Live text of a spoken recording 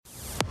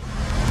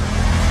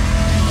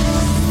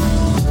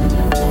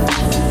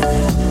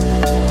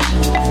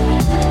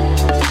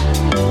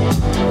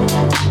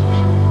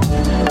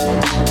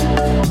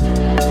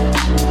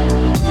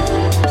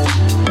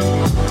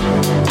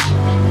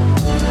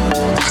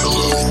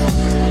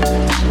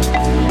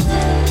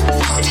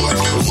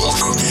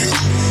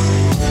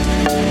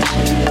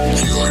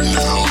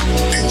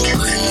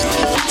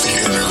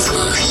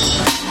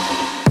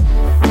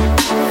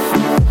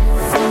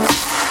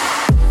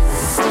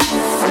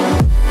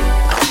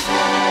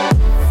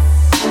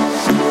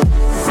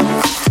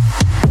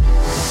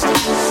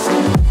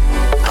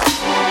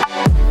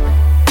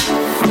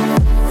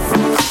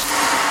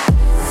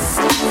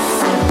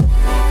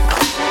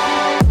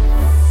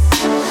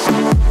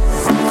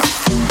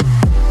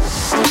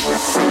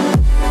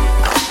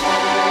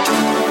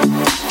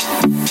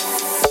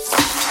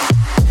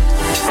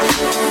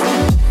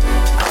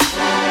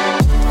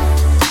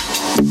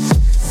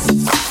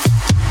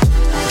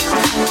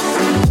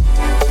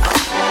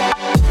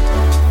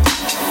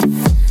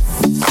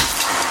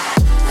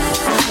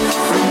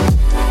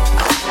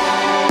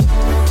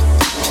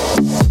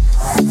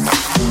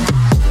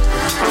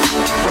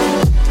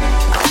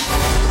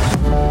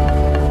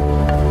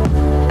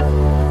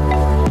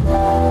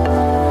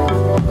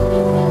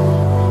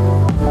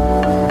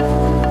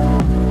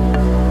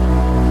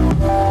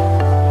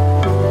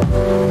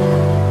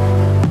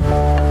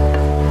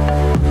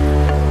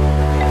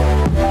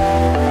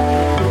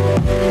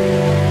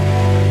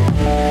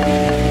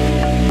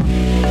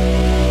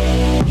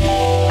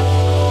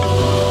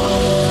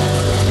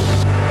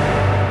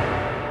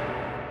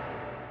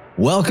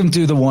Welcome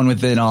to the One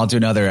Within All, to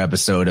another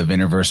episode of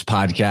Interverse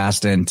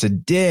Podcast. And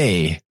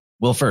today,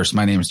 well, first,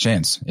 my name is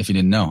Chance. If you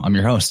didn't know, I'm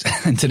your host.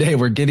 And today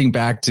we're getting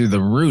back to the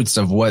roots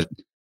of what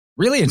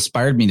really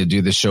inspired me to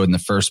do this show in the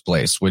first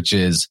place, which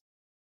is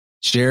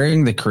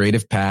sharing the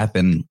creative path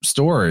and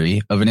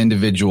story of an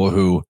individual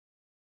who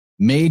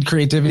made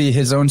creativity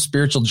his own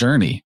spiritual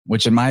journey,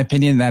 which in my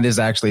opinion, that is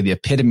actually the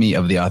epitome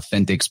of the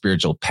authentic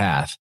spiritual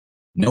path.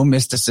 No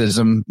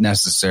mysticism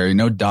necessary,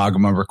 no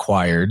dogma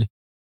required.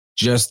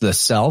 Just the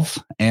self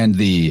and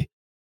the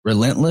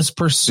relentless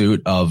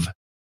pursuit of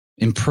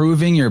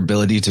improving your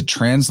ability to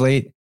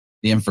translate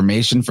the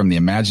information from the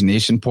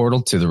imagination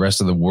portal to the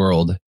rest of the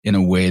world in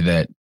a way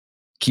that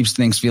keeps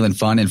things feeling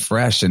fun and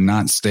fresh and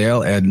not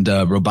stale and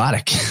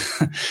robotic.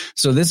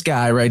 So this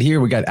guy right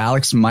here, we got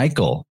Alex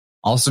Michael,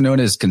 also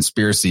known as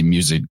Conspiracy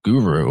Music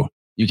Guru.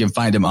 You can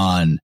find him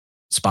on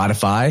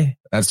Spotify.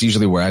 That's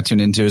usually where I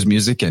tune into his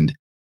music, and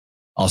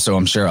also,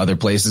 I'm sure other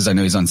places. I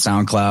know he's on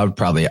SoundCloud,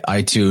 probably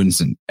iTunes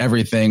and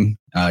everything.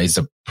 He's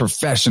a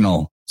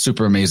professional,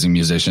 super amazing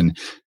musician.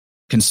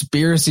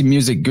 Conspiracy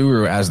Music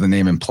Guru, as the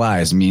name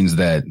implies, means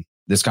that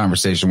this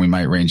conversation, we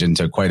might range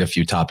into quite a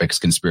few topics,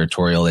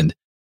 conspiratorial. And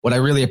what I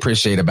really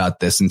appreciate about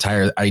this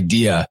entire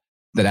idea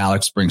that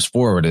Alex brings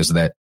forward is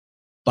that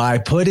by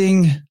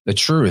putting the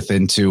truth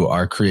into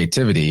our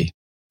creativity,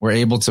 we're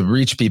able to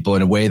reach people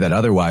in a way that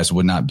otherwise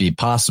would not be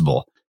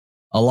possible.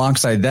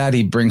 Alongside that,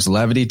 he brings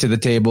levity to the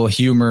table,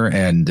 humor,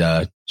 and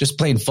just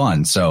plain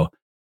fun. So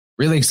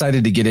really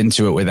excited to get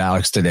into it with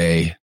Alex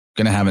today.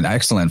 Going to have an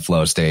excellent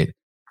flow state.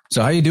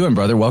 So how you doing,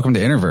 brother? Welcome to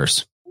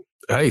Interverse.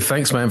 Hey,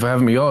 thanks, man, for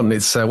having me on.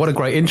 It's what a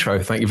great intro.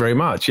 Thank you very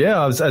much.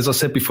 Yeah, as I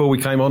said before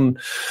we came on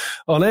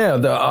air,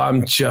 that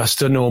I'm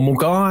just a normal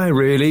guy,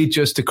 really,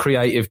 just a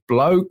creative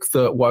bloke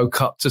that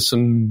woke up to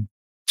some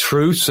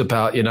truths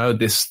about,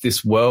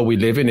 this world we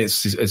live in.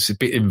 It's a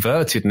bit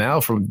inverted now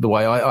from the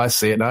way I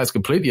see it now. It's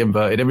completely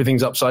inverted.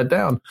 Everything's upside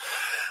down.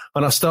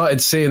 And I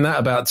started seeing that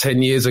about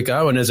 10 years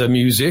ago. And as a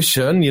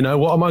musician,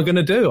 what am I going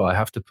to do? I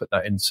have to put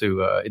that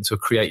into a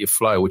creative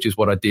flow, which is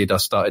what I did. I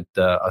started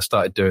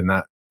doing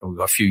that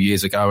a few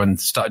years ago and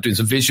started doing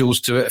some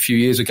visuals to it a few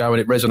years ago,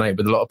 and it resonated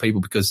with a lot of people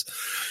because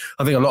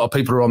I think a lot of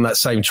people are on that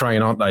same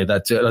train, aren't they?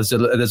 That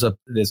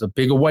there's a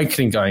big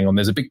awakening going on.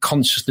 There's a big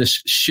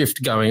consciousness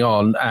shift going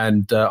on,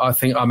 and I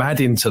think I'm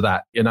adding to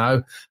that,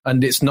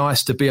 and it's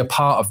nice to be a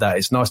part of that.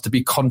 It's nice to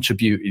be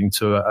contributing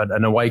to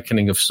an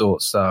awakening of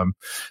sorts.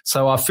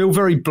 So I feel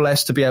very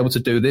blessed to be able to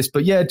do this.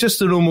 But yeah,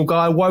 just a normal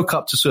guy. Woke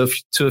up to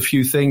a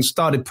few things,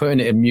 started putting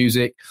it in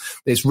music.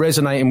 It's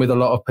resonating with a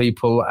lot of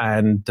people,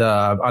 and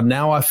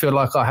now I feel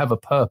like I have a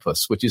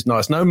purpose, which is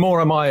nice. No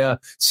more am I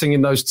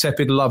singing those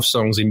tepid love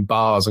songs in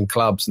bars and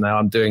clubs. Now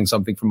I'm doing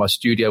something from my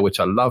studio, which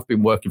I love,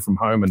 been working from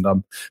home, and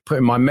I'm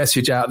putting my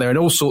message out there in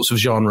all sorts of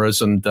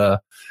genres, and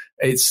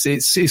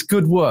it's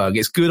good work.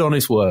 It's good,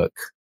 honest work.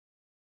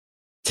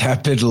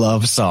 Tepid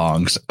love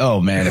songs. Oh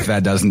man, if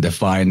that doesn't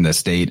define the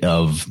state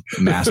of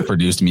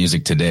mass-produced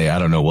music today, I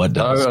don't know what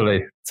does.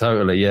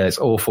 Totally. Yeah, it's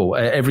awful.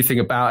 Everything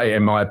about it,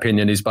 in my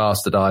opinion, is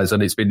bastardized,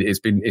 and it's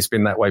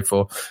been that way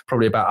for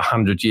probably about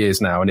 100 years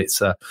now. And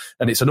it's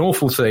an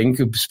awful thing,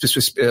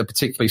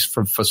 particularly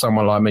for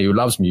someone like me who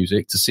loves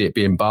music, to see it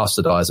being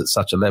bastardized at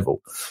such a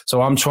level.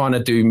 So I'm trying to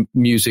do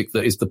music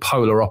that is the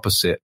polar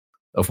opposite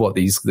of what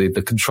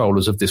the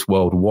controllers of this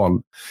world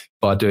want,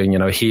 by doing,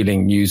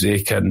 healing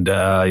music and,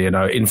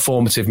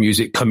 informative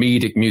music,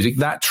 comedic music.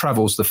 That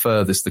travels the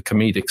furthest, the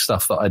comedic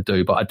stuff that I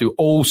do. But I do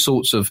all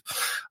sorts of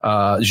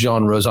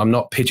genres. I'm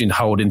not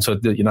pigeonholed into,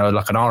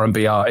 like an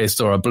R&B artist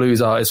or a blues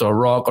artist or a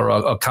rock or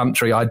a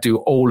country. I do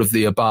all of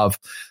the above.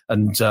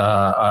 And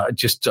I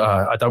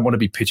don't want to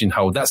be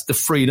pigeonholed. That's the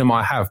freedom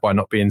I have by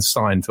not being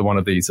signed to one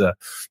of these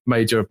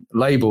major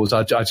labels.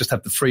 I just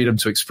have the freedom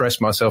to express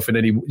myself in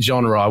any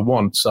genre I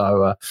want.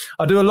 So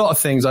I do a lot of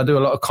things. I do a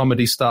lot of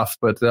comedy stuff,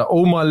 but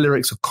all my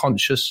lyrics are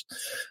conscious,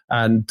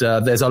 and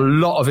there's a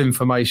lot of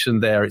information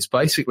there. It's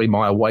basically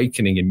my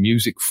awakening in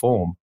music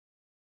form.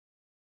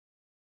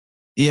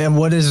 Yeah,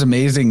 what is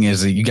amazing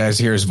is that you guys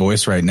hear his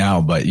voice right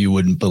now, but you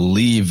wouldn't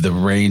believe the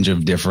range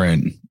of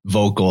different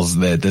vocals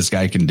that this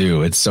guy can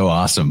do. It's so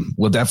awesome.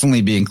 We'll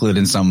definitely be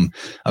including some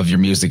of your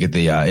music at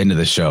the end of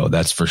the show.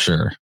 That's for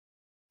sure.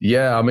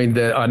 Yeah, I mean,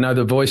 I know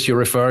the voice you're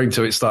referring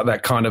to. It's like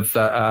that kind of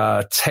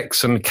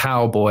Texan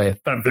cowboy.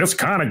 This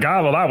kind of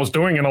guy that I was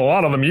doing in a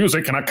lot of the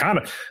music, and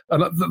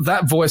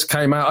that voice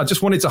came out. I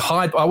just wanted to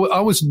hide. I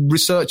was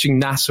researching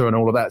NASA and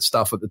all of that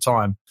stuff at the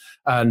time.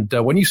 And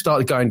when you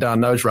started going down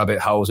those rabbit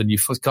holes and you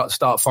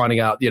start finding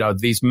out,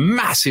 these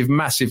massive,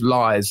 massive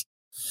lies,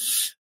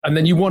 and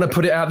then you want to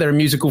put it out there in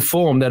musical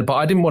form, but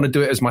I didn't want to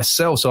do it as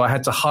myself, so I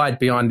had to hide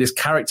behind this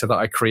character that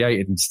I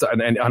created,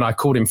 and I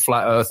called him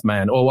Flat Earth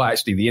Man, or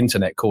actually the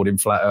internet called him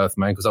Flat Earth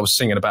Man, because I was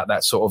singing about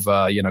that sort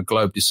of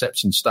globe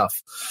deception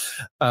stuff,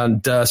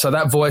 and so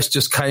that voice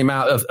just came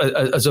out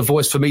as a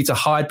voice for me to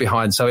hide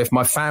behind. So if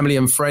my family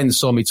and friends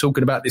saw me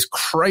talking about this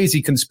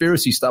crazy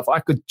conspiracy stuff, I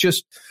could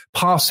just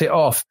pass it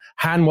off,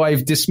 hand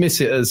wave, dismiss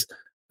it as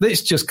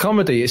It's just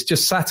comedy. It's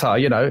just satire,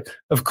 you know.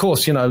 Of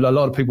course, you know, a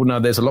lot of people know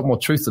there's a lot more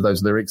truth to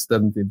those lyrics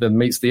than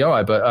meets the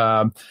eye.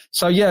 But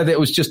so yeah, it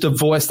was just a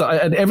voice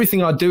and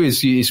everything I do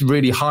is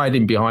really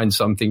hiding behind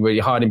something, really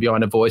hiding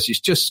behind a voice. It's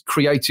just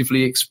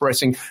creatively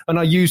expressing. And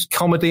I use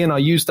comedy and I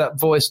use that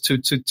voice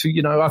to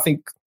you know, I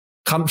think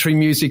country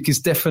music is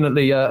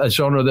definitely a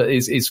genre that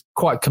is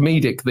quite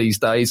comedic these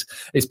days.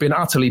 It's been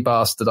utterly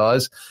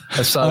bastardized.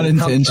 So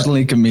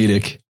unintentionally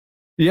comedic.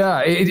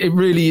 Yeah, it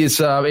really is.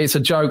 It's a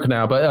joke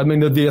now, but I mean,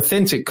 the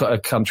authentic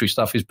country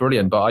stuff is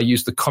brilliant, but I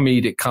use the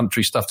comedic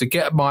country stuff to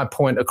get my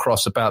point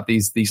across about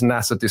these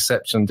NASA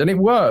deceptions, and it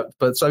worked.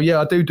 But so,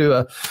 yeah, I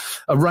do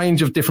a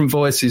range of different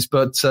voices,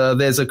 but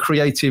there's a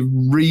creative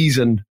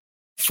reason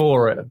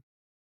for it.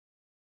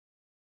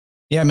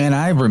 Yeah, man,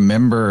 I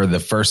remember the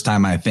first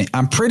time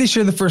I'm pretty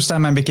sure the first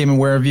time I became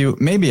aware of you,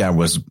 maybe I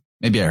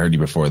heard you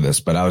before this,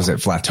 but I was at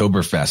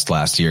Flattoberfest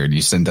last year and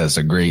you sent us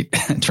a great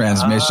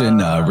transmission,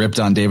 ripped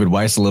on David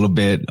Weiss a little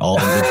bit.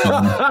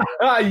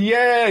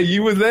 Yeah,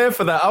 you were there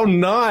for that. Oh,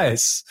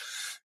 nice.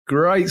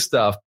 Great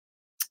stuff.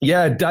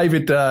 Yeah,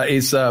 David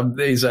is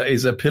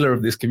a pillar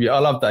of this community. I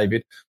love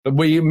David, but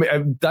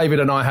David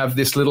and I have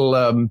this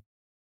little,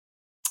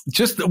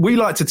 we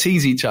like to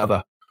tease each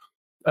other.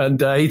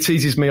 And he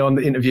teases me on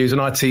the interviews and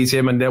I tease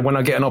him. And then when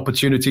I get an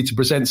opportunity to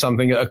present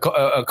something at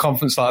a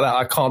conference like that,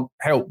 I can't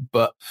help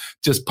but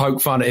just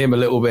poke fun at him a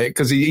little bit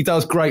because he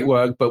does great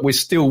work, but we're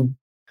still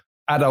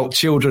adult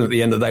children at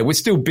the end of the day. We're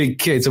still big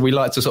kids and we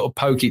like to sort of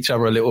poke each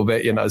other a little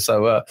bit, you know.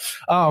 So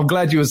I'm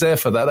glad you was there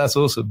for that. That's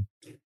awesome.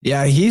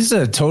 Yeah, he's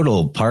a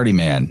total party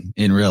man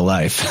in real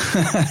life.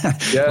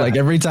 Yeah. Like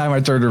every time I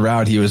turned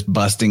around, he was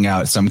busting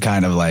out some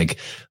kind of like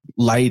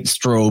light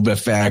strobe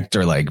effect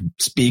or like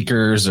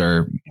speakers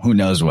or who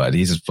knows what.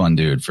 He's a fun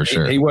dude for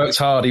sure. He works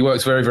hard. He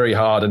works very, very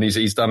hard, and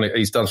he's done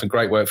some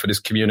great work for this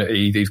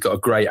community. He's got a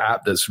great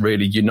app that's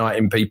really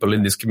uniting people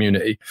in this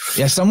community.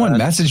 Yeah, someone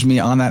messaged me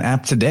on that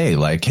app today,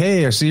 like,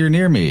 "Hey, I see you're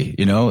near me."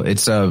 You know,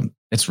 it's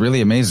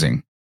really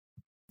amazing.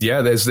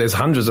 Yeah, there's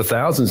hundreds of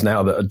thousands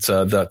now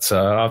that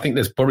I think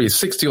there's probably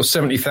 60 or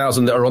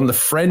 70,000 that are on the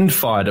Friend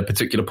Finder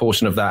particular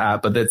portion of that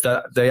app, but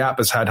the app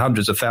has had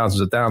hundreds of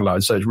thousands of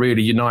downloads. So it's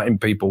really uniting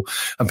people,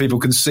 and people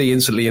can see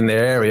instantly in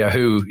their area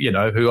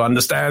who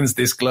understands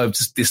this globe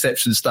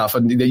deception stuff.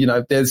 And, you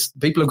know, there's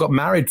people who got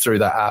married through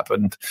that app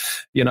and,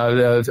 you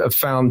know, have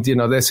found, you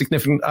know, their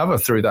significant other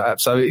through that app.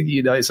 So,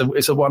 you know,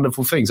 it's a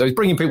wonderful thing. So it's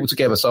bringing people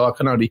together. So I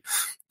can only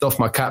doff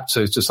my cap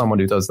to someone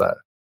who does that.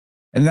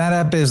 And that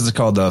app is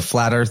called the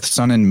Flat Earth,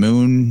 Sun and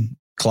Moon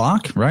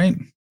Clock, right?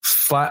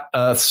 Flat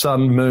Earth,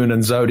 Sun, Moon,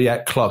 and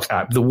Zodiac Clock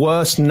app. The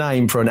worst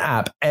name for an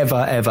app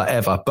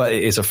ever, but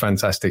it is a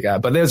fantastic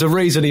app. But there's a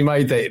reason he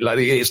made it. Like,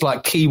 it's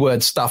like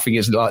keyword stuffing.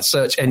 It's like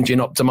search engine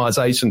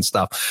optimization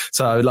stuff.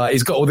 So like,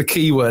 he's got all the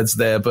keywords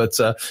there, but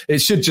it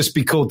should just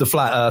be called the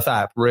Flat Earth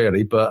app,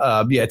 really.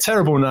 But yeah,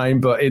 terrible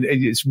name, but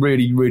it's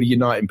really, really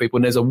uniting people.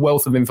 And there's a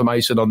wealth of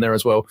information on there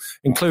as well,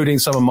 including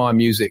some of my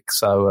music.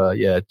 So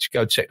yeah,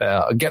 go check that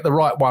out and get the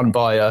right one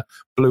by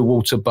Blue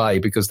Water Bay,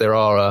 because there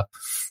are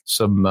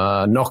some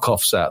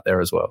knockoffs out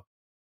there as well.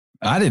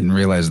 I didn't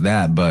realize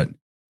that, but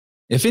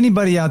if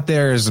anybody out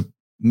there is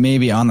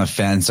maybe on the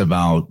fence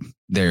about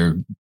their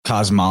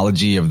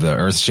cosmology of the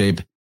Earth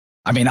shape,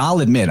 I mean, I'll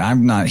admit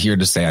I'm not here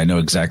to say I know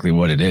exactly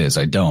what it is.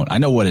 I don't. I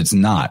know what it's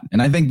not.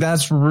 And I think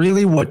that's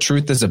really what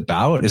truth is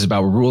about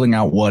ruling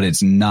out what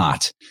it's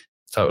not.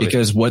 Totally.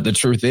 Because what the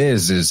truth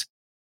is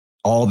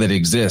all that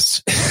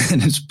exists.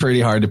 And it's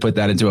pretty hard to put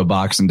that into a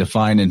box and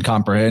define and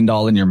comprehend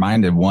all in your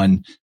mind in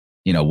one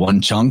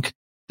chunk.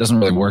 Doesn't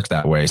really work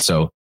that way.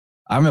 So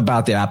I'm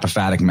about the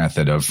apophatic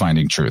method of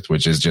finding truth,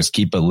 which is just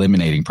keep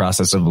eliminating,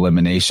 process of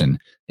elimination.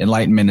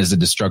 Enlightenment is a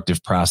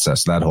destructive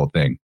process, that whole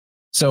thing.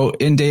 So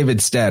in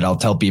David's stead, I'll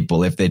tell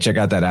people if they check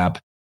out that app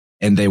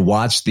and they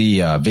watch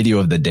the video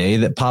of the day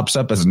that pops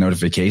up as a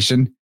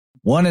notification,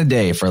 one a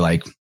day for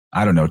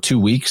 2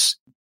 weeks,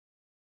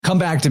 come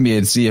back to me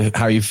and see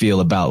how you feel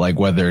about like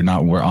whether or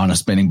not we're on a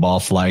spinning ball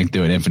flying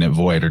through an infinite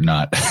void or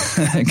not.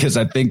 Because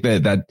I think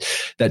that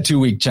 2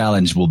 week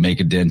challenge will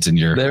make a dent in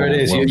your. There it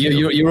is.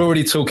 You're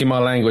already talking my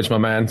language, my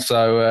man.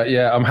 So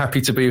yeah, I'm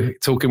happy to be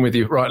talking with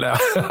you right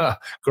now.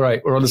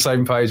 Great. We're on the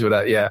same page with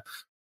that. Yeah.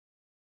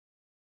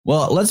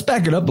 Well, let's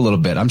back it up a little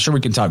bit. I'm sure we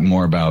can talk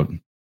more about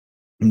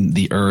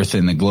the Earth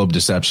and the globe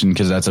deception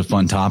because that's a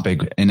fun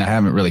topic. And I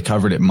haven't really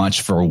covered it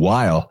much for a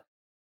while.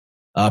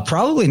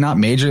 Probably not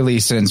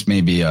majorly since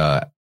maybe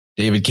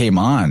David came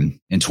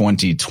on in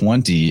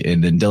 2020,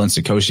 and then Dylan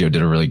Sicosio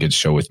did a really good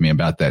show with me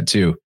about that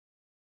too.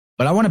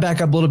 But I want to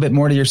back up a little bit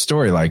more to your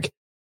story. Like,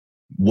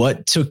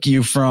 what took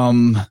you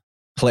from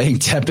playing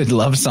tepid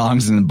love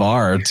songs in the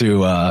bar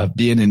to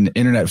being an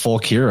internet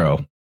folk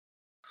hero?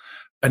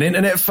 An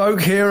internet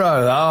folk hero.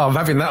 Oh, I'm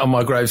having that on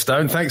my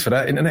gravestone. Thanks for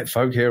that, internet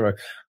folk hero.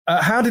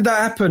 How did that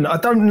happen? I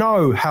don't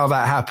know how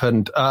that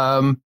happened.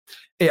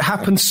 It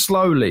happened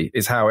slowly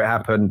is how it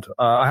happened.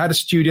 I had a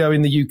studio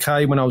in the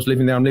UK when I was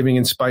living there. I'm living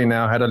in Spain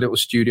now. I had a little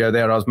studio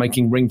there. I was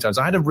making ringtones.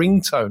 I had a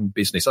ringtone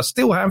business. I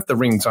still have the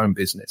ringtone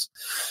business.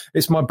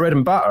 It's my bread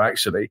and butter,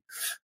 actually,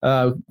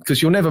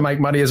 because you'll never make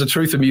money as a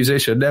truther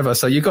musician, never.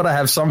 So you've got to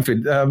have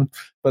something. But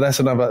that's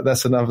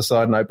another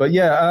side note. But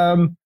yeah,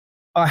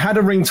 I had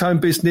a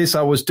ringtone business.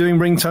 I was doing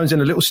ringtones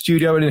in a little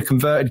studio in a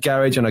converted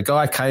garage, and a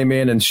guy came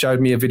in and showed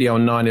me a video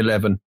on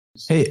 9/11.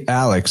 Hey,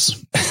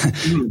 Alex,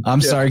 I'm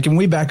sorry. Can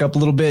we back up a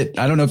little bit?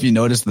 I don't know if you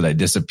noticed that I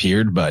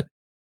disappeared, but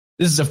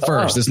this is a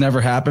first. This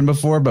never happened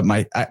before, but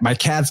my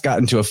cats got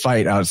into a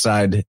fight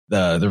outside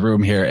the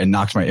room here and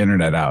knocked my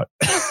internet out.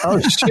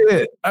 Oh,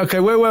 shit. Okay,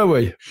 where were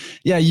we?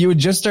 Yeah, you had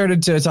just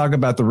started to talk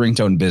about the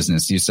ringtone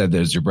business. You said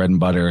there's your bread and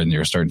butter, and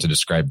you're starting to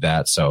describe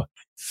that. So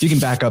if you can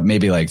back up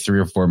maybe like 3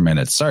 or 4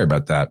 minutes. Sorry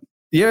about that.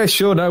 Yeah,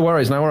 sure. No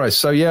worries.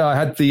 So yeah, I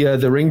had the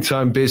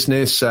ringtone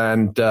business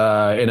and,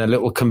 in a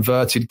little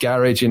converted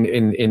garage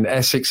in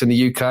Essex in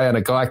the UK, and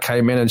a guy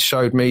came in and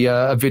showed me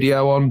a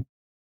video on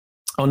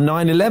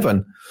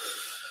 9/11,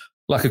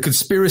 like a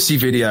conspiracy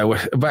video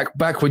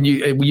back when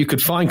you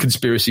could find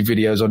conspiracy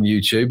videos on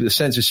YouTube. The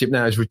censorship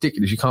now is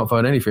ridiculous. You can't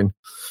find anything.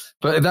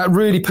 But that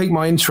really piqued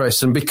my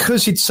interest. And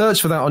because he'd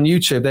searched for that on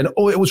YouTube, then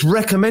it was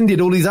recommended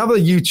all these other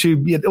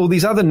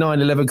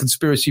 9/11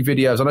 conspiracy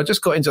videos. And I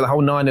just got into the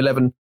whole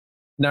 9/11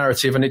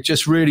 narrative, and it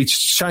just really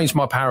changed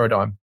my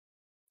paradigm,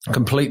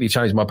 completely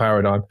changed my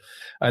paradigm.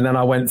 And then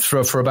I went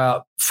through for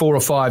about 4 or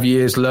 5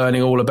 years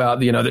learning all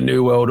about the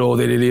New World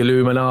Order, the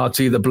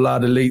Illuminati, the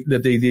blood elite, the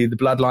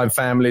bloodline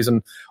families,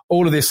 and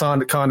all of this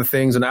kind of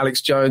things, and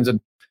Alex Jones and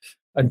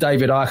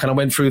David Icke. And I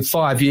went through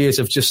 5 years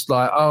of just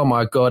like, oh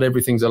my God,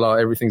 everything's a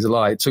lie. Everything's a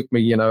lie. It took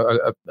me,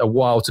 a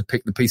while to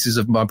pick the pieces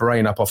of my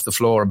brain up off the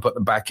floor and put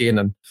them back in.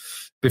 And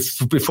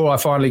before I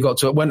finally got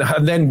to it,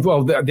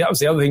 that was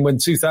the other thing when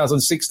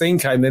 2016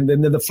 came. Then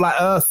the flat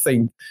Earth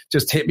thing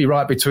just hit me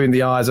right between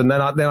the eyes, and then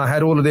I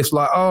had all of this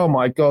like, oh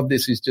my God,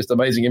 this is just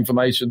amazing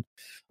information.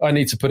 I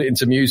need to put it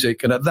into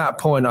music. And at that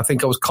point, I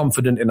think I was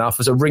confident enough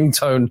as a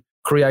ringtone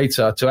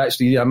creator to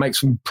actually make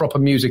some proper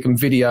music and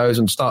videos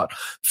and start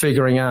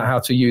figuring out how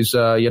to use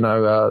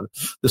the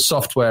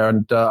software.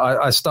 And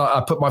I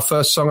put my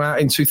first song out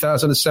in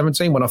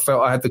 2017 when I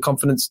felt I had the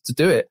confidence to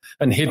do it,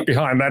 and hid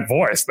behind that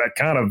voice, that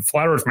kind of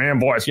flat earth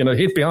man voice,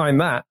 hid behind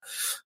that.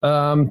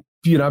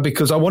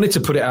 Because I wanted to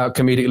put it out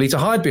comedically, to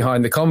hide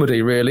behind the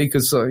comedy, really,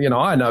 because,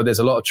 I know there's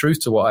a lot of truth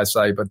to what I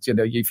say, but,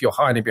 if you're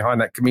hiding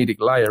behind that comedic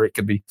layer, it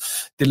can be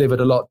delivered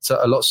a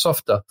lot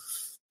softer.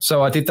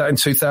 So I did that in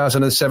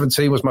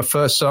 2017, was my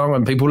first song,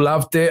 and people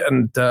loved it,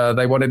 and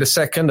they wanted a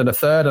second and a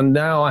third, and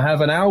now I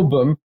have an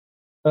album,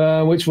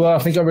 which I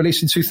think I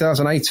released in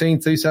 2018,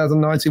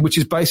 2019, which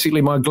is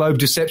basically my Globe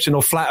Deception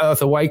or Flat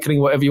Earth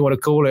Awakening, whatever you want to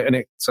call it. And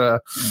it,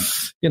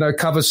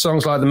 covers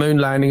songs like the moon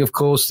landing, of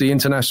course, the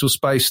International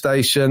Space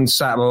Station,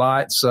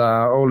 satellites,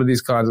 all of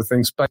these kinds of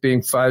things, space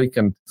being fake.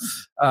 And,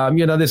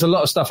 there's a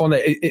lot of stuff on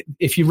there.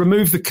 If you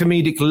remove the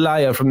comedic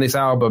layer from this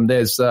album,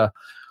 there's a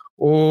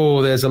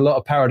lot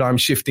of paradigm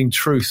shifting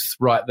truth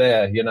right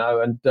there,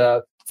 and,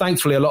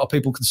 thankfully a lot of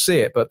people can see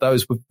it, but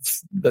those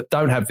that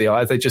don't have the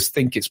eyes, they just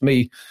think it's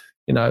me,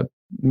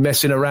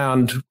 messing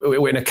around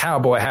in a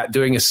cowboy hat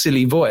doing a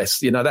silly voice.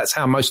 That's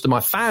how most of my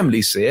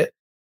family see it.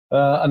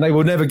 And they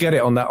will never get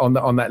it on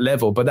that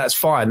level, but that's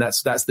fine.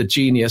 That's the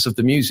genius of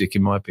the music,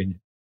 in my opinion.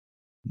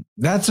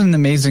 That's an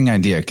amazing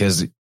idea,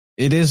 because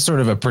it is sort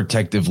of a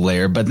protective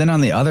layer. But then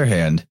on the other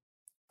hand,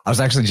 I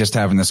was actually just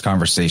having this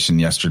conversation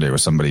yesterday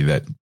with somebody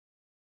that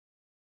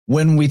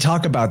when we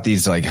talk about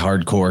these like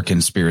hardcore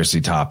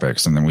conspiracy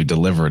topics, and then we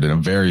deliver it in a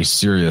very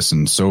serious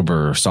and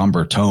somber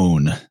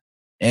tone,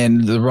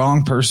 and the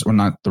wrong person, well,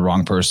 not the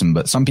wrong person,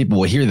 but some people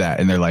will hear that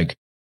and they're like,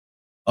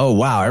 oh,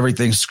 wow,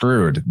 everything's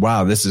screwed.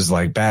 Wow, this is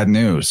like bad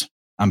news.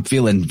 I'm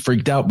feeling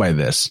freaked out by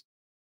this.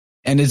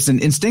 And it's an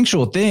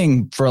instinctual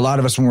thing for a lot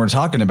of us when we're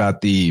talking about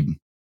the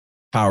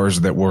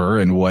powers that were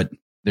and what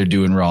they're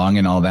doing wrong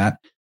and all that,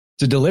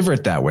 to deliver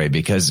it that way,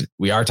 because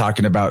we are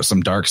talking about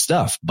some dark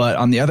stuff. But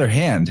on the other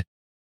hand,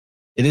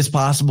 it is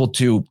possible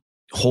to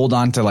hold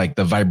on to like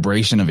the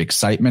vibration of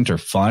excitement or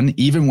fun,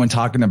 even when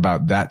talking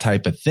about that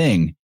type of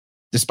thing,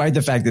 despite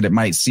the fact that it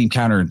might seem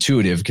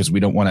counterintuitive because we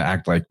don't want to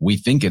act like we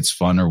think it's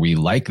fun or we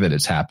like that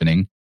it's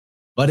happening.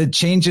 But it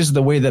changes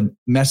the way the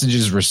message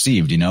is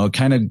received. It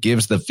kind of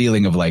gives the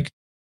feeling of like,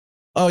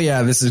 oh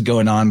yeah, this is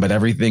going on, but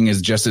everything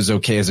is just as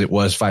okay as it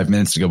was 5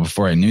 minutes ago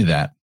before I knew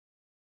that.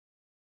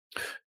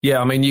 Yeah,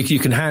 I mean, you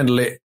can handle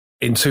it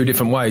in two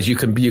different ways. You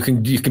can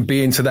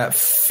be into that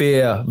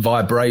fear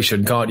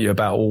vibration, can't you,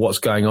 about what's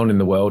going on in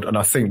the world? And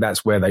I think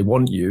that's where they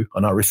want you.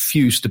 And I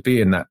refuse to be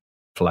in that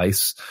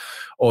place.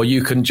 Or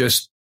you can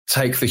just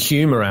take the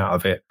humor out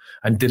of it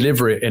and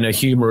deliver it in a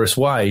humorous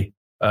way.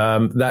 I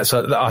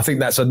think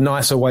that's a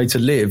nicer way to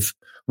live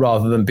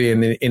rather than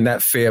being in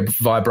that fear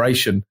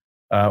vibration.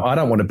 I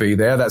don't want to be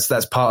there.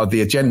 That's part of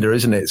the agenda,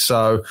 isn't it?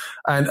 So,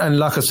 and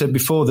like I said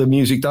before, the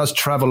music does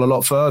travel a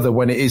lot further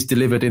when it is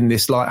delivered in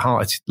this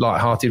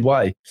light-hearted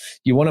way.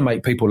 You want to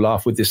make people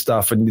laugh with this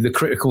stuff, and the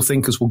critical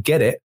thinkers will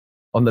get it.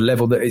 on the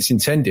level that it's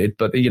intended.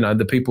 But, you know,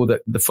 the people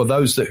for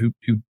those that who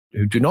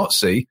do not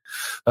see,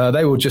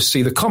 they will just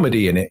see the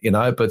comedy in it, you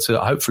know, but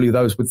hopefully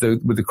those with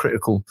the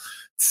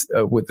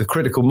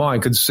critical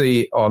mind could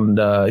see on,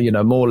 you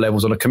know, more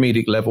levels, on a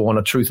comedic level, on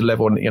a truth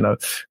level, and, you know,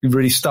 you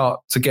really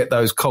start to get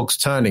those cogs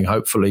turning,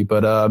 hopefully.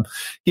 But,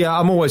 yeah,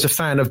 I'm always a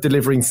fan of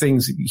delivering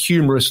things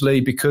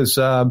humorously because,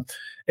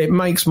 it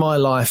makes my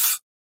life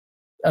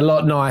a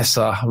lot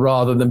nicer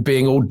rather than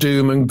being all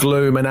doom and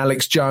gloom and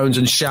Alex Jones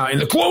and shouting,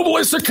 the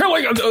globalists are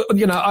killing.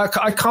 You know, I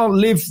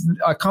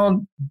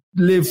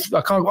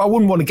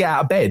wouldn't want to get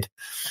out of bed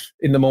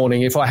in the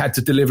morning if I had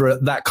to deliver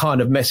that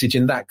kind of message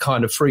in that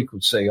kind of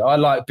frequency. I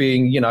like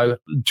being, you know,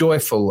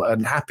 joyful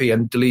and happy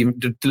and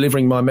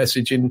delivering my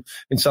message in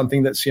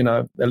something that's, you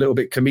know, a little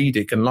bit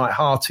comedic and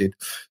lighthearted.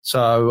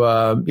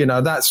 So, you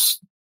know,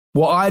 that's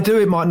what I do.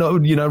 It might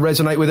not, you know,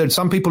 resonate with it.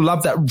 Some people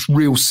love that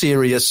real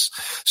serious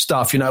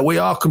stuff. You know, we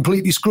are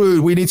completely screwed.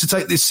 We need to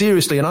take this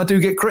seriously. And I do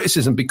get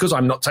criticism because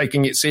I'm not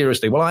taking it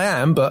seriously. Well, I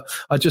am, but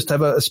I just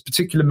have a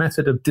particular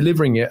method of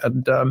delivering it.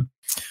 And,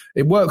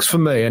 it works for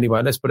me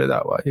anyway. Let's put it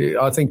that way.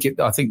 I think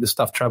the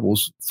stuff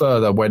travels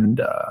further when,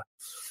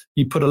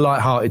 you put a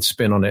lighthearted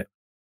spin on it.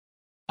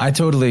 I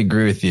totally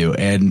agree with you.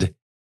 And,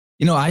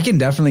 you know, I can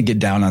definitely get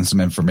down on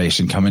some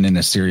information coming in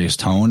a serious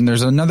tone.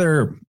 There's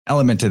another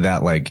element to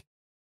that, like,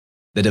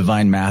 the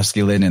divine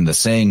masculine and the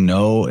saying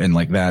no and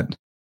like that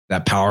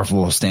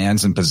powerful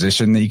stance and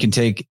position that you can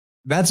take.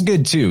 That's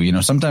good too. You know,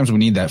 sometimes we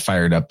need that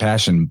fired up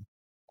passion.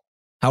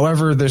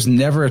 However, there's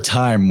never a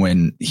time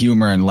when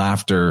humor and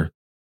laughter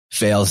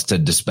fails to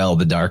dispel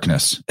the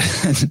darkness.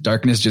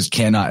 Darkness just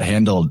cannot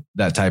handle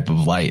that type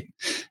of light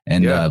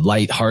and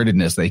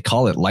lightheartedness. They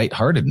call it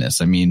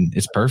lightheartedness. I mean,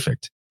 it's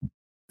perfect.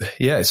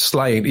 Yeah, it's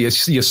slaying. You're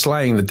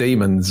slaying the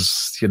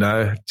demons, you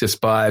know, just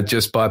by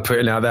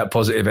putting out that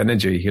positive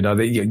energy. You know,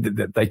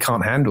 they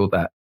can't handle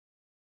that.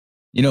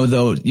 You know,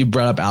 though, you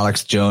brought up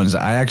Alex Jones.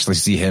 I actually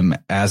see him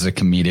as a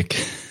comedic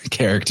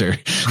character.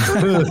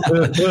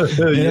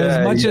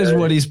 As much as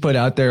what he's put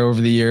out there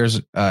over the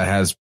years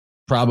has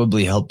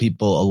probably helped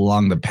people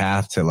along the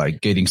path to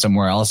like getting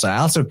somewhere else, I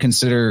also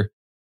consider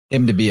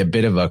him to be a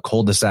bit of a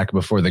cul-de-sac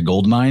before the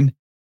gold mine.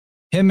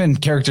 Him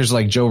and characters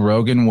like Joe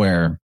Rogan,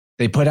 where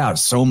they put out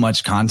so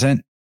much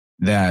content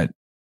that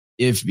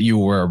if you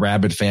were a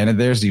rabid fan of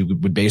theirs, you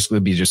would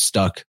basically be just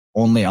stuck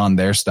only on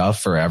their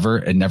stuff forever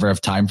and never have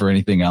time for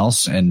anything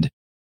else. And,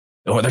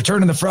 oh, they're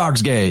turning the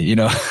frogs gay, you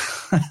know.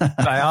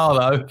 They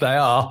are, though. They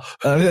are.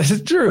 This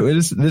is true.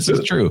 This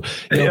is true.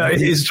 You know,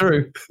 it is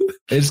true.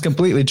 It's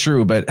completely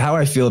true. But how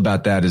I feel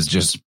about that is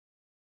just,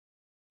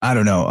 I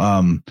don't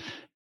know.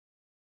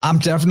 I'm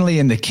definitely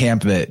in the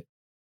camp that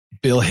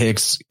Bill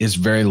Hicks is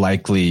very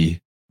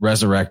likely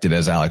resurrected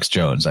as Alex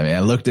Jones. I mean, I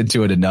looked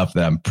into it enough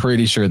that I'm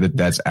pretty sure that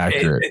that's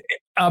accurate.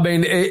 I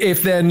mean,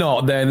 if they're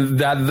not, then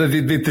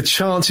the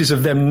chances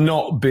of them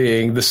not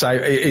being the same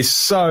is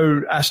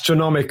so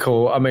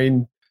astronomical. I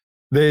mean,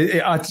 they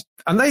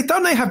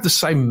don't they have the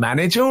same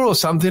manager or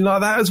something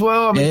like that as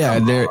well? I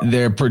mean,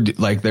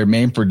 their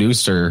main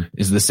producer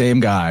is the same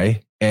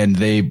guy,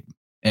 and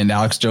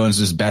Alex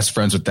Jones is best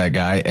friends with that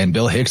guy, and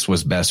Bill Hicks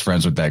was best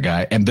friends with that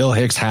guy, and Bill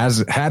Hicks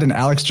had an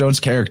Alex Jones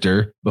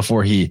character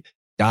before he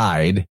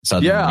died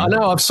suddenly. Yeah, I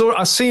know.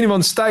 I've seen him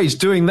on stage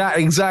doing that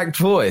exact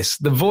voice.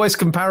 The voice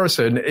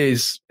comparison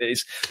is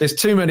there's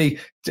too many.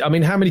 I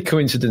mean, how many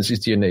coincidences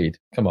do you need?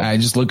 Come on. I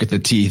just look at the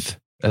teeth.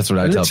 That's what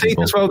I tell people. The teeth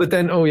as well, the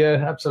dent. Oh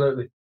yeah,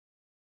 absolutely.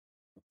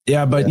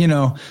 Yeah, but you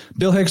know,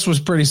 Bill Hicks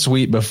was pretty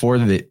sweet before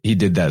he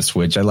did that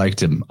switch. I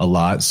liked him a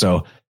lot.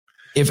 So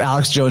if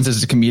Alex Jones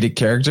is a comedic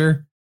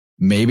character,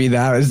 maybe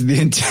that was the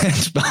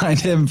intent behind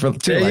him.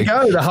 There you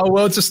go. The whole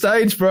world's a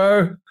stage,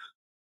 bro.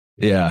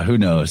 Yeah, who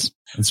knows?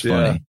 It's funny.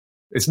 Yeah.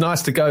 It's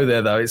nice to go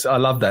there, though. I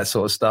love that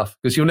sort of stuff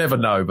because you'll never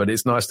know, but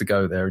it's nice to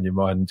go there in your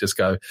mind and just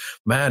go,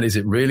 man, is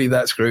it really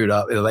that screwed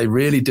up? Are they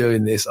really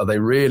doing this? Are they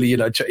really, you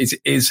know,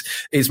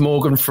 is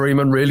Morgan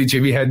Freeman really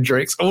Jimi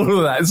Hendrix? All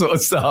of that sort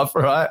of stuff,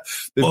 right?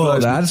 Oh,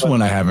 that's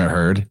one I haven't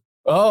heard.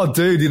 Oh,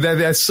 dude,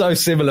 they're so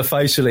similar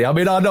facially. I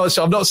mean, I'm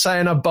not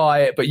saying I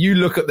buy it, but you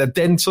look at the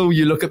dental,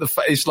 you look at the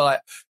face, like,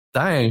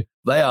 dang,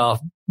 they are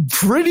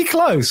pretty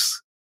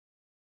close.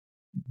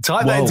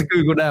 Type that into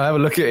Google now, have a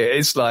look at it.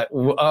 It's like,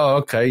 oh,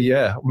 okay,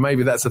 yeah,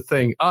 maybe that's a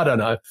thing. I don't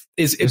know.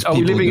 Are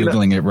we living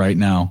Googling it right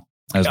now?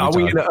 Are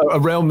we in a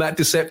realm that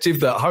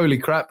deceptive that, holy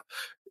crap?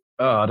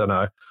 Oh, I don't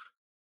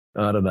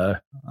know.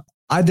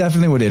 I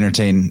definitely would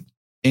entertain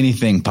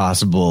anything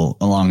possible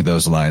along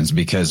those lines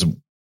because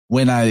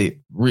when I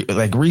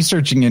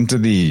researching into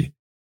the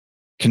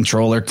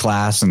controller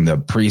class and the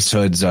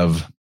priesthoods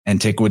of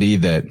antiquity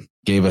that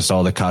gave us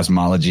all the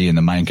cosmology and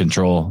the mind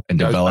control and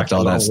developed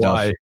all that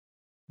stuff.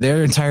 They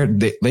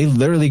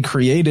literally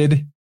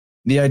created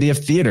the idea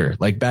of theater.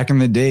 Like back in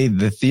the day,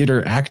 the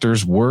theater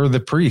actors were the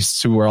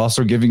priests who were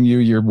also giving you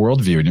your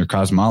worldview and your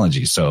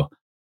cosmology. So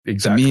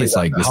exactly, to me, it's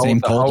like the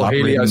same cult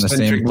operating in the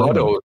same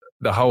model.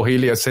 The whole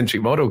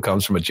heliocentric model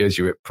comes from a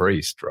Jesuit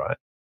priest, right?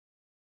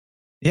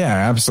 Yeah,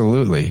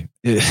 absolutely.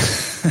 Don't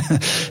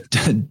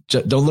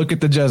look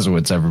at the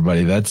Jesuits,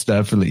 everybody. That's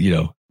definitely, you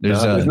know,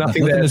 There's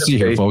nothing there to see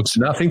here, folks.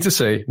 Nothing to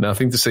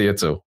see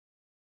at all.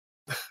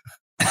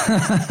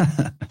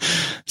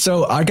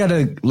 So I got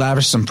to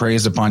lavish some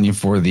praise upon you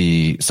for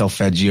the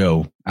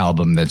Solfeggio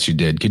album that you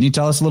did. Can you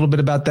tell us a little bit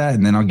about that?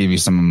 And then I'll give you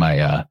some of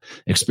my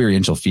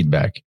experiential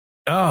feedback.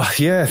 Oh,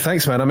 yeah.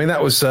 Thanks, man. I mean,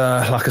 that was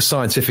like a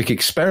scientific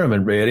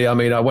experiment, really. I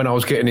mean, when I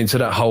was getting into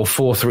that whole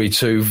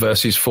 432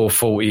 versus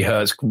 440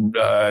 hertz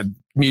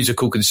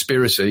musical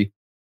conspiracy,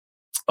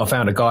 I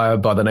found a guy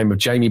by the name of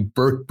Jamie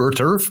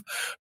Buturf,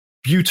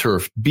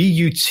 Buturf,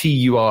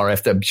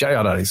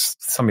 I don't know,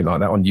 something like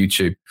that on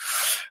YouTube.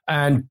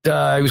 And he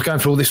was going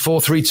through all this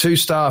 432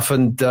 stuff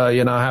and, how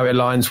it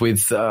aligns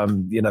with,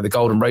 the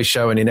golden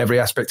ratio and in every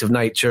aspect of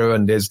nature.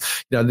 And there's,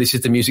 this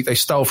is the music they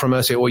stole from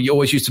us. It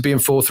always used to be in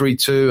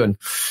 432. And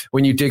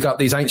when you dig up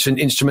these ancient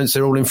instruments,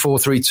 they're all in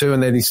 432.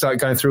 And then he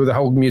started going through the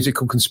whole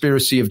musical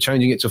conspiracy of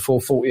changing it to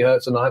 440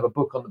 hertz. And I have a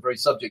book on the very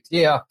subject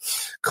here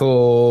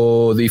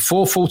called The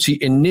 440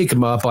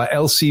 Enigma by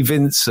Elsie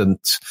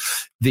Vincent.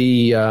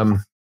 The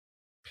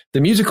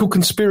musical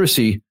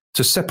conspiracy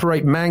to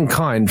separate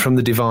mankind from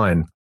the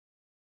divine.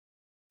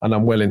 And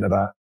I'm well into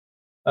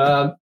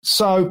that.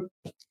 So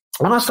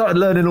when I started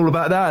learning all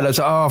about that, I was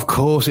like, of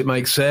course it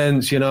makes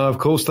sense. Of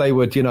course they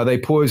would, they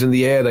poison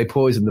the air, they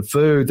poison the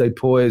food, they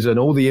poison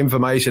all the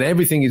information.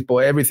 Everything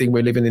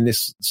we're living in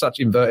this such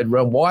inverted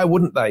realm. Why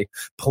wouldn't they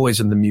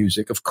poison the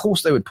music? Of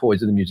course they would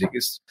poison the music.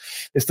 It's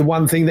the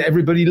one thing that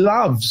everybody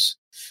loves.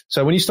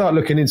 So when you start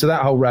looking into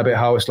that whole rabbit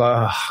hole, it's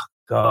like, oh,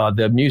 God,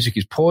 the music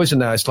is poison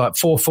now. It's like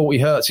 440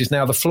 hertz is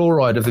now the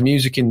fluoride of the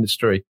music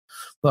industry.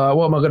 Like,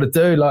 what am I going to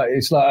do?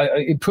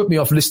 It put me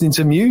off listening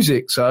to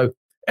music. So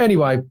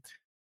anyway,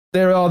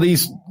 there are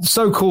these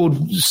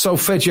so-called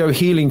solfeggio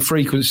healing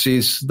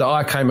frequencies that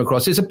I came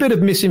across. There's a bit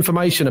of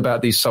misinformation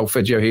about these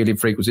solfeggio healing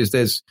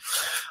frequencies.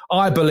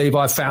 I believe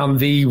I found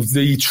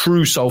the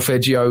true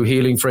solfeggio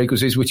healing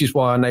frequencies, which is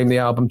why I named the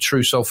album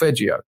True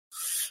Solfeggio.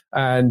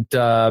 And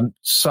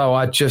so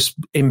I just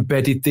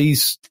embedded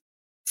these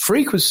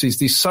frequencies,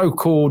 these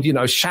so-called,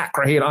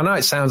 chakra healing. I know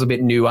it sounds a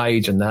bit new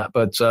age and that,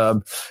 but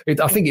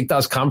I think it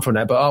does come from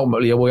that. But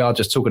ultimately, we are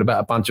just talking about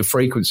a bunch of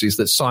frequencies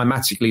that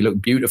cymatically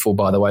look beautiful,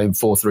 by the way, in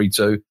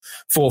 432,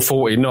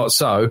 440, not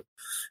so.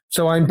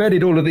 So I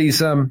embedded all of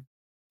these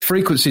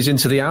frequencies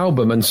into the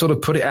album and sort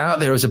of put it out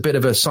there as a bit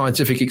of a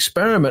scientific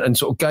experiment and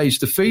sort of gauge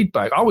the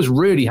feedback. I was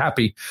really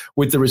happy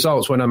with the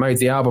results when I made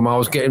the album. I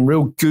was getting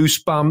real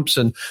goosebumps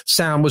and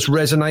sound was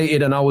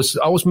resonated, and I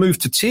was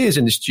moved to tears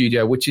in the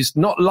studio, which is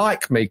not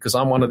like me because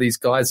I'm one of these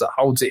guys that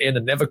holds it in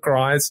and never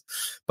cries.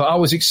 But I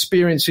was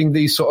experiencing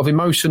these sort of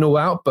emotional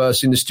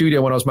outbursts in the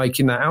studio when I was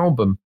making that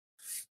album.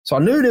 So I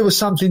knew there was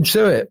something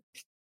to it.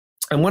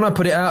 And when I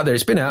put it out there,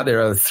 it's been out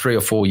there 3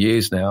 or 4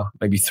 years now,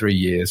 maybe 3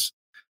 years.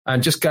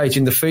 And just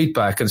gauging the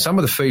feedback, and some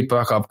of the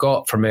feedback I've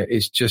got from it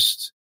is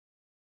just,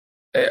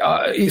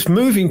 it's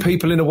moving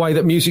people in a way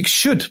that music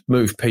should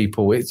move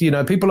people. It's,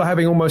 people are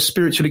having almost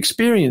spiritual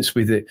experience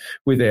with it.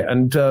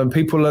 And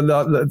people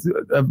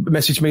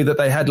message me that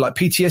they had like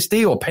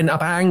PTSD or pent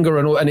up anger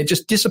and it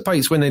just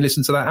dissipates when they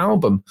listen to that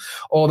album.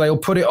 Or they'll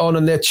put it on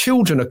and their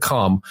children are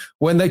calm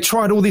when they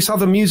tried all this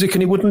other music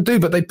and it wouldn't do,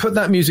 but they put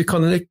that music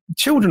on and their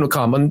children are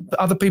calm. And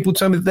other people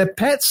tell me that their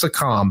pets are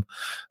calm.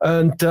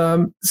 And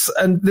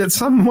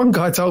one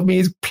guy told me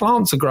his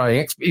plants are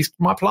growing.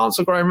 My plants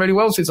are growing really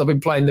well since I've been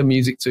playing the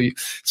music to you.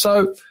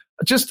 So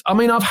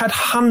I've had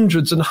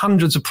hundreds and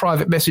hundreds of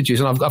private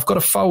messages, and I've got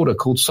a folder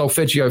called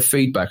Solfeggio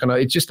Feedback. And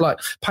it's just like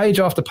page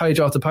after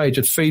page after page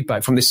of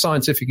feedback from this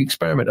scientific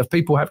experiment of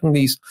people having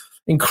these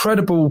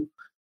incredible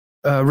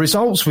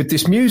results with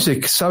this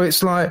music. So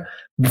it's like,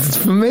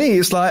 for me,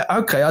 it's like,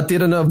 okay, I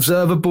did an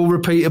observable,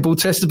 repeatable,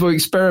 testable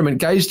experiment,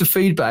 gauged the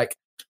feedback.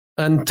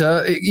 And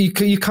you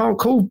can't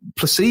call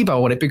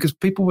placebo on it because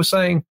people were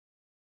saying,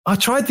 I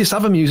tried this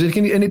other music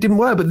and it didn't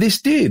work, but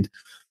this did.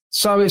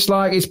 So it's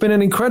like, it's been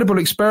an incredible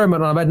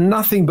experiment and I've had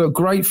nothing but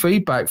great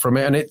feedback from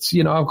it. And it's,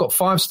 I've got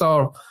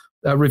 5-star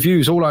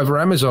reviews all over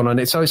Amazon on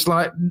it. So it's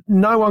like,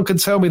 no one can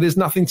tell me there's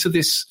nothing to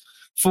this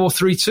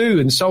 432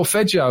 and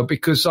solfeggio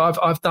because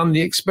I've done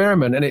the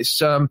experiment, and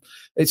it's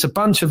a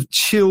bunch of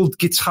chilled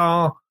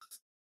guitar.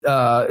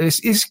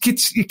 It's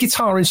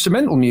guitar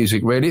instrumental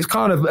music, really. It's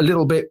kind of a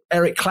little bit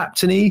Eric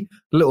Clapton-y,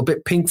 a little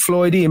bit Pink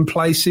Floyd-y in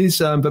places,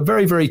 but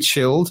very, very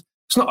chilled.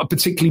 It's not a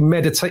particularly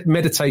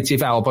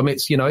meditative album.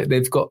 It's,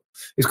 it's got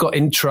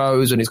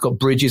intros and it's got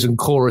bridges and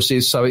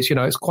choruses. So it's,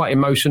 it's quite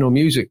emotional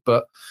music,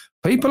 but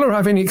people are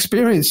having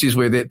experiences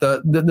with it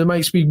that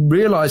makes me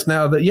realize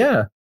now that,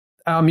 yeah,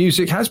 our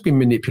music has been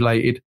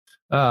manipulated.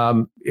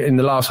 In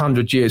the last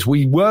 100 years,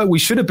 we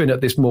should have been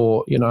at this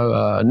more,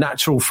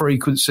 natural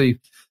frequency.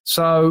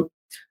 So,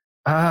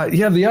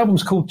 the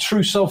album's called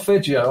True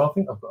Solfeggio. I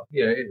think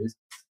it is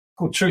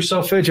called True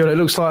Solfeggio. It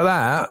looks like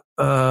that.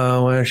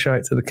 I'll show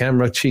it to the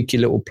camera, cheeky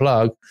little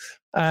plug.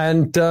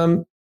 And,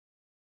 Tesla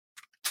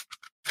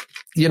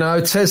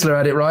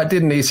had it right,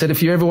 didn't he? He said,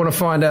 if you ever want to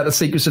find out the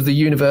secrets of the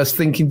universe,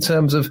 think in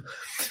terms of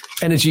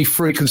energy,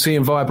 frequency,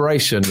 and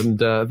vibration. And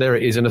there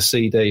it is in a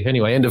CD.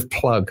 Anyway, end of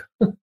plug.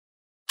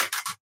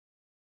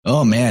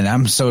 Oh man,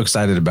 I'm so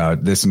excited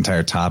about this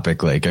entire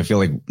topic. Like, I feel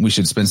like we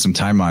should spend some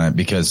time on it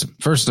because,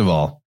 first of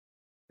all,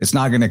 it's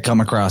not going to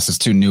come across as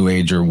too new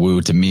age or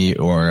woo to me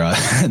or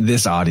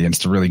this audience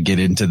to really get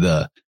into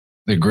the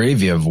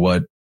gravy of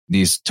what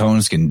these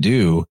tones can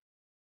do.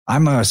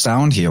 I'm a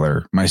sound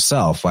healer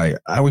myself. I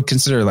would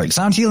consider like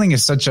sound healing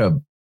is such a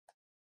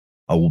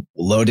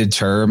loaded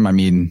term. I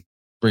mean,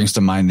 brings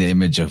to mind the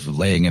image of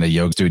laying in a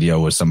yoga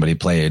studio with somebody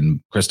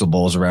playing crystal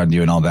bowls around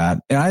you and all that.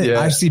 And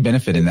I see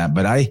benefit in that,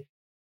 but I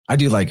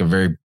do like a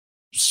very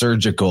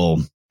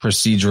surgical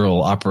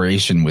procedural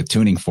operation with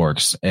tuning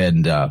forks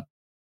and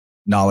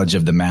knowledge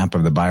of the map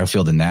of the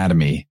biofield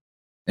anatomy.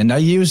 And I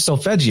use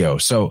solfeggio.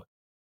 So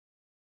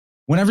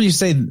whenever you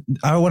say,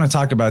 I want to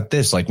talk about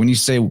this, like when you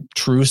say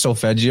true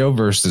solfeggio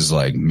versus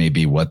like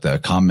maybe what the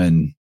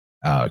common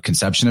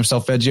conception of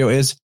solfeggio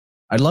is,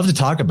 I'd love to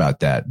talk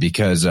about that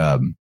because I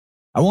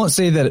won't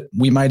say that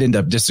we might end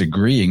up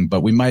disagreeing,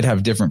 but we might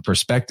have different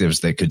perspectives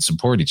that could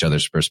support each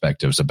other's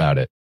perspectives about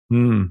it.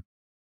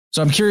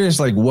 So I'm curious,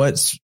 like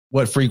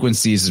what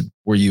frequencies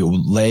were you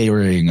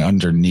layering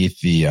underneath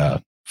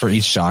for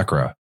each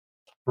chakra?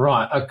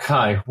 Right.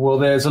 Okay. Well,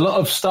 there's a lot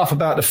of stuff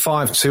about the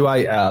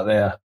 528 out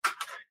there.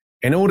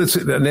 In order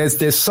to,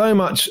 there's so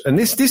much, and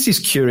this is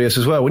curious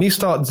as well. When you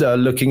start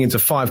looking into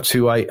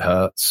 528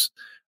 hertz,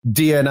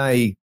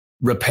 DNA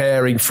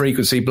repairing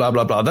frequency, blah,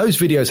 blah, blah. Those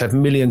videos have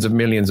millions and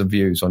millions of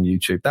views on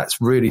YouTube. That's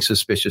really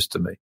suspicious to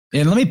me.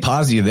 And let me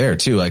pause you there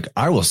too. Like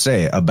I will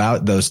say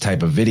about those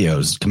type of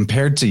videos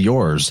compared to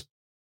yours,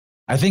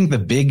 I think the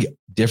big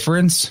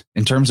difference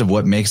in terms of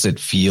what makes it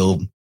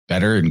feel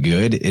better and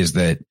good is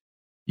that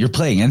you're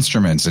playing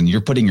instruments and you're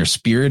putting your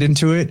spirit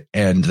into it.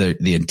 And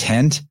the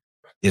intent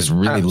is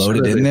really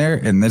loaded in there.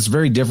 And that's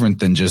very different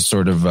than just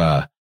sort of,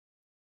 on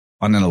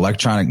an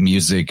electronic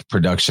music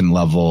production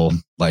level,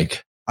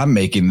 like, I'm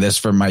making this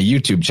for my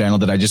YouTube channel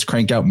that I just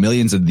crank out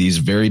millions of these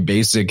very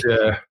basic,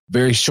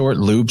 very short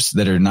loops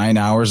that are 9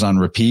 hours on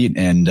repeat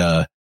and,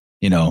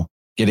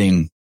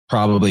 getting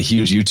probably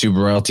huge YouTube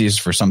royalties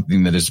for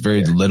something that is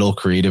very little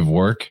creative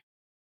work.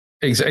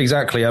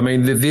 Exactly. I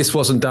mean, this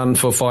wasn't done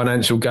for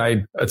financial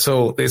gain at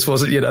all. This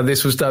wasn't,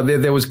 this was done.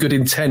 There was good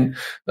intent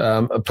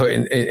put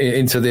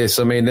into this.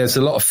 I mean, there's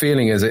a lot of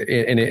feeling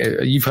in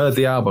it. You've heard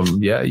the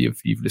album. Yeah.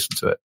 You've listened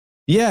to it.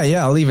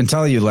 Yeah. I'll even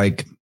tell you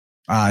like,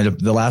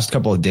 the last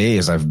couple of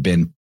days I've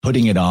been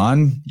putting it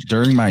on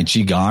during my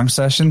Qigong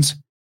sessions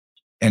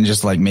and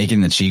just like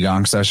making the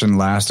Qigong session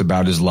last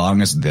about as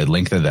long as the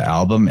length of the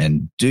album.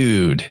 And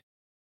dude,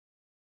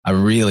 I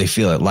really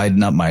feel it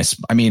lighten up the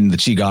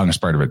Qigong is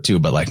part of it too,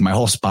 but like my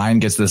whole spine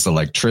gets this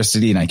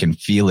electricity and I can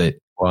feel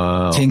it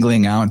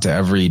tingling out to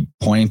every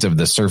point of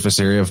the surface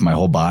area of my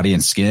whole body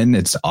and skin.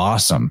 It's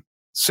awesome.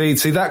 See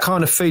that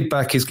kind of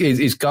feedback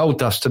is gold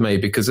dust to me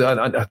because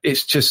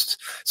it's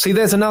just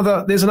there's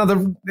another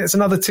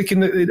tick in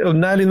the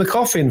nail in the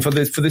coffin for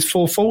this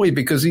 440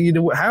 because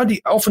how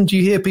often do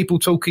you hear people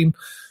talking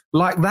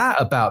like that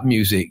about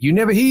music? You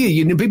never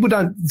hear people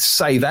don't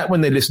say that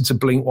when they listen to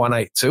Blink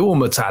 182 or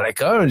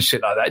Metallica and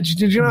shit like that.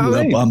 Did you know what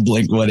I mean? On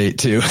Blink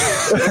 182.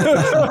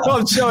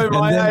 I'm showing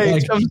my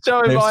age.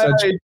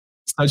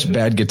 Such a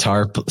bad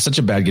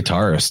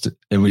guitarist.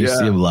 And when you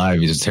see him live,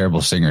 he's a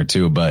terrible singer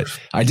too. But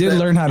I did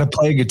learn how to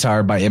play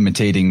guitar by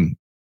imitating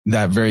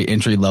that very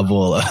entry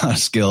level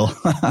skill.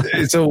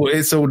 it's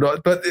all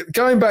not. But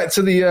going back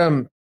to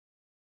the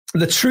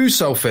true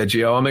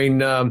solfeggio, I mean,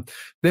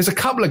 there's a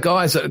couple of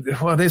guys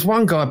there's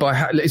one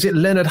guy is it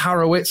Leonard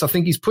Horowitz? I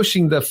think he's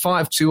pushing the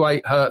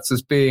 528 hertz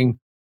as being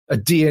a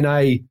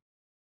DNA,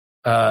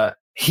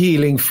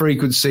 healing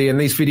frequency.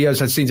 And these videos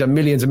have seen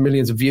millions and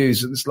millions of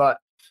views. It's like,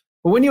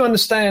 well, when you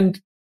understand,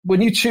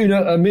 when you tune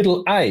a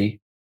middle A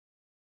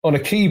on a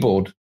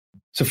keyboard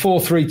to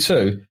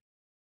 432,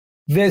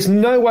 there's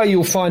no way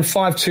you'll find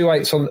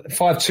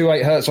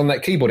 528 hertz on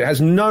that keyboard. It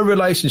has no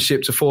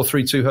relationship to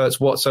 432 hertz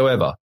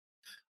whatsoever.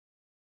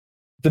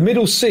 The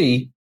middle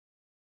C,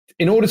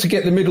 in order to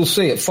get the middle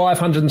C at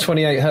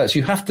 528 hertz,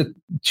 you have to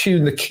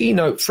tune the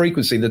keynote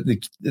frequency,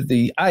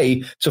 the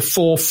A, to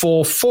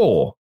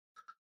 444.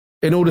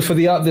 In order for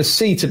the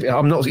C to be,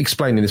 I'm not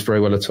explaining this very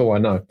well at all, I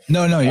know.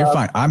 No, you're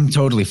fine. I'm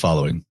totally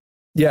following.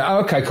 Yeah,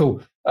 okay,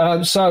 cool.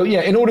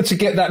 In order to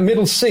get that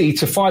middle C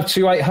to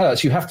 528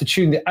 hertz, you have to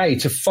tune the A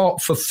for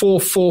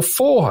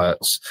 444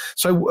 hertz.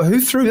 So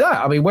who threw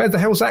that? I mean, where the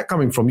hell's that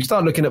coming from? You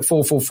start looking at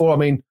 444. I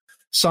mean,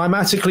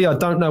 cymatically, I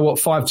don't know what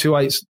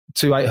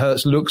 528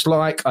 hertz looks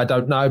like. I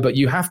don't know, but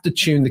you have to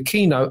tune the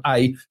keynote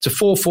A to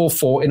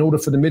 444 in order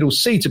for the middle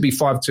C to be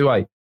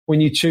 528. When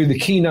you tune the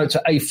keynote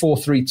to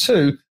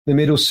A432, the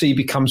middle C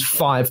becomes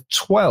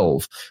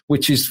 512,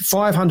 which is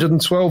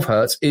 512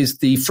 hertz is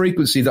the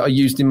frequency that I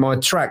used in my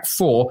track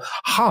for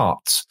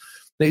heart.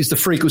 That is the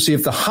frequency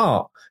of the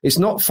heart. It's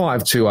not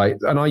 528.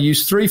 And I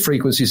use three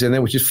frequencies in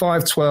there, which is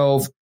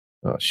 512.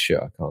 Oh, shit,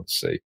 I can't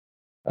see.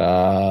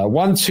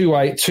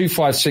 128,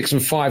 256,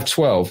 and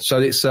 512. So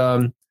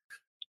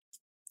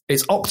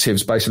it's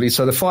octaves basically.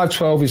 So the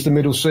 512 is the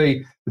middle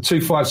C, the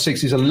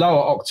 256 is a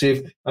lower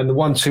octave, and the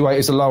 128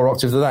 is a lower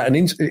octave of that. And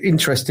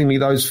interestingly,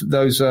 those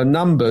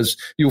numbers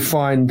you'll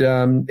find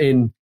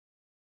in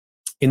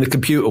the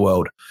computer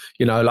world,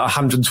 like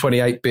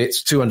 128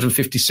 bits,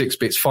 256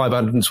 bits,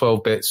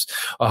 512 bits,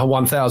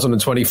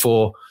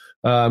 1024,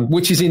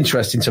 which is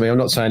interesting to me. I'm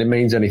not saying it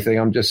means anything.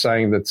 I'm just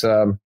saying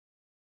that,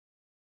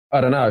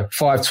 I don't know,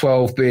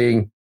 512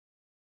 being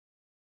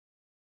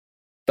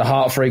the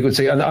heart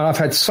frequency. And I've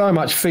had so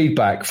much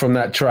feedback from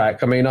that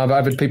track. I mean, I've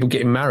had people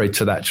getting married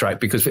to that track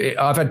because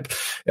I've had,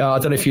 I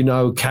don't know if you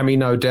know Cammy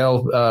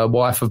Nodell,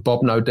 wife of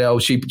Bob Nodell.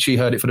 She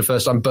heard it for the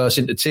first time, burst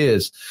into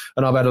tears.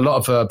 And I've had a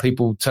lot of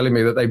people telling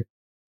me that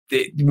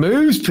it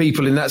moves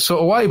people in that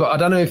sort of way, but I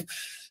don't know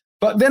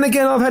but then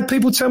again, I've had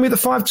people tell me the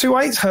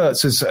 528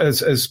 hertz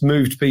has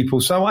moved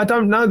people. So I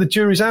don't know. The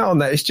jury's out on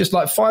that. It's just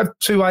like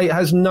 528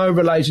 has no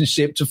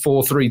relationship to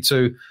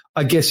 432,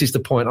 I guess is the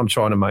point I'm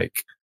trying to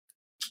make.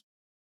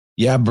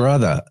 Yeah,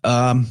 brother.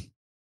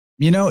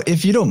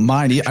 If you don't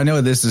mind, I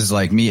know this is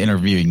like me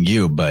interviewing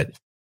you, but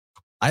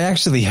I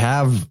actually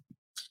have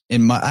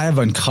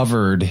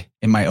uncovered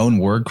in my own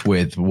work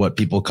with what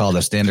people call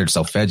the standard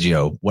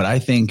solfeggio, what I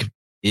think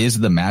is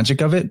the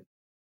magic of it,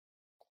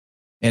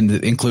 and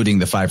including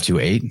the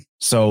 528.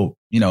 So,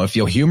 if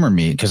you'll humor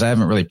me, because I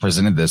haven't really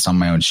presented this on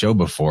my own show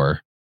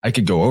before, I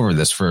could go over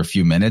this for a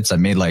few minutes. I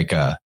made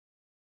an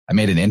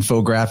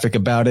infographic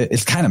about it.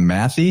 It's kind of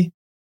mathy,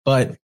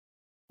 but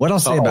what I'll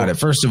say about it,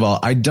 first of all,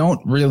 I don't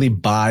really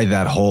buy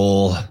that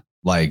whole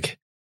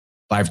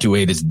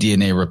 528 is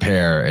DNA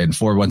repair and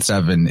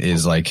 417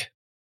 is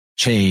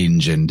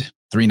change and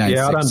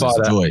 396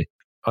 is joy.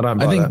 I don't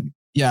buy that.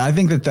 Yeah, I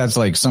think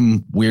that's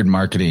some weird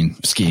marketing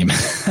scheme.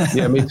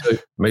 Yeah, me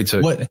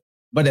too.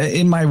 But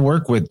in my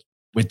work with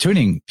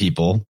tuning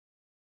people,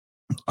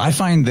 I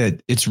find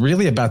that it's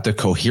really about the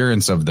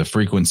coherence of the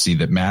frequency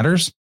that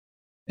matters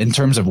in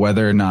terms of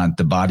whether or not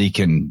the body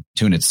can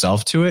tune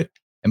itself to it.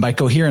 And by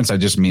coherence, I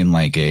just mean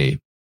not a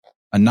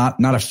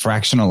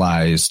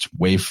fractionalized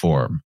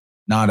waveform,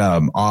 not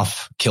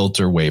off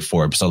kilter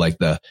waveform. So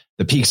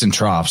the peaks and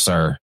troughs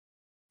are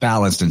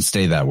balanced and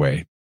stay that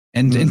way.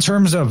 And in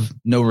terms of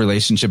no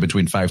relationship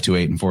between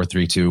 528 and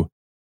 432,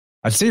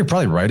 I'd say you're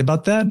probably right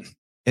about that.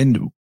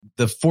 And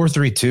the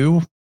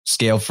 432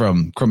 scale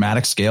from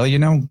chromatic scale,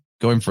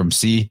 going from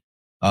C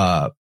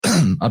up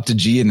to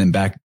G and then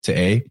back to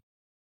A,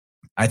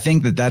 I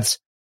think that's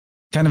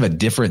kind of a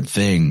different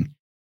thing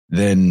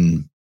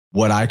than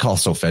what I call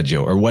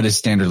solfeggio, or what is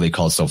standardly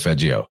called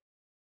solfeggio.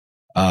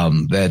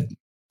 That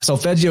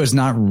solfeggio is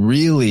not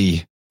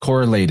really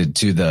correlated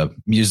to the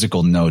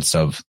musical notes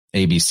of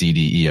A, B, C,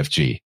 D, E, F,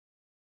 G.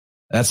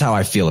 That's how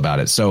I feel about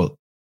it. So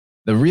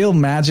the real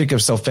magic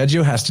of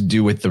solfeggio has to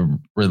do with the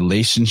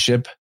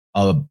relationship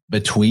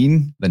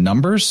between the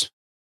numbers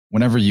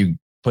whenever you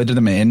put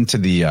them into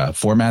the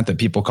format that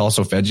people call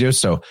solfeggio.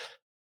 So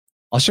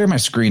I'll share my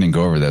screen and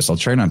go over this. I'll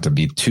try not to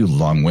be too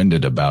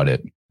long-winded about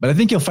it, but I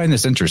think you'll find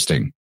this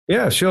interesting.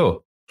 Yeah,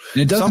 sure.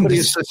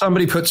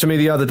 Somebody put to me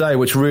the other day,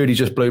 which really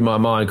just blew my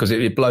mind because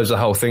it blows the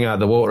whole thing out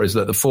of the water, is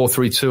that the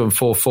 432 and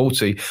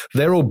 440,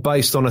 they're all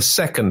based on a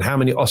second, how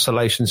many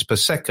oscillations per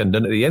second.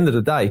 And at the end of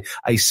the day,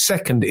 a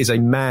second is a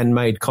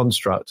man-made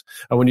construct.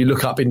 And when you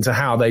look up into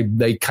how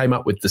they came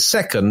up with the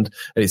second,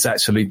 it's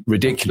actually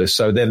ridiculous.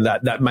 So then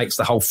that makes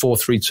the whole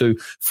 432,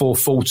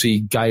 440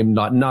 game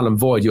null and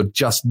void. You're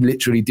just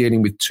literally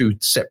dealing with two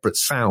separate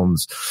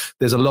sounds.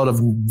 There's a lot of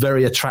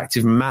very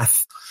attractive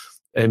math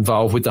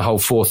involved with the whole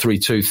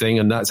 432 thing,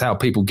 and that's how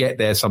people get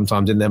there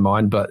sometimes in their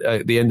mind. But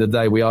at the end of the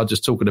day, we are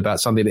just talking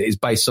about something that is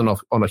based on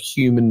a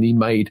humanly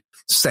made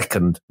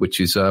second, which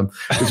is oh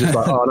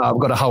no, I've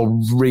got to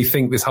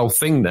rethink this whole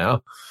thing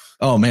now.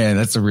 Oh man,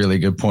 that's a really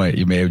good point.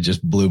 You may have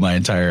just blew my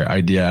entire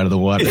idea out of the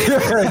water. Do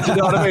you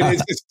know what I mean?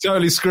 It's just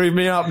totally screwed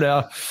me up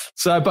now.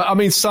 So, but I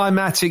mean,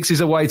 cymatics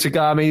is a way to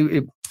go. I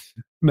mean,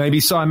 maybe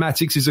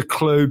cymatics is a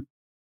clue.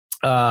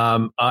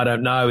 I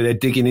don't know. They're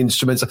digging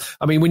instruments.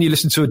 I mean, when you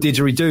listen to a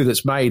didgeridoo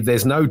that's made,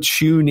 there's no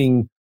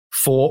tuning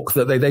fork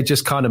that they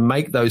just kind of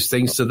make those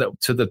things to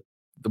the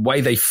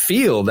way they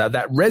feel,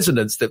 that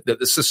resonance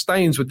that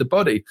sustains with the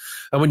body.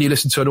 And when you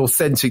listen to an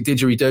authentic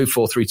didgeridoo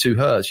 432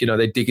 hertz,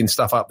 they're digging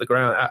stuff up the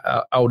ground,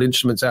 old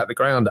instruments out the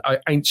ground,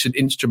 ancient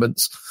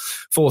instruments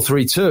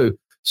 432.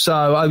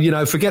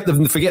 So, forget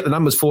the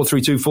numbers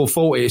 432,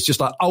 440. It's just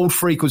like old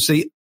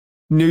frequency,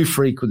 new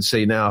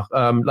frequency now.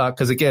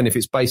 Because again, if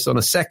it's based on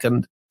a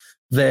second,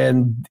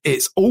 then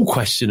it's all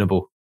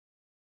questionable.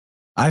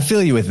 I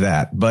feel you with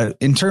that. But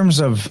in terms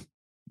of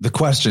the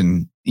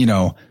question,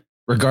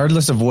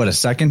 regardless of what a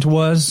second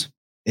was,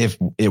 if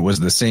it was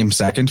the same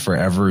second for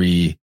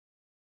every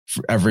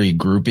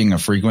grouping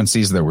of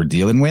frequencies that we're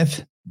dealing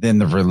with, then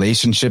the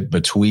relationship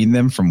between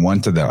them from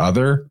one to the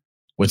other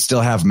would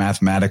still have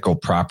mathematical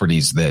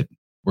properties that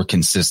were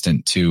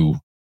consistent to,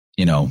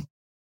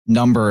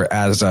 number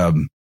as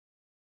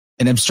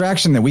an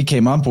abstraction that we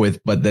came up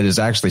with, but that is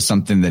actually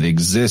something that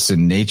exists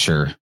in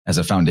nature as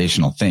a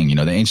foundational thing.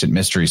 The ancient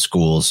mystery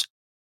schools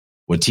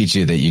would teach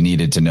you that you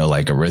needed to know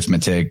like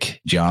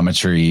arithmetic,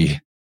 geometry,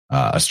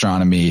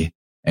 astronomy,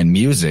 and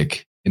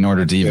music in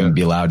order to even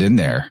be allowed in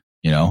there,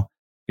 you know?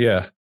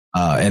 Yeah.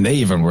 And they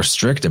even were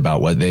strict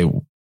about what they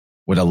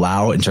would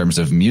allow in terms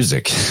of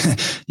music.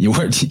 You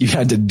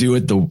had to do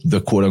it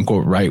the quote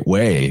unquote right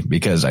way,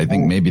 because I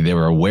think maybe they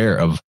were aware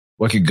of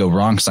what could go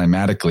wrong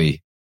cymatically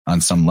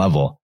on some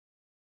level.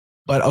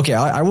 But okay,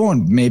 I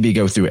won't maybe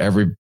go through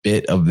every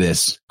bit of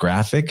this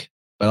graphic,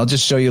 but I'll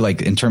just show you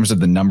like in terms of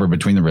the number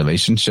between the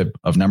relationship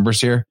of numbers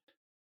here.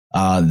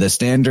 The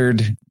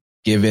standard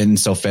given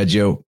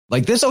solfeggio,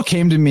 like this all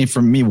came to me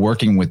from me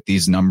working with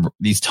these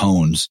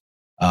tones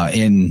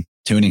in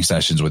tuning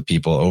sessions with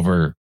people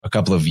over a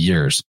couple of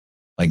years.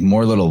 Like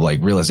more little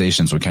like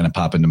realizations would kind of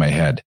pop into my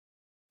head.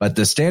 But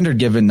the standard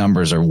given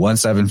numbers are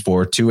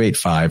 174,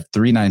 285,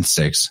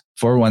 396,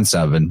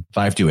 417,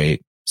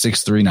 528,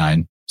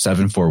 639,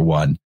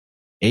 741,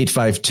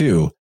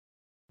 852,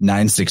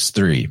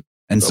 963.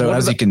 And so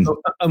as you can...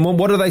 And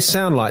what do they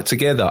sound like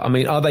together? I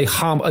mean, are they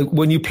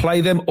when you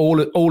play them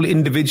all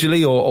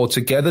individually or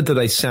together, do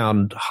they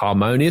sound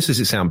harmonious? Does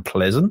it sound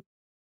pleasant?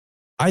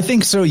 I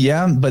think so,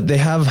 yeah. But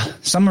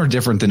some are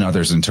different than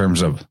others in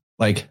terms of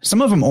like,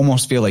 some of them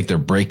almost feel like they're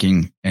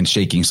breaking and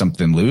shaking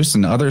something loose,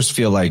 and others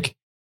feel like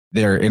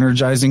they're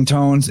energizing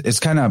tones. It's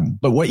kind of,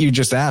 but what you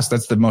just asked,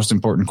 that's the most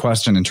important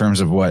question in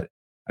terms of what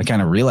I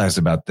kind of realized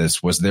about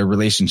this was their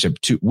relationship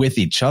with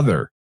each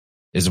other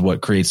is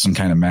what creates some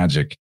kind of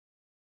magic.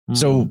 Mm-hmm.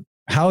 So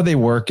how they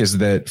work is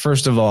that,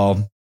 first of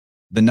all,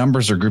 the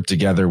numbers are grouped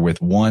together with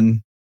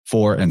 1,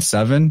 4, and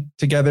 7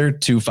 together,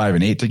 2, 5,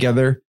 and 8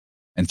 together,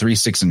 and 3,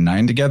 6, and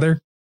 9 together,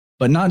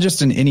 but not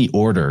just in any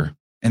order.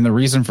 And the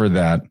reason for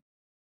that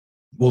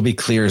will be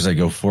clear as I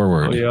go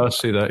forward. Oh, yeah, I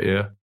see that.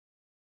 Yeah.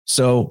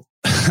 So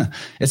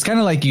it's kind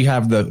of like you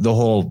have the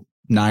whole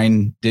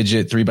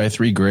 9-digit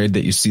 3x3 grid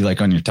that you see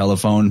like on your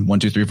telephone, 1,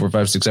 2, 3, 4,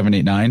 5, 6, 7,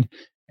 8, 9,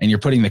 and you're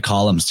putting the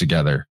columns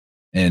together.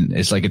 And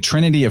it's like a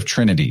trinity of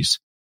trinities.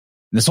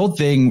 This whole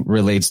thing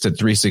relates to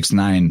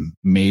 369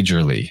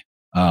 majorly.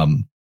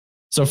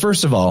 So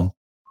first of all,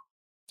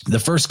 the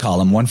first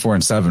column, 1, 4,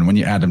 and 7, when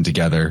you add them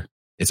together,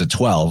 it's a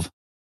 12.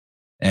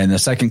 And the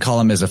second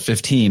column is a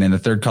 15, and the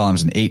third column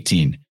is an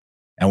 18.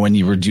 And when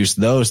you reduce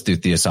those through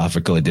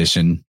theosophical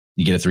addition,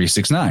 you get a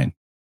 369.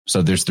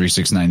 So there's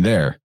 369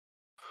 there.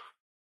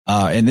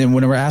 And then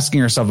when we're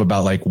asking ourselves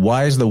about like,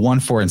 why is the 1,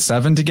 4, and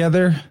 7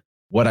 together?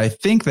 What I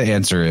think the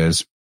answer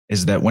is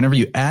that whenever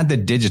you add the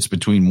digits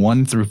between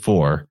 1 through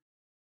 4,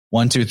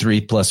 1, 2,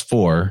 3 plus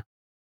 4,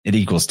 it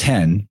equals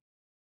 10.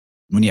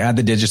 When you add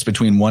the digits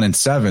between 1 and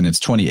 7, it's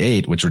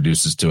 28, which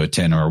reduces to a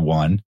 10 or a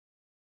 1.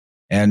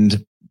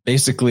 And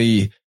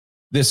basically,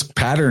 this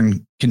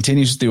pattern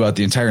continues throughout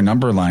the entire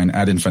number line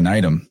ad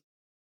infinitum.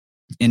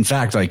 In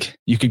fact, like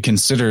you could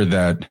consider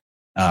that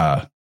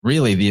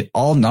really the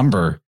all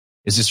number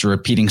is just a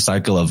repeating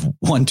cycle of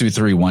 1, 2,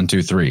 3, 1,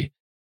 2, 3.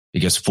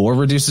 Because 4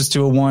 reduces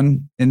to a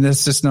 1 in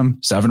this system,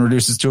 7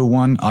 reduces to a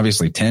 1.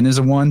 Obviously, 10 is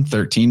a 1,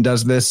 13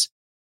 does this,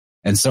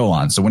 and so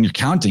on. So when you're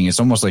counting, it's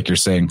almost like you're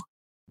saying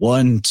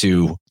 1,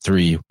 2,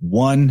 3,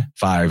 1,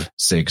 5,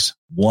 6,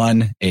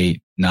 1,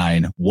 8,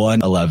 9,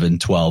 1, 11,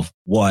 12,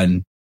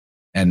 1,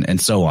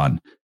 and so on.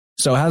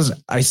 So as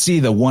I see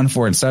the 1,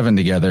 4, and 7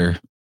 together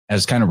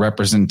as kind of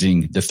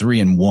representing the 3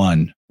 and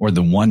 1 or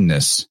the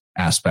oneness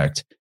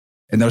aspect.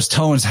 And those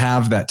tones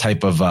have that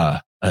type of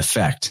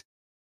effect,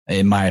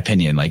 in my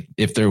opinion. Like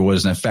if there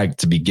was an effect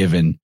to be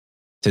given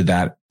to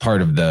that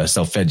part of the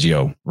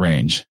solfeggio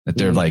range, that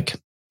they're like,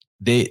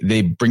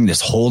 they bring this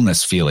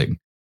wholeness feeling.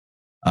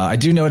 I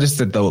do notice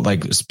that though,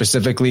 like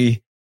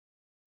specifically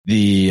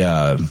the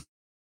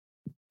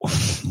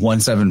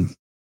 1-7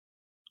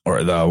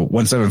 or the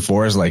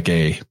 174 is like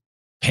a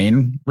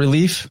pain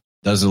relief,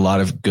 does a lot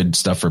of good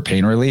stuff for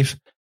pain relief.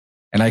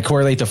 And I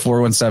correlate the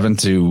 417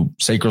 to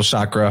sacral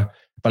chakra,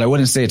 but I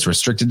wouldn't say it's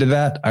restricted to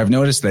that. I've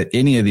noticed that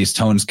any of these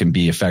tones can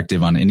be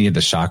effective on any of the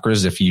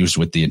chakras if used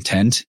with the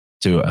intent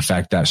to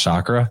affect that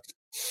chakra.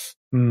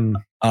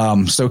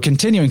 So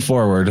continuing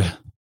forward,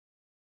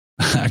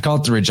 I call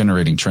it the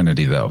regenerating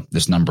trinity though,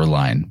 this number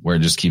line where it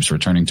just keeps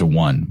returning to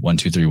 1, 1,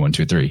 2, 3, 1,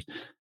 2, 3.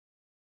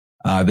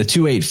 The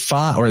 2, 8,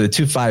 5 or the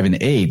 2, 5,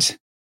 and 8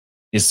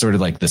 is sort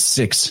of like the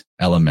 6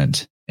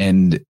 element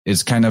and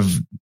is kind of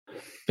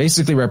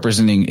basically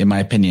representing, in my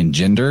opinion,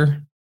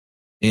 gender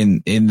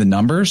in the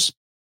numbers.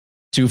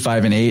 2,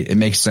 5, and 8, it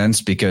makes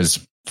sense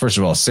because first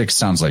of all, 6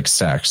 sounds like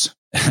sex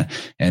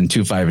and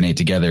 2, 5, and 8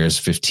 together is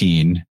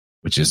 15,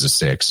 which is a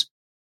 6.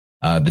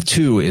 The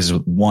 2 is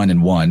 1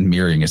 and 1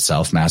 mirroring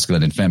itself,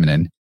 masculine and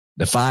feminine.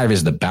 The 5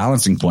 is the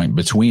balancing point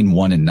between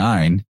 1 and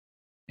 9.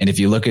 And if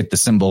you look at the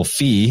symbol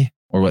phi,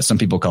 or what some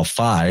people call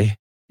phi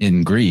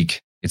in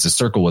Greek, it's a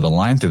circle with a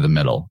line through the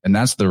middle. And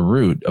that's the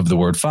root of the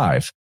word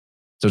 5.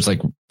 So it's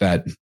like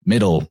that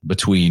middle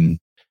between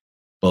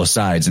both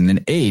sides. And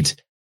then 8,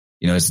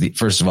 it's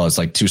first of all, it's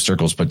like 2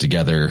 circles put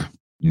together,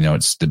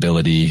 it's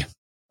stability.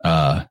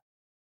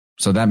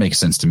 So that makes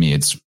sense to me.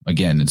 It's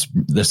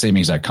the same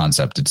exact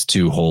concept. It's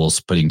 2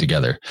 holes putting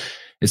together.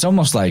 It's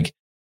almost like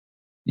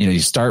you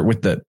start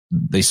with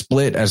they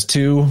split as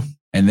 2,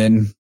 and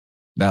then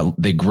that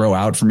they grow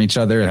out from each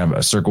other and have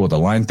a circle with a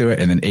line through it.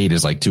 And then 8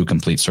 is like 2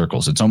 complete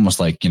circles. It's almost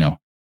like,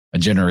 a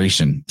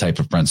generation type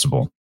of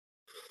principle.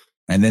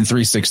 And then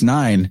 3, 6,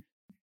 9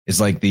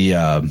 is like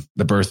the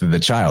birth of the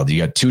child.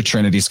 You got 2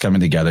 trinities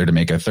coming together to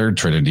make a third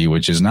trinity,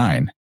 which is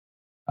 9.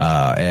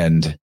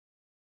 And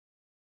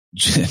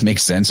it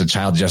makes sense. A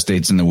child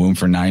gestates in the womb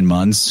for 9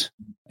 months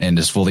and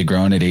is fully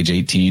grown at age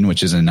 18,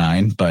 which is a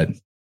 9. But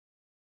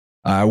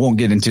I won't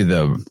get into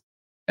the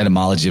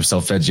etymology of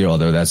solfeggio,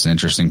 although that's an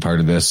interesting part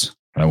of this.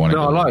 I like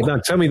that. No,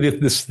 tell me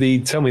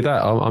tell me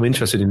that. I'm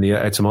interested in the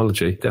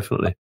etymology,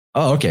 definitely.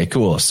 Oh, okay,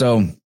 cool.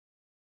 So,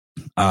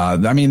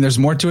 there's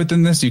more to it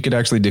than this. You could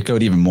actually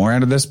decode even more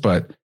out of this,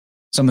 but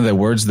some of the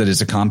words that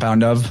it's a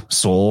compound of: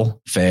 soul,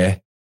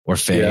 fe, or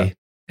fe,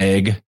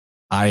 egg,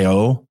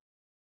 io.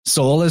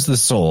 Soul is the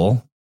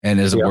soul and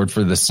is a word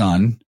for the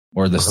son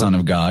or the son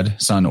of God,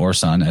 son or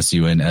son,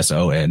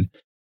 S-U-N-S-O-N.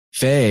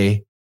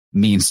 Fe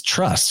means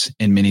trust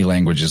in many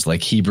languages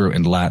like Hebrew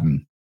and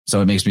Latin.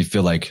 So it makes me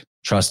feel like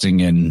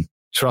trusting in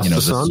trust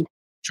the sun,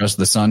 trust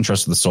the sun,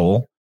 trust the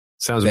soul.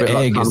 Sounds a bit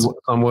like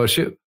sun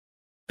worship.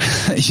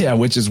 Yeah,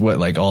 which is what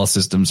like all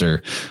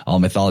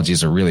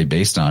mythologies are really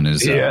based on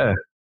is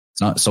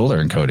it's not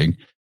solar encoding.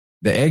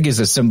 The egg is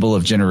a symbol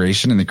of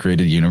generation in the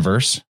created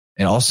universe.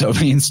 It also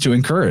means to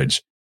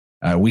encourage.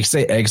 We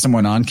say egg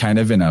someone on kind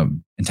of in a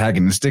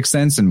antagonistic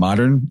sense in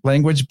modern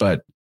language,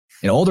 but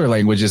in older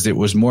languages, it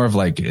was more of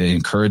like an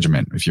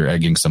encouragement if you're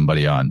egging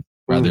somebody on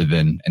rather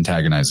than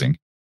antagonizing.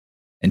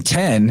 And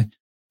 10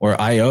 or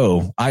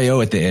Io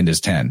at the end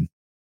is 10.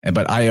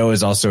 But Io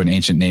is also an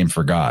ancient name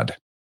for God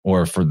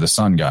or for the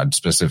sun god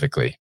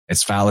specifically.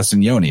 It's phallus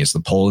and yoni. It's the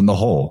pole and the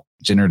hole,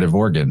 generative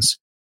organs.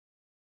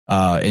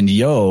 And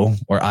Yo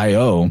or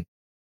Io,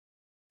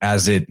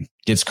 as it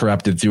gets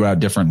corrupted throughout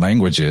different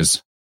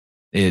languages,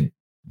 it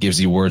gives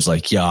you words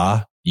like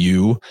Yah,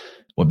 you,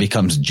 what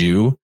becomes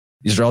Jew.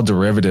 These are all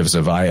derivatives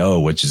of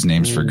Io, which is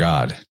names for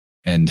God.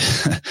 And,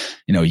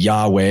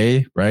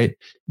 Yahweh, right?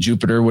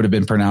 Jupiter would have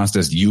been pronounced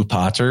as you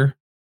pater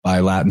by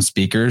Latin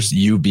speakers,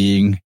 you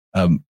being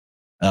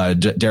a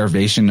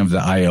derivation of the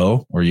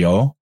Io or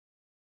Yo.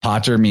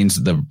 Pater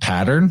means the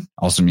pattern,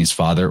 also means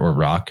father or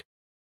rock.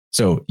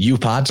 So you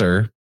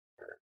pater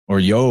or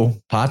Yo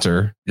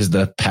pater is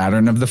the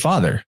pattern of the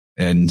father.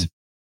 And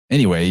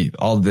anyway,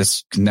 all of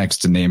this connects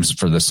to names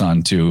for the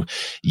sun too.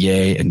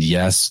 Yea and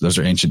yes, those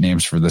are ancient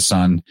names for the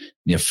sun.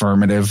 The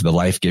affirmative, the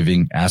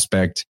life-giving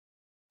aspect.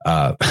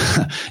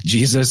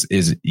 Jesus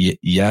is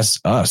yes,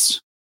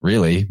 us,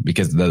 really,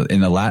 because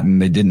in the Latin,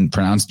 they didn't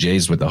pronounce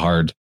J's with a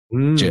hard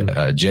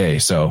J.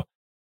 So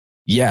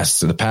yes,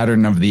 the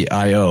pattern of the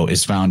Io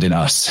is found in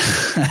us.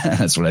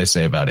 That's what I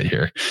say about it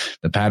here.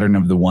 The pattern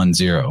of the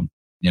 1-0,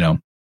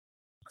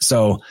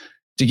 So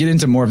to get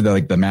into more of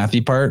the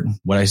mathy part,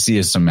 what I see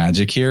as some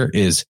magic here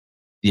is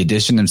the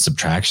addition and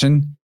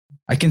subtraction.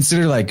 I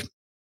consider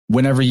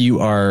whenever you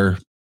are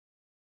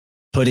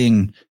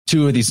putting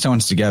 2 of these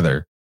tones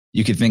together,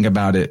 you could think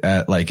about it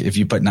at if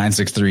you put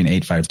 963 and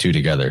 852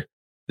 together,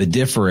 the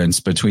difference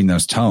between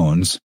those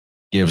tones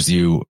gives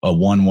you a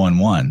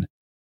 111.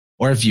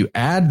 Or if you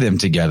add them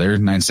together,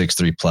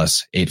 963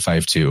 plus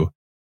 852,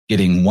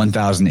 getting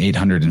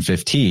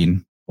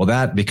 1,815, well,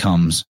 that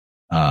becomes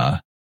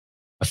a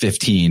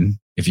 15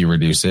 if you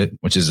reduce it,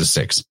 which is a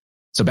 6.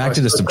 So back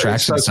to the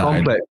subtraction side.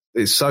 Complex.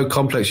 It's so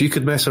complex. You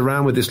could mess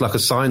around with this like a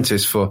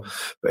scientist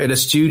in a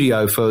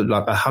studio for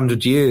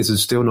 100 years and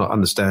still not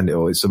understand it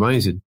all. It's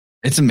amazing.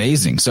 It's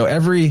amazing. So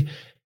every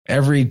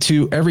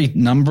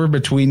number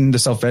between the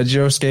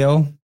solfeggio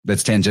scale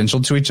that's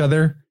tangential to each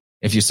other,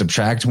 if you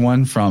subtract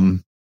one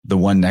from the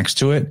one next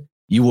to it,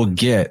 you will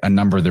get a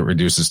number that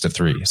reduces to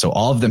 3. So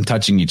all of them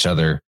touching each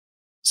other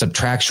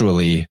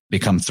subtractually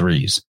become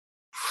 3s.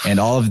 And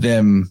all of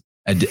them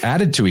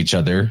added to each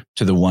other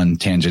to the one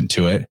tangent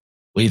to it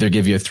will either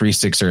give you a 3,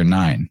 6, or a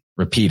 9.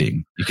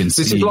 Repeating. You can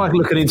see. This is like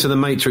looking into the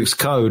matrix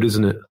code,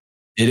 isn't it?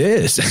 It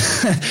is.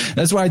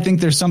 That's why I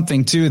think there's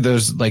something to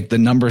those, the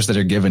numbers that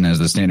are given as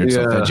the standard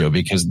solfeggio,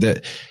 because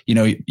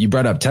you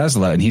brought up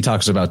Tesla and he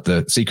talks about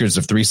the secrets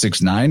of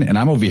 369. And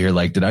I'm over here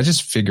did I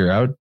just figure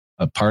out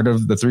a part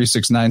of the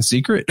 369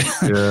 secret?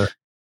 Yeah.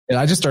 And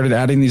I just started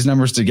adding these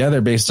numbers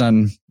together based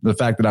on the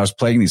fact that I was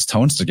playing these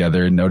tones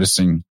together and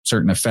noticing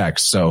certain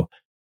effects. So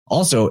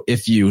also,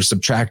 if you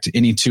subtract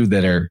any 2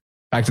 that are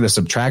back to the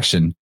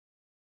subtraction,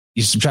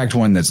 you subtract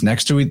one that's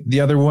next to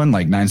the other one,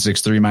 like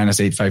 963 minus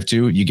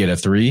 852, you get a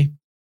 3.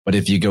 But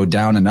if you go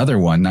down another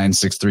one,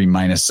 963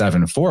 minus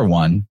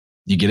 741,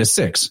 you get a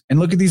 6. And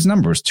look at these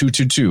numbers,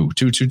 222,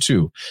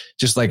 222.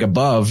 Just like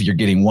above, you're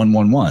getting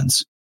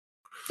 111s.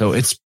 So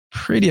it's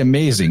pretty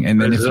amazing.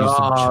 And then if you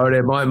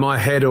my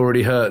head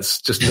already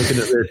hurts just looking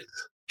at this.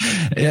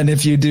 And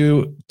if you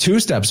do 2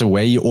 steps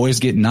away, you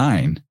always get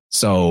 9.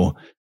 So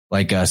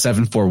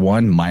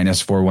 741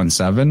 minus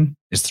 417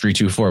 is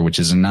 324, which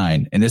is a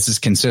 9. And this is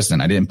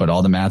consistent. I didn't put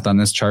all the math on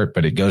this chart,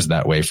 but it goes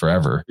that way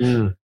forever.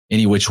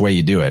 Any which way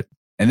you do it.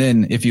 And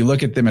then if you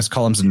look at them as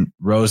columns and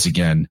rows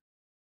again,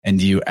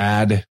 and you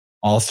add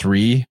all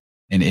 3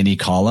 in any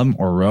column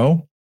or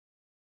row,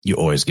 you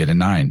always get a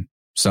 9.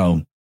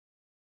 So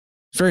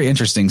it's very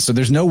interesting. So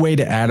there's no way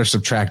to add or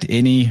subtract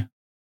any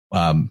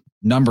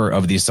number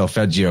of these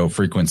solfeggio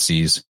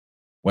frequencies,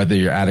 whether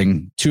you're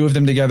adding 2 of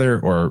them together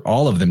or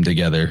all of them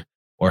together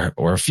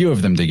or a few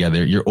of them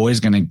together. You're always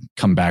going to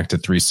come back to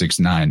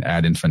 369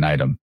 ad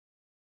infinitum.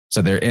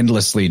 So they're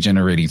endlessly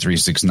generating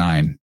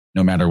 369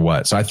 no matter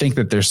what. So I think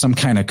that there's some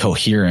kind of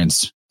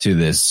coherence to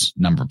this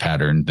number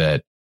pattern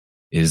that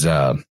is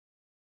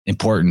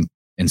important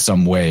in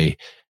some way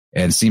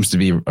and seems to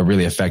be a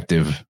really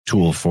effective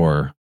tool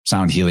for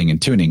sound healing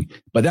and tuning.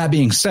 But that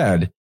being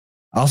said,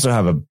 I also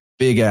have a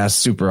big ass,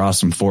 super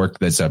awesome fork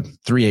that's a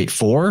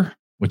 384,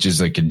 which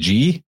is like a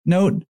G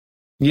note.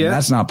 Yeah. And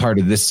that's not part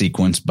of this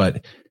sequence,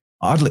 but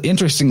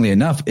interestingly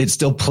enough, it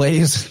still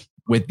plays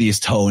with these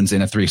tones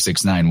in a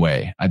 369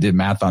 way. I did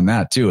math on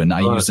that too, and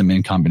I use them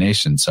in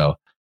combination. So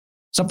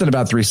something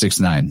about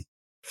 369.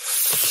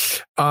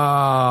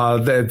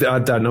 I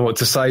don't know what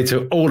to say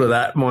to all of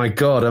that. My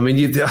God. I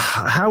mean,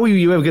 how are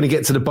you ever going to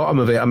get to the bottom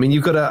of it? I mean,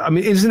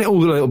 isn't it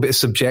all a little bit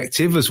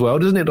subjective as well?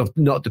 Doesn't it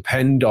not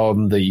depend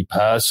on the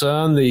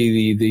person,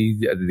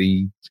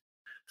 the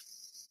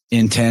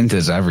intent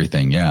is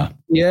everything. Yeah.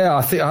 Yeah.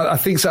 I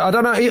think so. I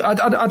don't know.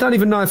 I don't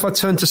even know if I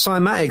turn to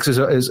cymatics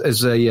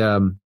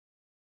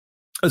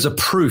as a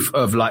proof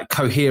of like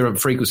coherent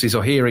frequencies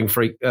or healing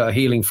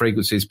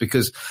frequencies,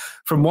 because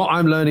from what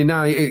I'm learning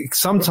now,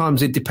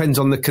 sometimes it depends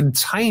on the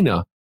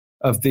container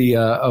of the,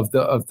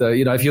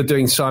 if you're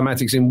doing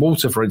cymatics in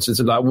water, for instance,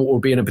 and like water will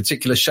be in a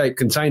particular shape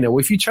container. Well,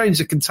 if you change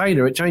the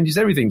container, it changes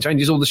everything,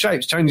 changes all the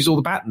shapes, changes all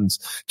the patterns,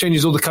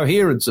 changes all the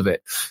coherence of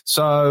it.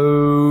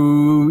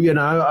 So,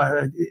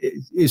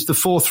 is the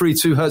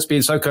 432 hertz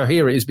being so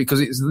coherent is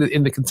because it's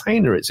in the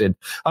container it's in.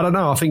 I don't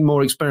know. I think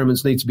more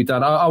experiments need to be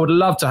done. I would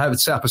love to have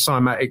set up a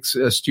cymatics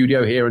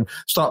studio here and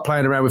start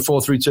playing around with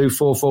 432,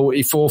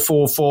 440,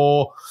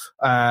 444,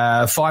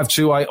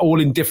 528,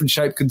 all in different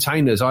shaped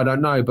containers. I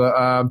don't know, but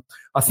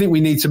I think we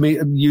need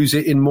to use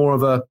it in more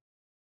of a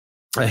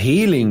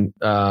healing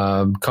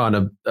kind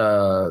of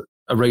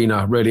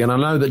arena, really. And I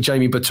know that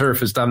Jamie Baturf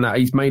has done that.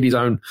 He's made his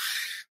own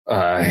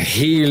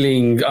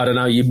healing. I don't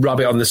know. You rub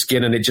it on the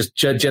skin and it just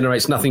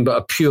generates nothing but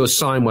a pure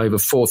sine wave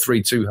of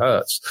 432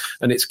 hertz,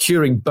 and it's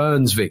curing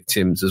burns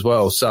victims as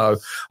well. So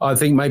I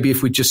think maybe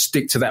if we just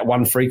stick to that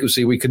one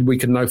frequency, we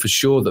can know for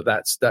sure that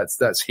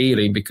that's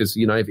healing, because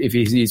if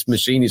his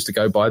machine is to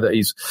go by that,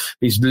 he's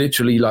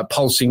literally like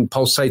pulsating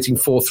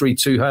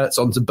 432 hertz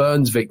onto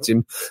burns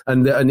victim,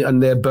 and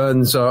their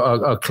burns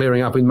are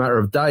clearing up in a matter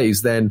of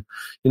days. Then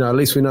at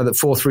least we know that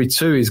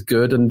 432 is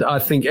good. And I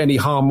think any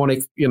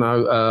harmonic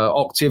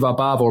octave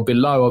above or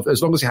below,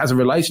 as long as it has a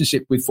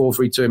relationship with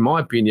 432, in my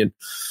opinion,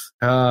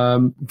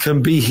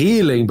 can be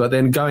healing. But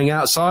then going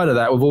outside of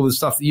that with all the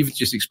stuff that you've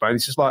just explained,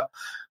 it's just like,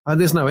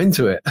 there's no end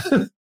to it.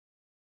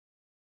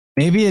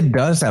 Maybe it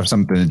does have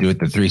something to do with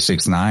the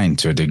 369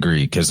 to a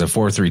degree, because the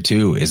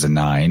 432 is a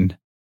 9.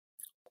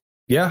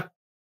 Yeah.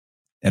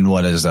 And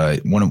what are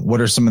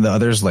some of the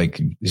others? Like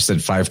you said,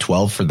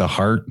 512 for the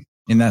heart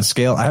in that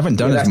scale. I haven't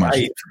done as much.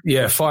 8.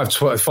 Yeah,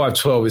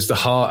 512 is the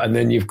heart, and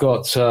then you've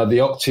got the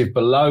octave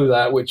below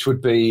that, which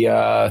would be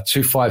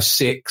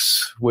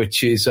 256,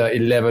 which is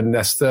 11.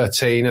 That's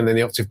 13, and then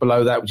the octave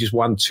below that, which is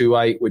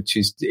 128, which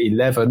is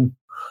 11.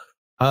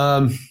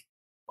 I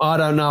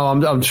don't know.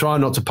 I'm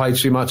trying not to pay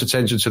too much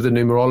attention to the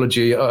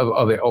numerology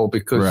of it all,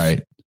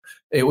 because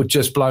it would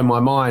just blow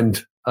my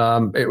mind.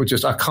 It would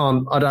just, I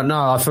don't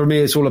know. For me,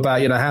 it's all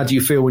about, how do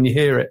you feel when you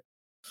hear it?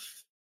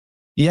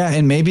 Yeah.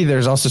 And maybe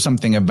there's also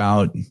something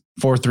about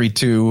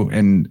 432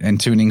 and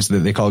tunings that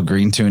they call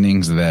green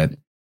tunings, that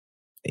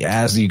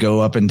as you go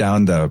up and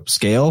down the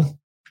scale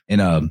in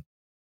a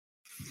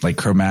like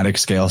chromatic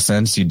scale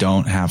sense, you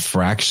don't have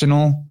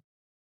fractional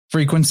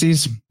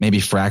frequencies. Maybe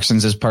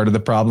fractions is part of the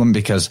problem,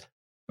 because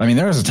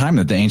there was a time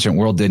that the ancient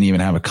world didn't even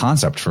have a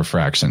concept for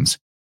fractions.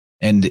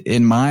 And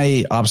in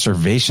my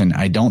observation,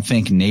 I don't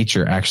think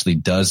nature actually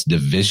does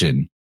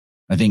division.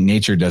 I think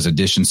nature does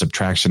addition,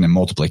 subtraction, and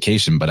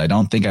multiplication, but I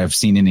don't think I've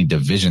seen any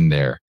division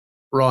there.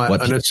 Right.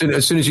 And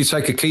as soon as you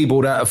take a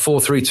keyboard out of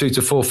 432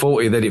 to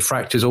 440, then it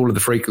fractures all of the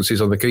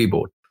frequencies on the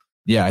keyboard.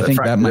 Yeah, I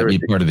think that might be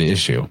part of the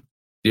issue.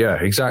 Yeah,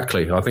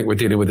 exactly. I think we're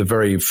dealing with a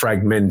very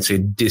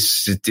fragmented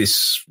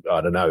disease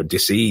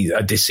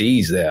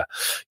there.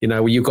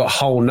 Where you've got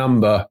whole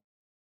number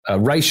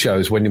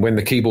ratios when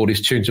the keyboard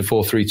is tuned to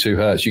 432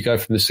 hertz. You go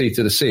from the C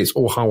to the C. It's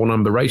all whole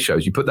number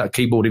ratios. You put that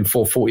keyboard in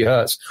 440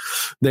 hertz,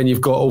 then you've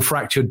got all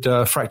fractured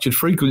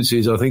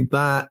frequencies. I think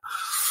that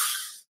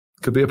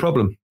could be a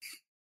problem.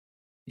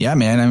 Yeah,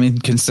 man.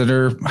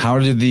 Consider, how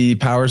did the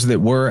powers that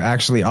were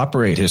actually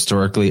operate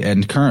historically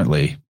and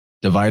currently?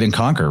 Divide and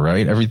conquer,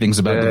 right? Everything's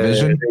about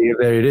division.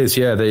 There it is.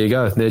 Yeah, there you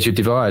go. There's your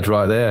divide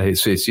right there.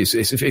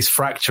 It's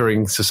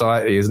fracturing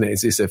society, isn't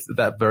it? It's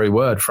that very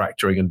word,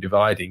 fracturing and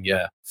dividing.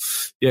 Yeah.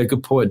 Yeah,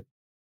 good point.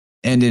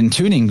 And in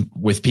tuning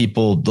with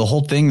people, the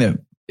whole thing that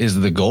is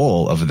the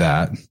goal of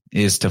that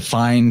is to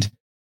find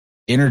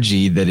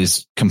energy that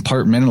is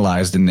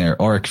compartmentalized in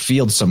their auric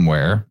field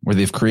somewhere, where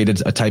they've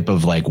created a type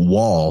of like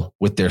wall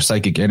with their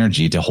psychic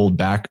energy to hold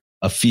back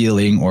a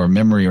feeling or a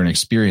memory or an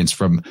experience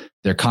from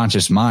their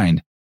conscious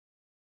mind.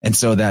 And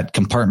so that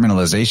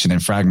compartmentalization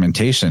and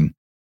fragmentation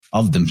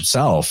of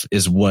themselves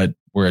is what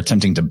we're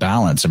attempting to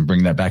balance and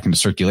bring that back into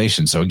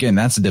circulation. So again,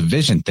 that's a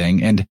division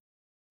thing. And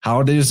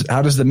how does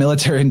the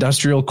military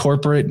industrial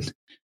corporate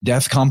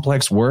death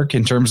complex work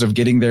in terms of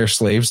getting their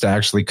slaves to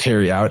actually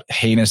carry out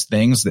heinous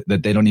things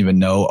that they don't even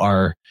know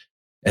are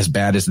as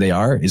bad as they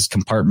are, is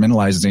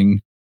compartmentalizing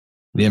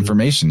the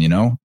information, you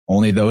know?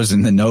 Only those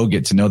in the know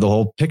get to know the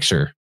whole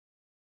picture.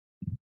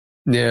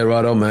 Yeah,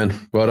 right on,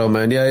 man. Right on,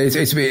 man. Yeah, it's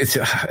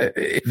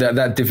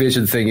that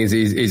division thing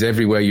is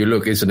everywhere you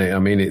look, isn't it? I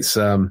mean, it's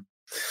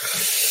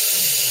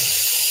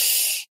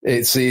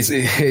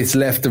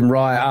left and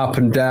right, up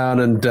and down,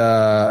 and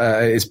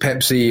it's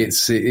Pepsi,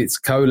 it's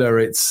cola,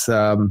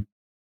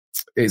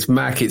 it's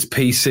Mac, it's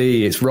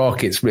PC, it's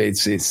rock, it's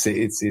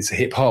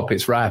hip hop,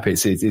 it's rap,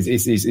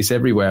 it's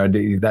everywhere,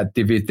 and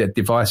that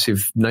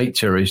divisive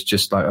nature is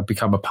just like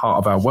become a part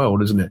of our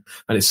world, isn't it?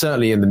 And it's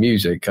certainly in the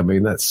music. I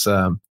mean, that's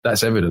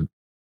evident.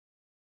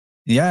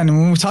 Yeah, and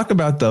when we talk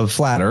about the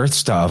flat Earth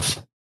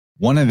stuff,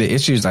 one of the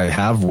issues I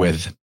have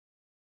with,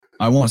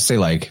 I won't say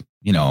like,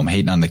 you know, I'm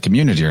hating on the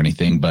community or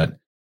anything, but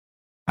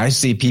I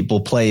see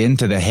people play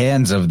into the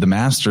hands of the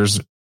masters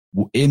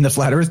in the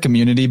flat Earth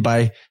community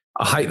by,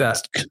 I hate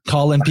that,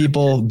 calling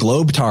people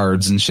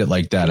globetards and shit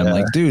like that. Yeah. I'm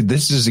like, dude,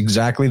 this is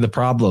exactly the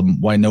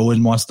problem why no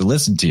one wants to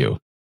listen to you.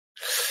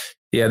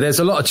 Yeah, there's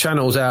a lot of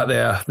channels out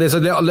there. There's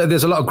a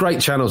lot of great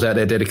channels out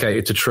there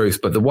dedicated to truth,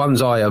 but the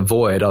ones I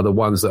avoid are the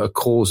ones that are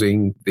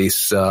causing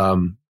this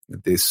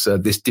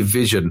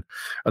division.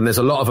 And there's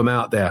a lot of them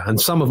out there, and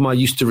some of them I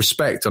used to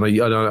respect, and I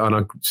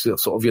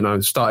sort of, you know,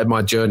 started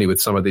my journey with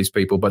some of these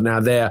people, but now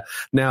they're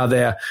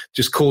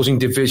just causing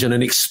division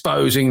and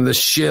exposing the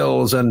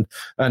shills and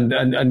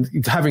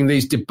having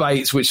these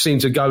debates which seem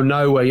to go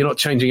nowhere. You're not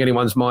changing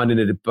anyone's mind in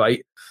a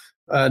debate,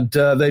 and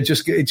they're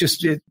just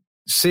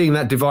seeing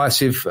that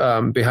divisive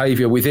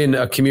behavior within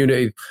a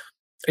community.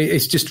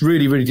 It's just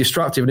really, really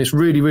destructive, and it's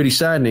really, really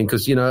saddening,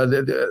 because, you know,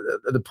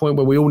 the point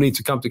where we all need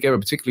to come together,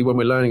 particularly when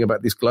we're learning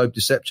about this globe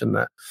deception,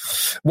 that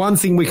one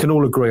thing we can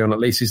all agree on, at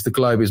least, is the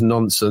globe is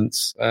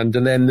nonsense. And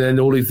then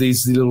all of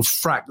these little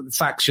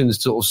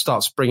factions sort of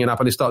start springing up,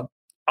 and they start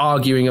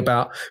arguing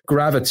about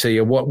gravity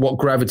and what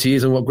gravity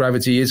is and what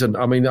gravity isn't.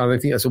 I mean, I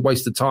think that's a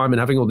waste of time, and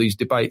having all these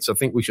debates. I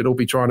think we should all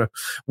be trying to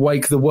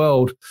wake the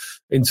world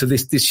into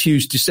this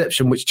huge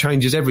deception which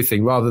changes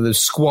everything, rather than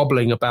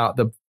squabbling about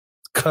the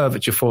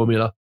curvature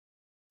formula.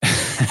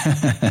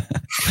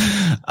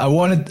 I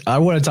want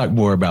to talk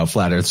more about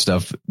flat Earth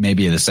stuff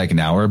maybe in the second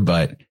hour,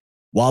 but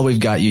while we've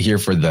got you here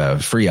for the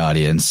free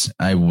audience,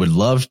 I would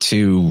love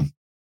to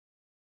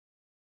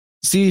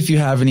see if you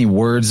have any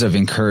words of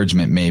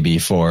encouragement maybe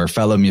for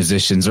fellow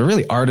musicians or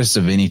really artists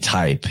of any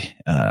type.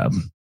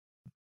 You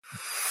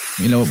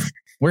know,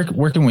 where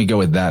can we go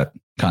with that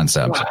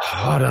concept? Well,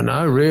 I don't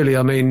know, really.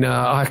 I mean,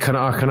 I can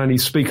only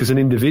speak as an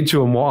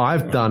individual and what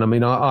I've done. I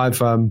mean,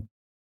 I've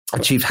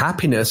achieved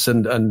happiness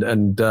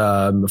and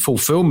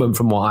fulfillment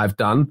from what I've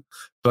done,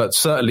 but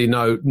certainly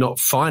not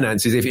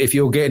finances. If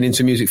you're getting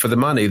into music for the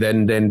money,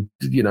 then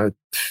you know,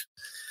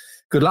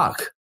 good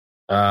luck.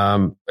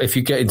 If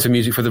you get into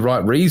music for the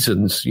right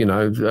reasons, you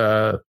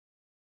know,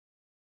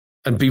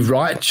 and be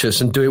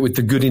righteous and do it with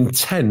the good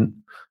intent,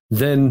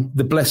 then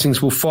the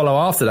blessings will follow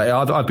after that.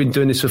 I've been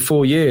doing this for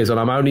 4 years, and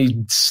I'm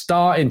only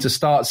starting to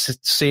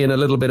seeing a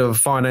little bit of a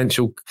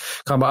financial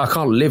kind of, I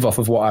can't live off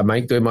of what I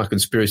make doing my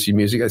conspiracy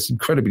music. That's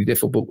incredibly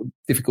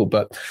difficult,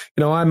 but,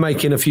 you know, I'm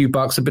making a few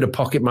bucks, a bit of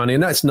pocket money,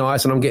 and that's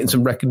nice, and I'm getting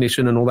some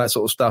recognition and all that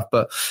sort of stuff.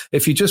 But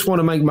if you just want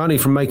to make money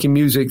from making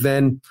music,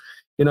 then,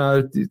 you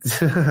know,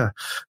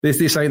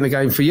 this ain't the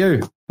game for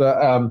you.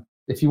 But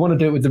if you want to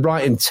do it with the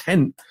right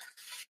intent,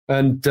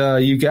 and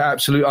you get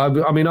absolute.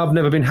 I mean, I've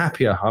never been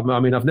happier.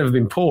 I mean, I've never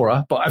been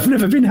poorer, but I've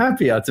never been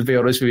happier, to be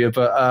honest with you.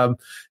 But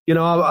you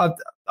know,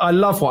 I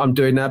love what I'm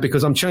doing now,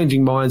 because I'm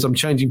changing minds, I'm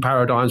changing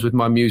paradigms with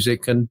my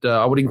music, and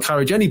I would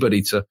encourage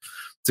anybody to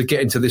get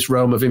into this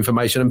realm of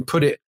information and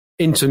put it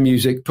into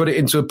music, put it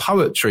into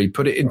poetry,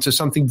 put it into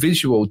something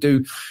visual.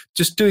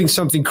 Doing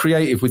something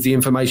creative with the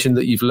information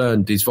that you've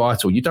learned is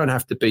vital. You don't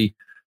have to be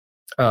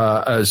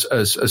as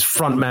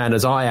front man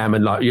as I am,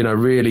 and, like, you know,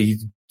 really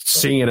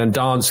singing and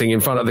dancing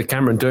in front of the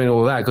camera and doing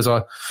all that, because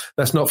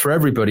that's not for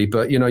everybody.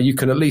 But, you know, you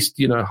can at least,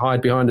 you know,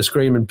 hide behind the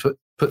screen and put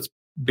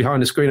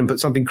behind the screen and put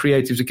something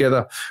creative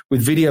together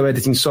with video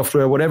editing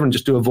software or whatever, and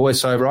just do a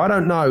voiceover. I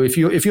don't know, if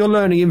you're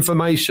learning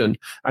information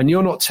and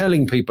you're not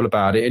telling people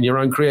about it in your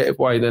own creative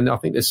way, then I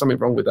think there's something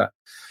wrong with that.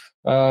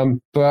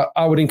 But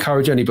I would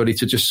encourage anybody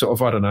to just sort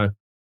of, I don't know,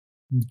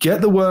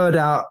 get the word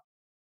out,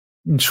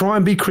 and try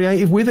and be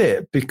creative with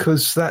it,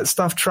 because that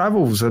stuff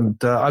travels.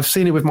 And I've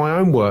seen it with my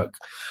own work.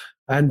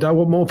 And I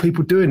want more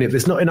people doing it.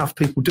 There's not enough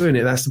people doing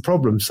it. That's the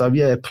problem. So,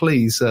 yeah,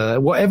 please,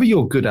 whatever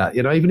you're good at,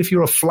 you know, even if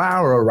you're a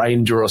flower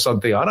arranger or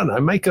something, I don't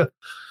know, make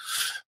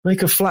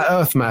Make a flat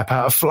earth map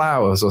out of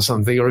flowers or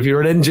something. Or if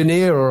you're an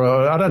engineer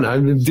or I don't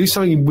know, do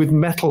something with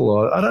metal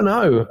or I don't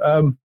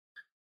know.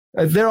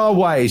 There are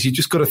ways. You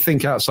just got to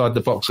think outside the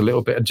box a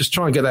little bit and just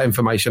try and get that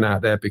information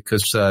out there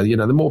because,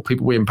 the more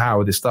people we empower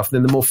with this stuff,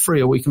 then the more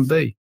freer we can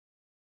be.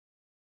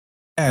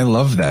 I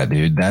love that,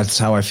 dude. That's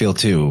how I feel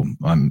too.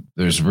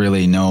 There's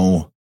really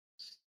no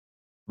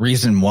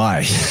reason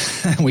why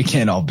we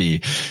can't all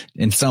be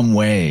in some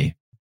way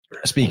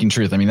speaking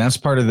truth. I mean, that's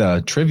part of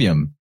the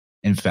trivium,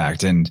 in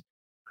fact. And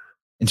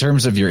in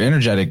terms of your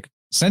energetic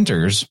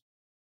centers,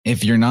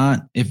 if you're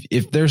not,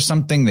 if there's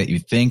something that you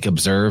think,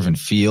 observe, and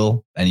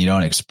feel, and you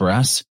don't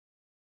express,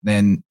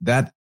 then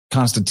that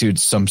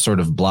constitutes some sort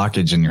of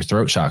blockage in your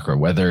throat chakra,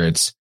 whether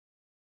it's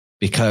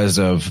because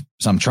of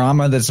some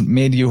trauma that's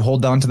made you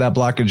hold on to that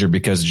blockage or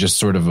because just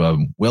sort of a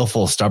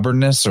willful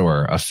stubbornness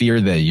or a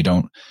fear that you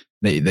don't,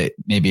 that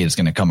maybe it's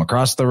going to come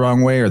across the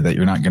wrong way or that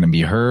you're not going to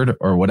be heard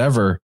or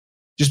whatever.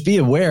 Just be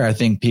aware, I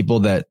think,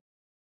 people, that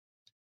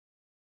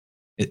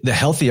the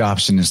healthy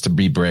option is to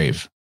be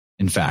brave.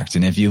 In fact,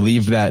 and if you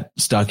leave that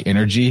stuck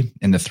energy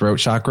in the throat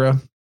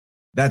chakra,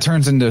 that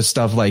turns into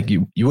stuff like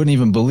you wouldn't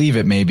even believe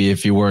it maybe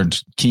if you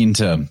weren't keen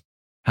to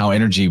how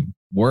energy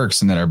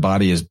works and that our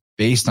body is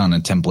based on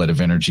a template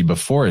of energy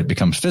before it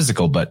becomes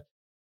physical. But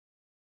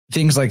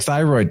things like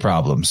thyroid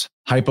problems,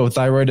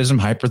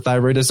 hypothyroidism,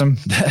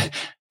 hyperthyroidism,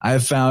 I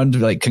have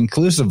found like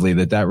conclusively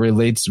that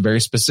relates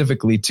very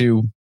specifically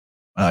to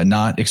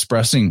not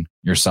expressing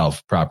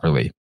yourself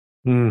properly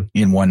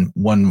in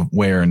one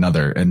way or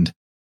another. And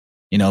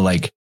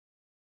like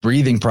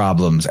breathing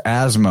problems,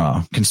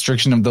 asthma,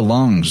 constriction of the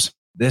lungs.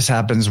 This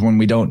happens when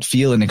we don't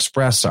feel and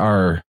express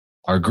our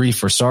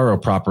grief or sorrow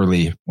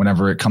properly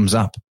whenever it comes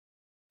up.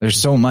 There's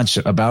so much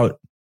about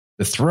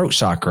the throat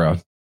chakra,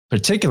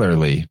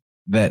 particularly,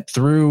 that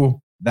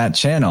through that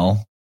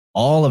channel,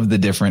 all of the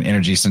different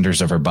energy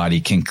centers of our body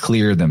can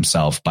clear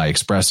themselves by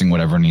expressing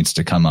whatever needs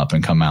to come up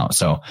and come out.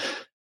 So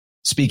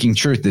speaking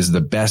truth is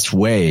the best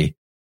way,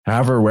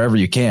 wherever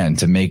you can,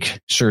 to make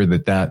sure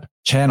that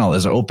channel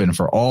is open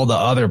for all the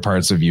other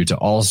parts of you to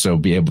also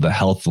be able to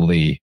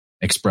healthily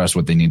express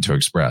what they need to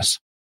express.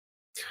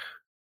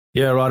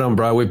 Yeah, right on,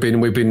 bro. We've been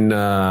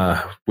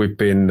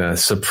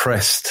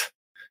suppressed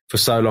for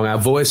so long. Our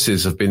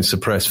voices have been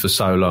suppressed for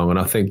so long, and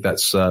I think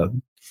that's a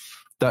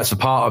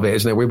part of it,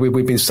 isn't it?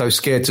 We've been so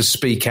scared to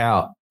speak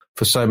out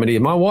for so many.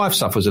 My wife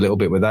suffers a little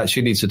bit with that.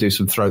 She needs to do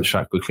some throat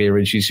chakra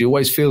clearing. She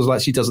always feels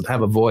like she doesn't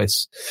have a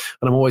voice,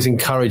 and I'm always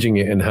encouraging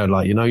it in her.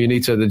 Like, you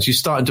need to. And she's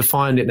starting to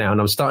find it now,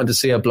 and I'm starting to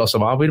see her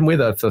blossom. I've been with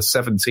her for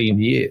 17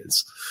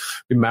 years.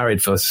 Been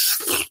married for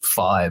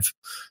 5.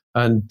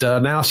 And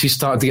now she's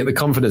starting to get the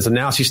confidence, and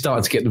now she's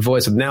starting to get the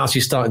voice, and now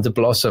she's starting to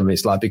blossom.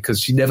 It's like,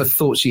 because she never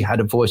thought she had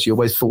a voice. She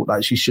always thought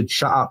that she should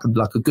shut up and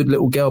like a good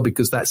little girl,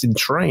 because that's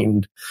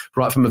entrained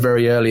right from a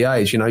very early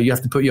age. You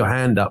have to put your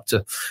hand up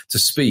to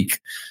speak.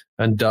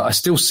 And I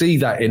still see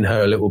that in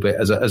her a little bit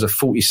as a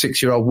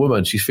 46-year-old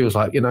woman. She feels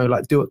like,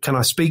 can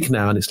I speak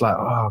now? And it's like,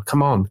 oh,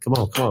 come on.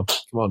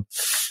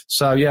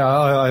 So yeah,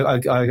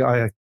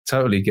 I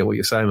totally get what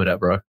you're saying with that,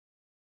 bro.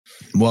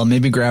 Well,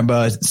 maybe grab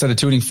a set of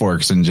tuning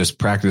forks and just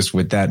practice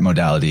with that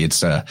modality.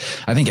 It's, I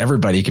think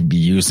everybody could be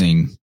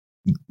using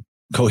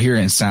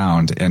coherent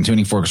sound, and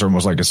tuning forks are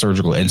almost like a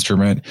surgical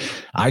instrument.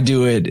 I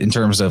do it in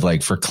terms of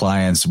like for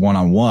clients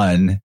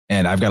one-on-one,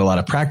 and I've got a lot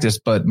of practice,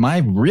 but my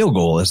real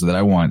goal is that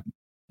I want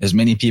as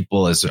many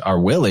people as are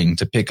willing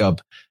to pick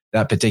up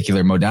that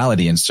particular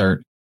modality and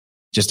start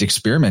just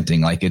experimenting.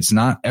 Like, it's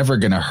not ever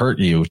going to hurt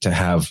you to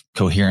have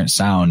coherent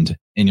sound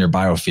in your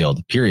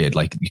biofield, period.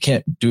 Like, you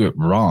can't do it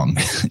wrong.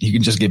 You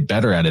can just get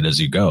better at it as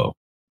you go.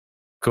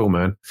 Cool,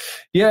 man.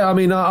 Yeah, I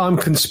mean, I'm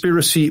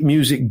Conspiracy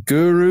Music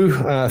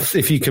Guru.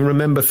 If you can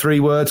remember 3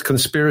 words,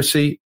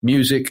 Conspiracy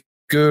Music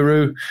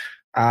Guru.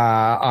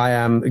 I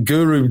am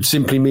guru,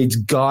 simply means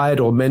guide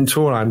or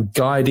mentor. I'm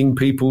guiding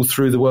people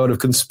through the world of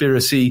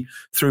conspiracy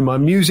through my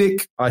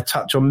music. I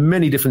touch on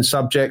many different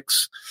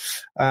subjects,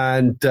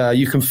 and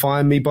you can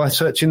find me by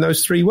searching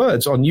those 3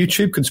 words on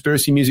YouTube,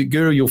 Conspiracy Music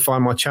Guru. You'll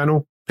find my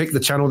channel. Pick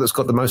the channel that's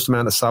got the most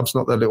amount of subs,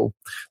 not the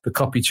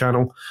copy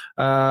channel.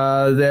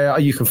 There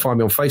you can find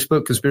me on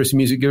Facebook, Conspiracy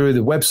Music Guru, the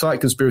website,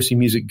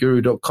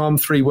 conspiracymusicguru.com,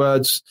 3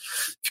 words.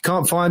 If you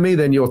can't find me,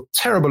 then you're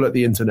terrible at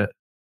the internet.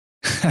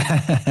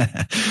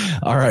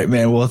 All right,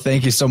 man. Well,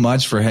 thank you so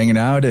much for hanging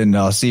out, and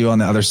I'll see you on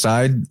the other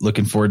side.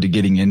 Looking forward to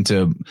getting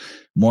into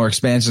more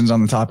expansions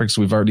on the topics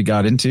we've already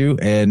got into.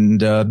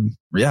 And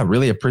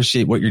really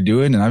appreciate what you're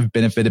doing, and I've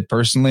benefited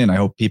personally, and I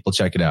hope people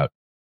check it out.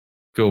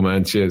 Cool,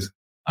 man. Cheers.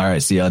 All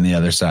right. See you on the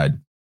other side.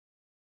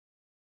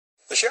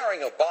 The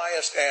sharing of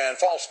biased and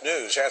false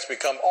news has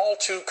become all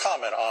too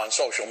common on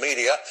social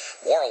media.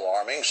 More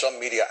alarming,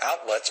 some media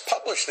outlets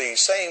publish these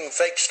same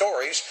fake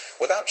stories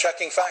without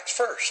checking facts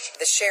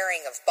first. The sharing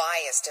of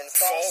biased and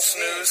false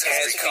news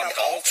has become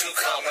all too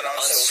common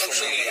on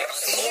social media.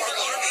 More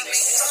alarming,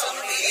 some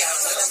media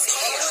outlets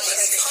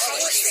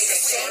publish these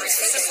same fake stories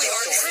simply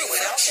aren't true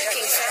without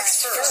checking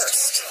facts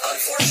first.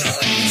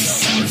 Unfortunately,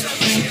 some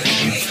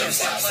media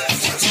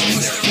outlets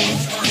use their own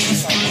marketing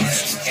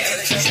bias and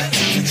agenda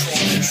to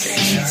control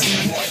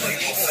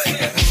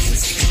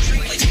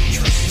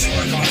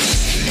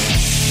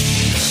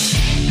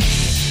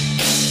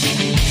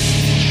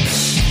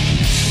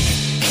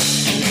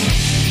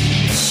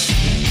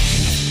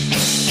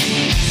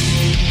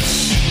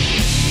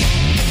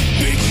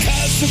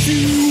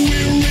you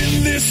will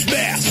win this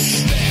mess.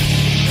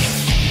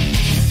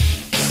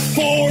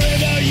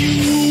 Forever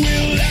you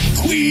will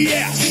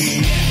acquiesce.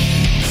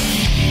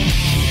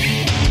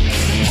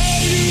 How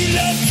you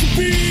love to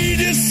be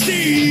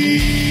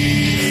deceived.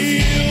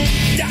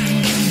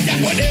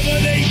 Whatever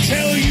they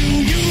tell you,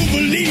 you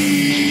believe.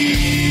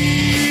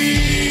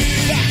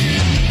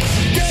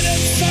 Dead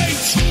of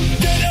sight,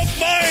 dead of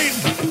mind,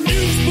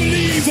 news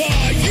believer,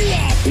 you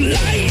are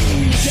blind.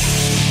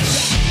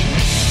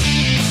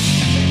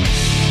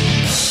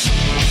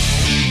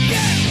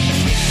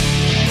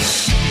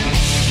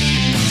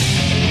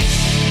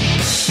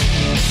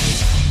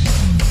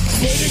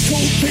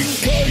 Critical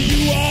thinker,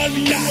 you are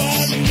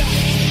not.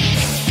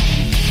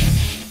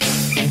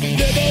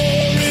 Never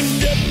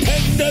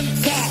independent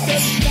thought.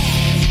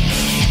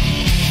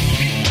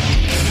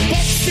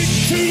 Boxing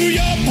to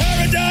your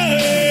paradigm.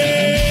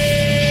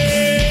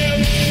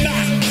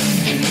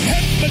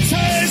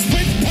 Hypnotized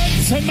with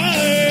pantomime.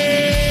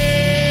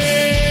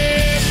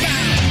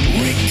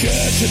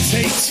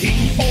 Regurgitating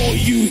all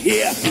you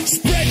hear.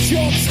 Spread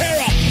your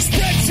terror,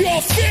 spread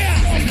your fear.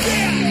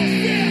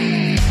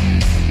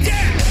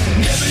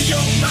 Never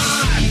your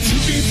mind to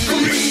be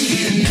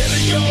free. Never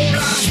your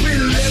eyes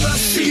will ever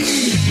see.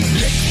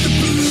 Lick the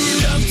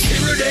boot of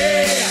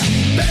tyranny,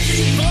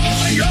 begging for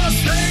your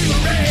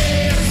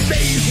slavery.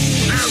 Stay who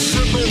has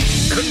remote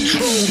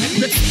control.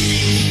 Let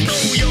me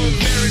know your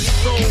very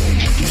soul.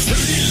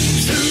 Tune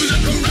into the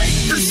great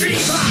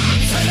deceiver.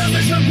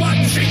 Television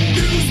watching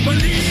news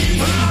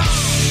believer.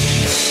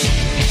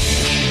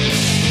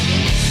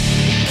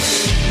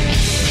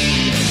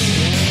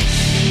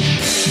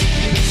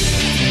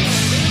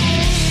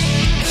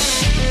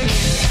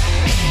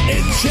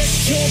 Inject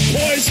your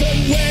poison,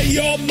 wear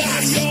your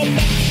mask.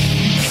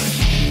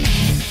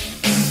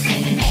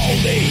 All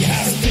they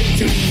have to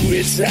do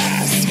is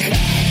ask.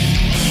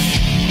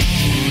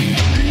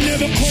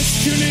 Never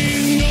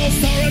questioning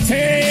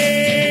authority.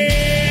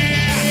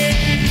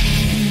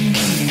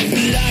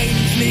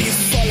 Blindly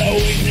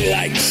following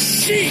like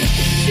sheep.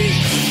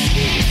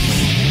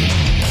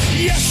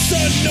 Yes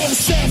sir, no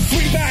sir,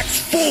 free backs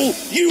full.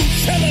 You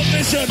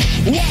television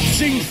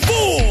watching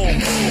fool.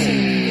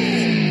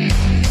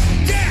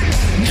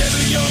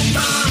 Never your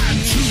mind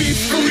to be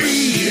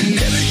free.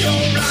 Never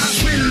your eyes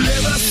will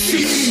ever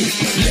see.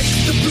 Lick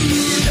the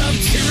boot of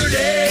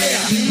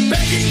tyranny,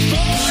 begging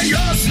for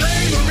your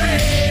slavery.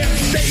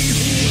 They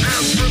who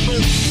have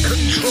remote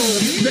control.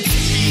 Let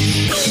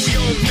me know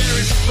your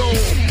very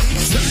soul.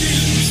 Tune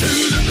into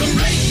the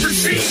great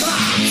deceiver.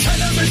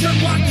 Television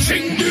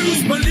watching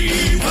news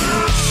believer.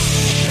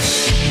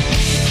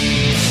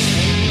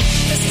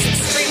 This is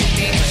extremely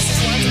dangerous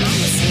to our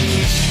democracy.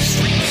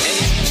 Extremely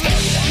dangerous to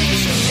our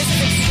democracy. This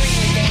is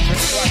extremely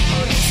dangerous to our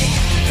democracy.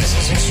 This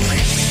is extremely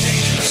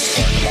dangerous to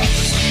our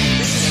democracy.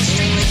 This is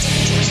extremely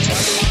dangerous to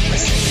our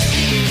democracy.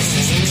 This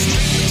is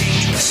extremely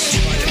dangerous to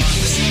our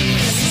democracy.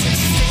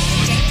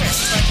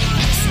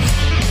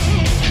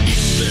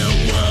 In their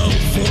world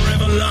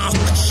forever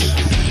locked.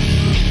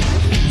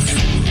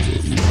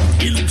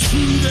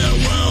 Into their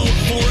world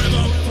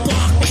forever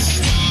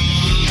boxed.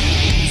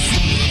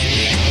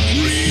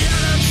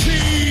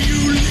 Reality you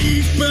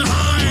leave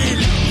behind.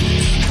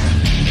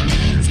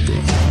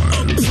 A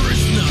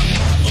prisoner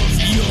of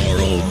your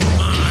own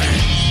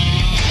mind.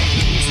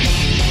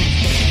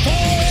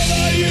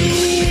 Forever you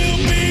will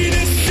be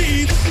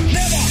deceived.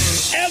 Never,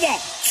 ever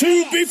to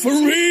be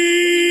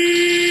free.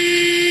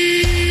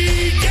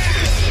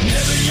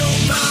 Never your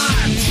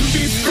mind to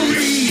be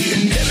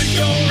free. Never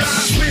your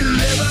eyes will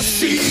ever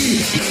see.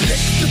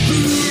 Lick the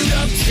boot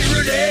of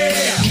tyranny,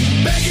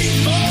 begging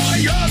for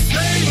your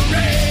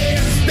slavery.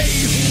 They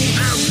who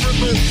have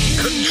remote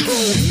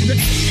control. Let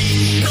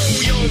me know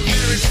your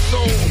very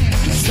soul.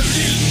 Tune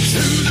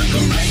into the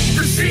great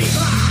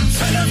deceiver.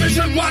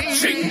 Television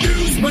watching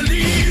news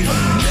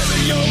believer. Never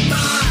your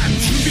mind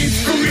to be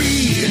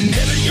free.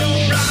 Never your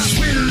eyes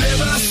will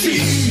ever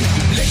see.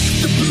 Lick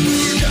the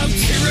boot of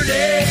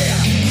tyranny,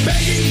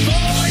 begging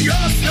for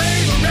your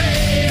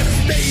slavery.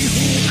 They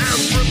who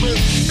have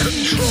remote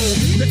control.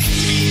 Let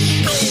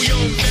me know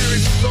your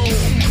very soul.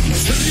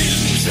 Tune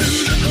into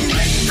the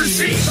great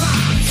deceiver.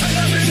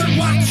 Television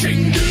watching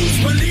news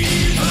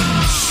believer.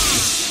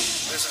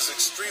 This is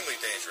extremely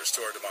dangerous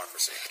to our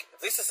democracy.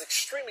 This is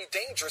extremely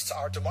dangerous to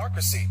our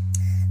democracy.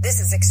 This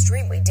is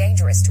extremely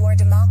dangerous to our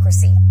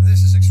democracy.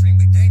 This is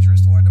extremely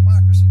dangerous to our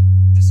democracy.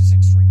 This is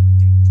extremely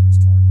dangerous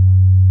to our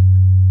democracy.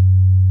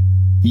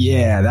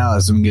 Yeah, that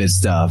was some good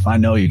stuff. I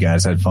know you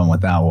guys had fun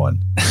with that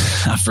one.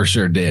 I for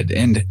sure did.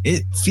 And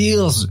it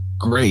feels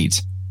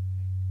great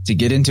to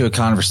get into a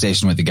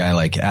conversation with a guy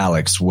like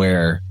Alex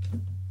where,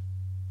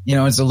 you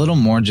know, it's a little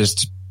more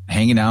just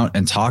hanging out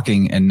and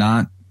talking and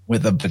not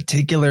with a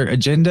particular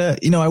agenda.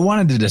 You know, I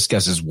wanted to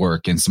discuss his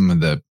work and some of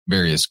the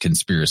various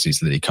conspiracies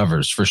that he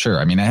covers for sure.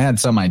 I mean, I had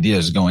some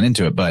ideas going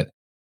into it, but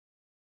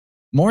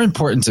more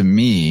important to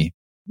me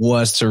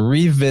was to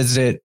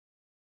revisit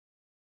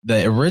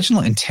the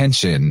original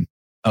intention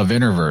of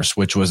Interverse,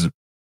 which was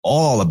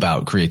all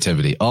about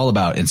creativity, all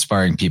about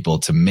inspiring people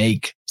to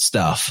make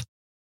stuff,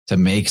 to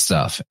make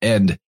stuff.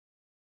 And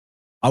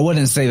I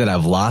wouldn't say that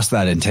I've lost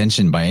that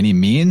intention by any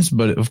means,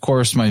 but of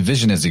course my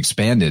vision has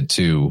expanded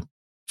to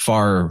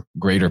far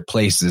greater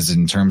places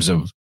in terms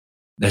of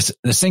this,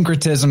 the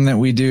syncretism that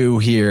we do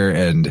here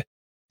and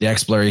the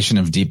exploration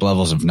of deep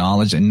levels of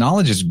knowledge. And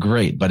knowledge is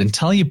great, but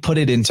until you put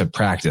it into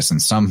practice in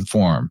some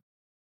form,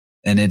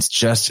 and it's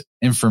just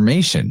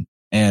information,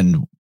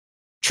 and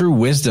true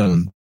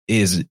wisdom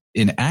is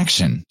in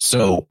action.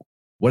 So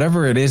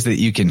whatever it is that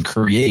you can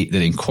create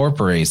that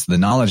incorporates the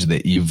knowledge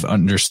that you've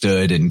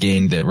understood and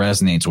gained that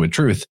resonates with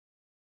truth,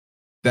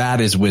 that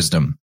is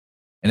wisdom.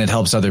 And it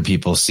helps other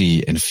people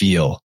see and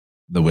feel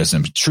the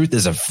wisdom. Truth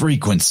is a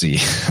frequency.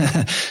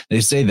 They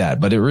say that,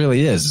 but it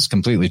really is. It's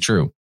completely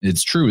true.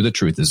 It's true. The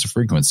truth is a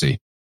frequency.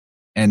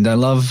 And I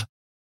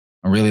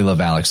really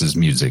love Alex's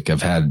music.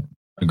 I've had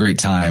a great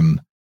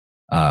time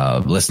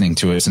listening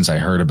to it since I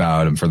heard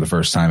about him for the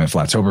first time at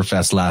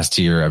Flattoberfest last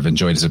year. I've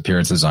enjoyed his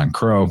appearances on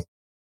Crow.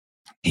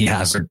 He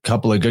has a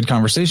couple of good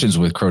conversations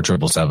with Crow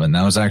 777.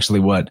 That was actually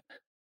what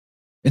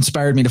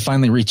inspired me to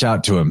finally reach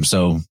out to him.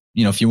 So,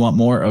 if you want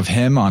more of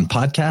him on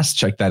podcasts,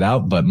 check that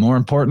out. But more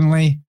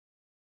importantly,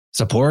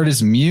 support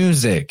his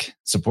music.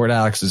 Support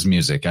Alex's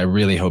music. I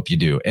really hope you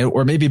do.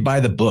 Or maybe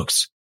buy the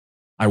books.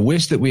 I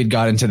wish that we had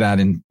got into that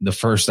in the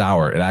first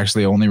hour. It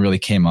actually only really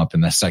came up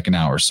in the second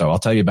hour. So I'll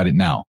tell you about it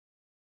now.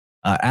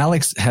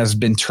 Alex has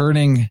been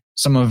turning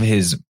some of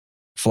his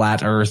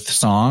flat earth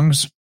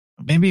songs,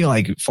 maybe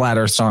like flat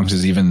earth songs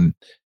is even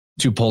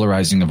too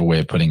polarizing of a way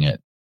of putting it.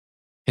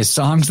 His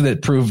songs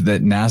that prove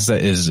that NASA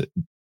is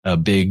a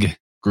big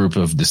group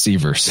of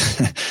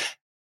deceivers.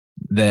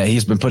 That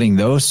he's been putting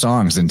those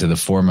songs into the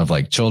form of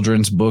like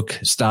children's book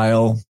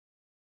style.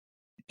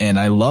 And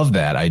I love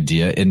that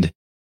idea. And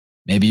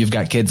maybe you've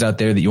got kids out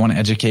there that you want to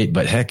educate,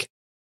 but heck,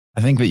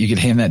 I think that you could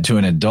hand that to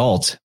an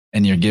adult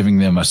and you're giving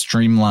them a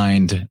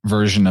streamlined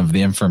version of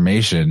the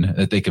information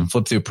that they can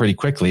flip through pretty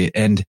quickly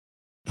and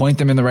point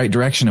them in the right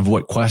direction of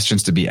what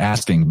questions to be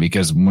asking.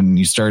 Because when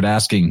you start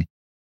asking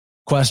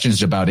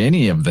questions about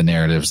any of the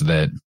narratives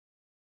that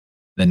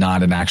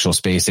not an actual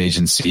space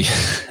agency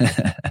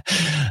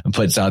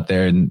puts out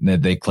there and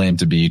that they claim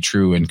to be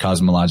true and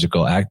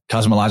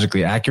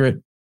cosmologically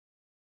accurate,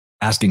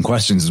 asking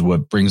questions is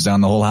what brings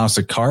down the whole house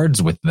of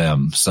cards with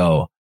them.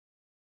 So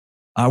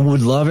I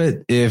would love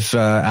it if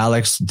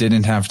Alex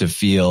didn't have to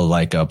feel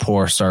like a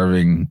poor,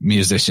 starving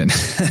musician.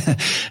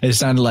 It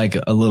sounded like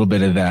a little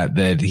bit of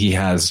that he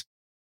has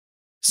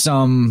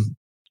some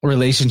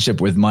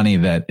relationship with money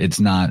that it's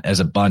not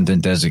as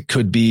abundant as it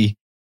could be.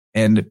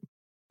 And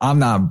I'm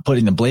not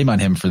putting the blame on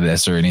him for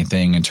this or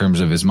anything in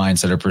terms of his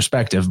mindset or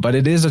perspective, but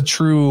it is a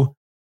true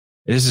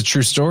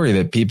story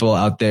that people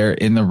out there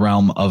in the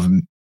realm of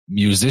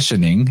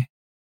musicianing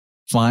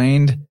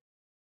find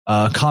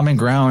common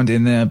ground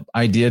in the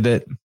idea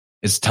that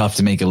it's tough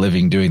to make a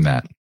living doing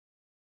that.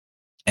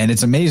 And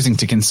it's amazing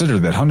to consider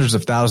that hundreds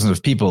of thousands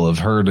of people have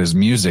heard his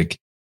music,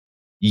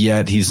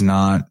 yet he's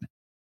not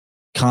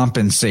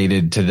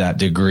compensated to that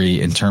degree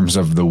in terms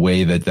of the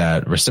way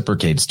that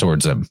reciprocates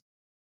towards him.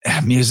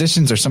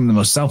 Musicians are some of the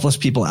most selfless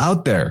people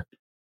out there.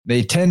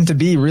 They tend to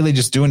be really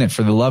just doing it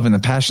for the love and the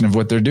passion of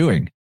what they're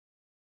doing.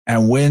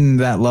 And when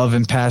that love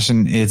and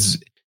passion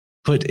is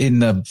put in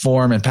the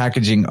form and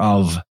packaging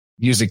of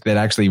music that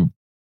actually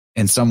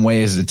in some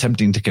ways is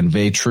attempting to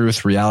convey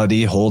truth,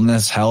 reality,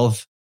 wholeness,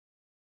 health,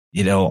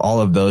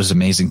 all of those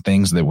amazing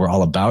things that we're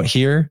all about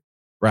here,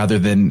 rather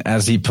than,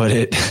 as he put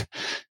it,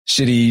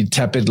 shitty,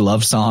 tepid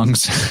love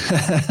songs.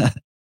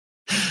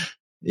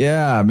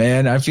 Yeah,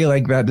 man, I feel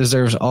like that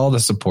deserves all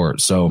the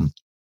support. So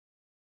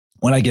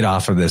when I get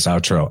off of this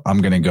outro,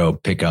 I'm going to go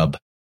pick up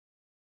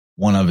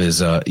one of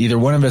his, either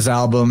one of his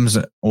albums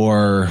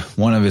or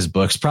one of his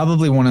books,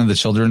 probably one of the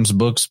children's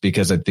books,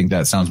 because I think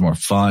that sounds more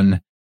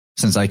fun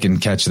since I can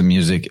catch the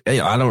music.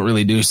 I don't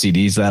really do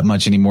CDs that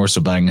much anymore,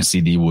 so buying a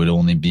CD would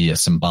only be a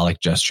symbolic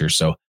gesture.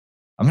 So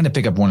I'm going to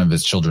pick up one of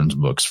his children's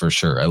books for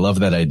sure. I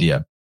love that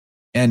idea.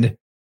 And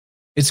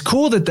it's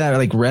cool that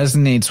like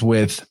resonates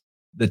with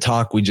the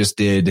talk we just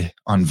did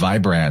on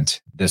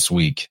Vibrant this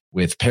week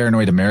with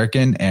Paranoid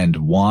American and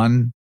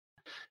Juan.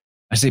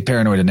 I say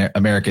Paranoid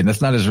American.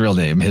 That's not his real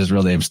name. His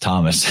real name's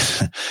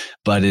Thomas,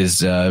 but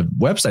his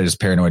website is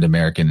Paranoid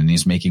American, and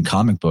he's making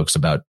comic books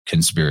about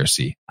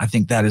conspiracy. I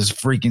think that is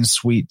freaking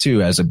sweet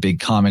too, as a big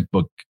comic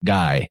book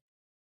guy.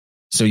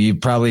 So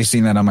you've probably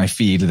seen that on my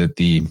feed that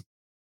the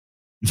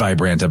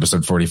Vibrant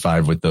episode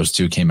 45 with those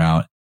two came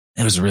out.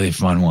 It was a really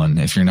fun one.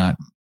 If you're not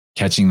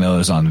catching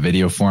those on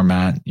video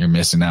format, you're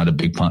missing out a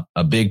big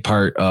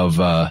part of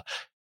the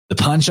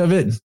punch of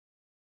it.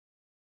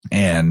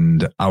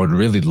 And I would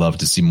really love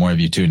to see more of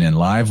you tune in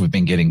live. We've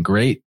been getting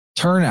great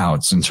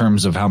turnouts in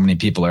terms of how many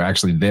people are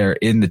actually there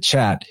in the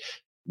chat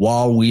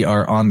while we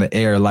are on the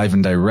air live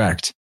and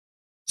direct.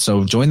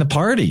 So join the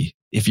party.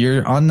 If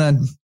you're on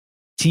the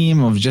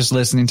team of just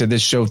listening to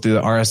this show through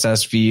the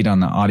RSS feed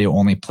on the audio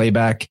only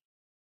playback,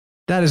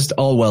 that is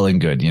all well and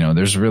good.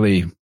 There's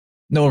really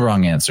no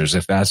wrong answers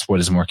if that's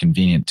what is more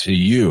convenient to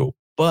you.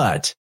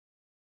 But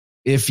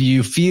if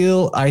you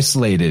feel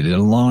isolated and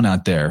alone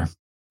out there,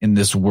 in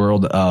this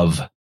world of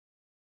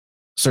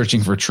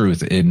searching for truth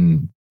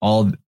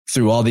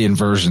through all the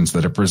inversions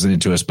that are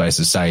presented to us by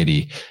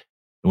society,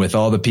 with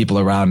all the people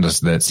around us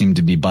that seem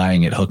to be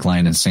buying it hook,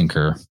 line, and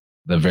sinker,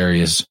 the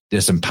various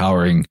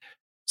disempowering,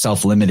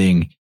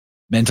 self-limiting,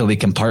 mentally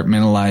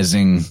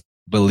compartmentalizing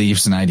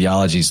beliefs and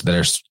ideologies that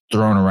are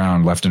thrown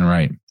around left and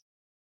right.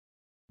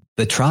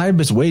 The tribe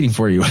is waiting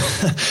for you.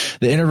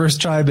 The Interverse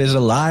tribe is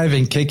alive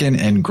and kicking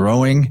and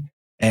growing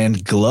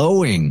and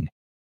glowing.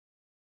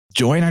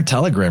 Join our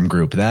Telegram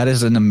group. That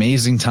is an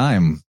amazing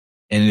time.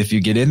 And if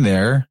you get in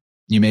there,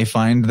 you may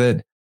find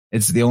that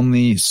it's the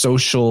only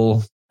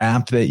social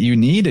app that you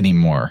need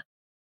anymore.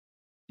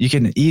 You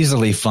can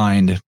easily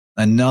find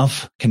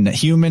enough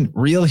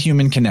real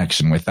human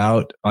connection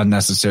without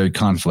unnecessary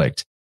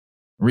conflict.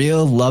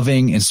 Real,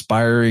 loving,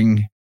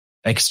 inspiring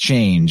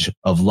exchange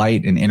of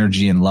light and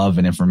energy and love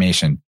and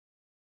information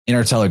in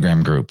our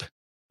Telegram group,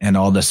 and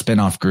all the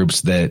spinoff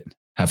groups that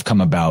have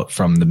come about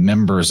from the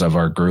members of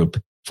our group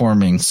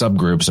forming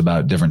subgroups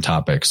about different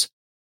topics.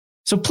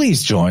 So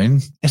please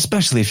join,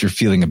 especially if you're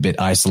feeling a bit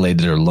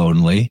isolated or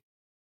lonely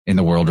in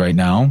the world right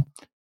now.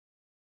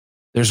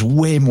 There's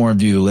way more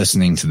of you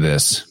listening to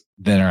this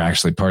than are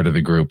actually part of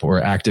the group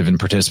or active and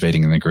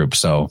participating in the group.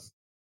 So,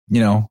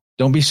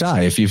 don't be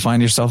shy if you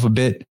find yourself a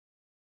bit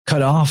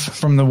cut off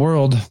from the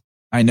world.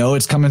 I know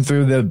it's coming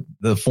through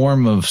the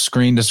form of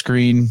screen to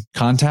screen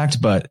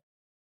contact, but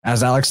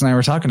as Alex and I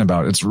were talking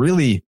about, it's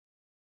really,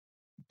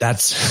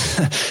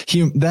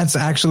 that's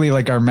actually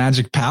like our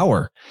magic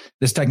power.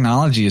 This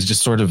technology is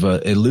just sort of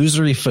an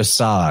illusory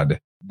facade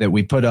that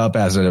we put up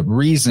as a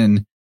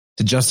reason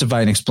to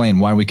justify and explain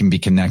why we can be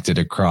connected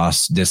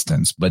across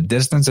distance. But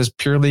distance is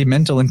purely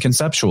mental and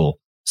conceptual.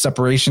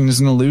 Separation is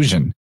an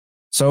illusion.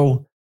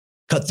 So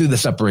cut through the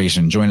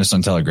separation. Join us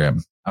on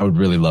Telegram. I would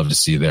really love to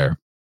see you there.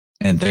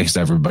 And thanks to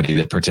everybody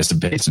that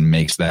participates and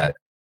makes that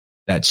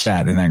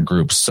chat in that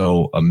group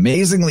so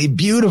amazingly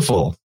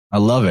beautiful. I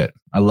love it.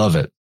 I love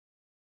it.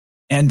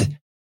 And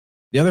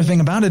the other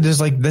thing about it is,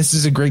 like, this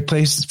is a great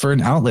place for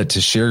an outlet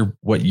to share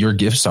what your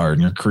gifts are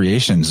and your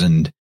creations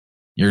and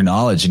your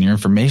knowledge and your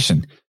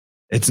information.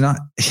 It's not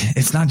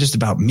just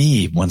about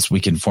me once we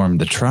can form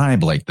the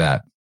tribe like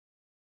that.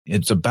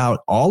 It's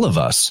about all of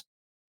us.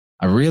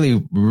 I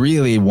really,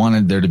 really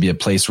wanted there to be a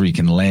place where you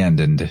can land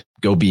and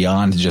go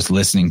beyond just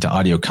listening to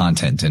audio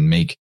content and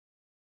make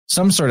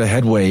some sort of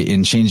headway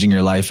in changing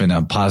your life in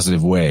a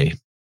positive way.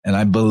 And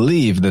I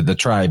believe that the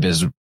tribe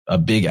is a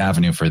big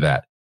avenue for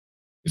that.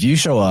 If you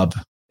show up,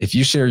 if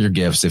you share your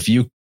gifts, if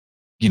you,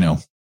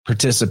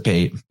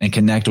 participate and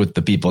connect with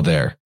the people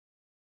there,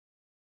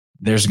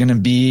 there's going to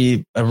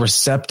be a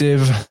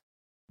receptive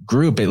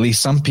group. At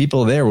least some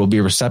people there will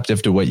be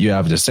receptive to what you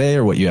have to say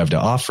or what you have to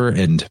offer,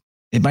 and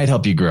it might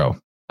help you grow.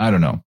 I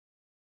don't know.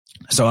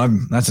 So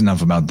that's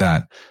enough about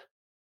that.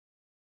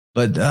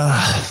 But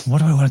what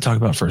do I want to talk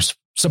about first?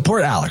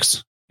 Support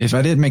Alex. If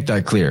I didn't make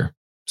that clear,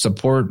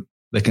 support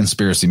the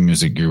Conspiracy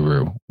Music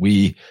Guru.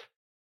 We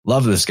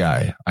love this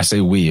guy. I say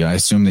we. I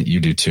assume that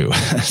you do too.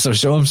 So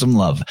show him some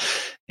love.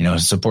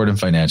 Support him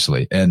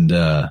financially, and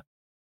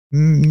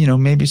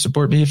maybe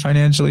support me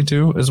financially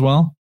too as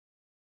well.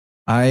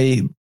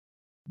 I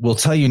will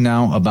tell you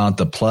now about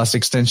the Plus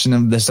extension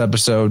of this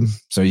episode,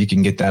 so you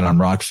can get that on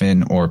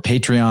Rockfin or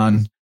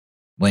Patreon.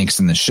 Links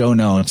in the show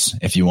notes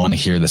if you want to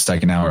hear the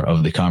second hour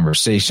of the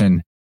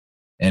conversation.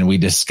 And we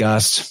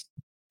discussed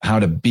how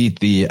to beat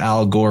the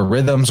Al Gore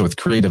rhythms with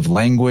creative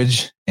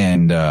language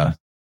and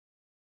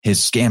his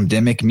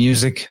scamdemic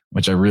music,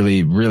 which I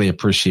really, really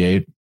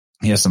appreciate.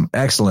 He has some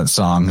excellent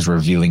songs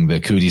revealing the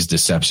cooties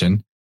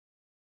deception.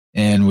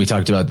 And we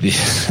talked about the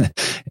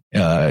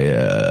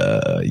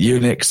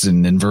eunuchs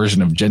and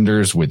inversion of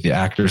genders with the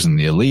actors and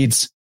the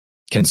elites,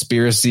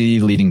 conspiracy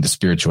leading to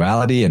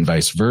spirituality and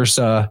vice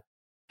versa,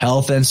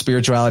 health and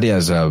spirituality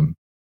as an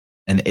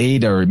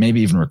aid or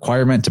maybe even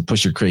requirement to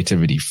push your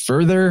creativity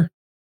further,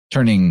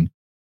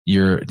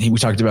 we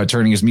talked about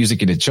turning his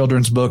music into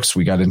children's books.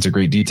 We got into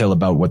great detail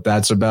about what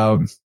that's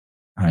about.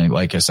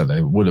 Like I said,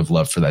 I would have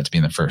loved for that to be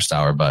in the first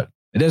hour, but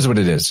it is what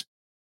it is.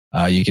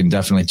 You can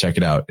definitely check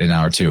it out in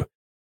hour 2.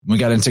 We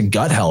got into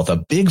gut health, a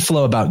big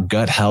flow about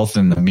gut health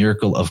and the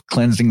miracle of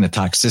cleansing the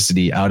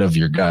toxicity out of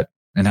your gut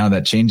and how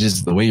that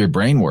changes the way your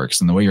brain works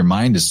and the way your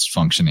mind is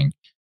functioning.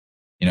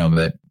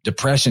 That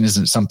depression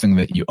isn't something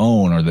that you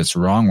own or that's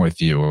wrong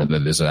with you or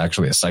that is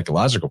actually a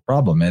psychological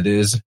problem. It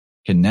is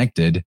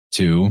connected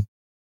to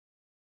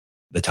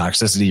the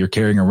toxicity you're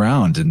carrying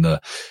around and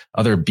the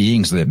other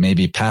beings that may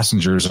be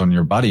passengers on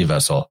your body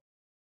vessel.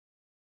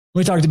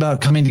 We talked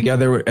about coming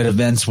together at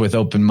events with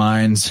open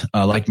minds,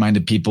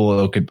 like-minded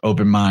people,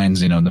 open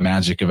minds, the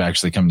magic of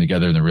actually coming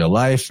together in the real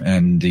life.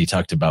 And he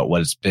talked about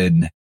what it's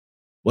been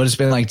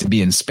like to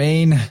be in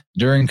Spain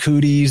during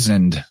cooties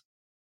and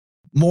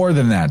more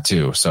than that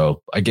too.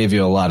 So I gave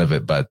you a lot of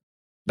it, but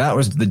that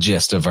was the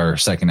gist of our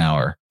second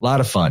hour. A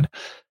lot of fun.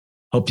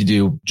 Hope you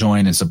do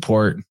join and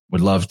support.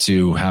 Would love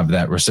to have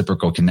that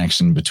reciprocal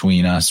connection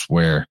between us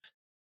where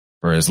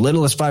for as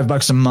little as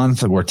 $5 a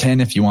month or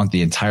 10 if you want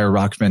the entire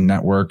Rockfin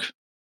network,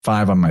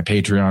 5 on my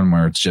Patreon,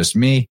 where it's just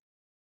me.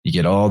 You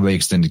get all the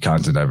extended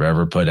content I've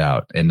ever put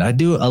out. And I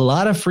do a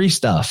lot of free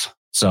stuff.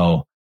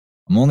 So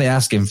I'm only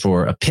asking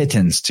for a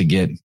pittance to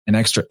get an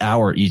extra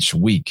hour each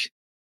week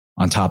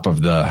on top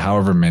of the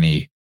however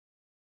many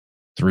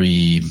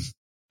 3,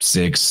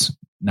 6,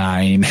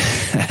 9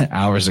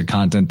 hours of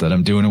content that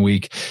I'm doing a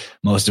week,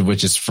 most of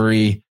which is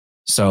free.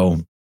 So,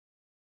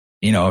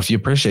 if you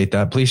appreciate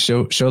that, please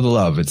show the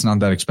love. It's not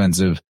that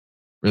expensive.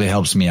 Really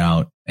helps me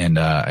out. And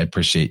I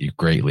appreciate you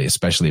greatly,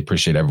 especially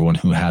appreciate everyone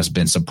who has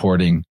been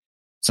supporting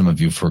some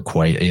of you for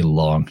quite a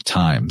long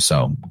time.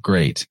 So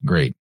great.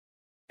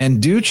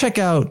 And do check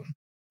out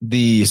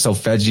the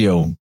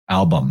Solfeggio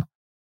album.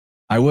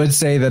 I would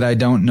say that I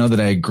don't know that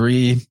I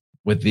agree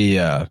with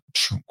the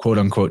quote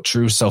unquote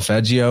true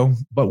solfeggio,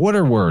 but what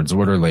are words?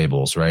 What are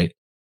labels, right?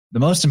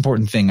 The most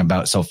important thing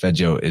about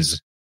solfeggio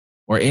is,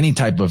 or any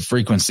type of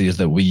frequencies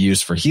that we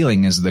use for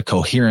healing, is the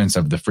coherence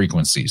of the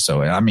frequency.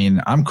 So, I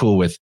mean, I'm cool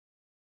with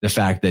the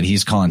fact that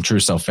he's calling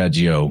true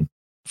solfeggio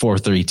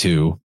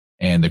 432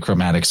 and the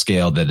chromatic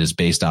scale that is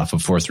based off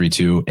of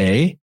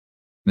 432A,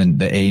 then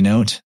the A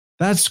note.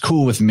 That's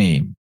cool with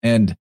me.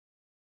 And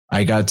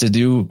I got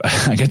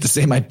to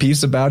say my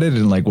piece about it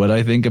and like what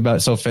I think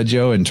about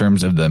solfeggio in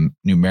terms of the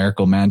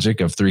numerical magic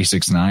of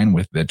 369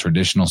 with the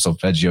traditional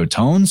solfeggio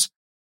tones.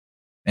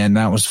 And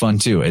that was fun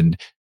too. And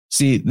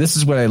see, this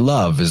is what I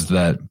love, is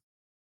that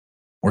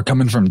we're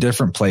coming from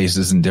different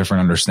places and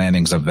different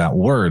understandings of that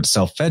word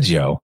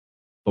solfeggio,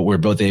 but we're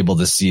both able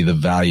to see the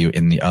value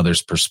in the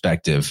other's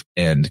perspective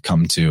and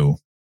come to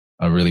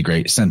a really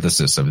great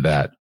synthesis of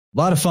that. A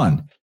lot of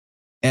fun.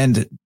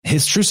 And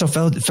his true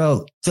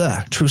solfeggio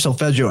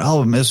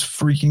album is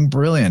freaking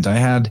brilliant. I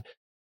had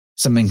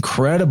some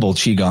incredible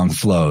Qigong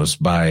flows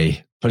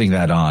by putting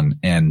that on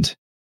and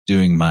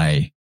doing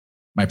my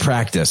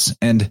practice.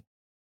 And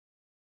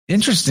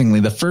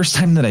interestingly, the first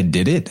time that I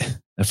did it,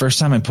 the first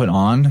time I put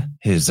on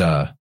his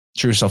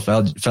true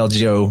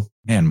solfeggio,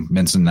 man,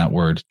 mention that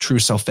word, true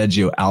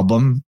solfeggio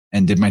album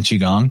and did my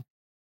Qigong,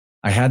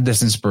 I had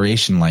this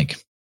inspiration like,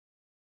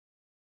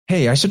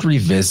 hey, I should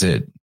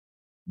revisit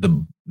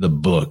the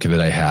book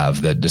that I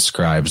have that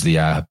describes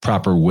the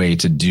proper way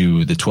to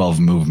do the 12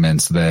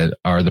 movements that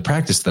are the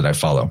practice that I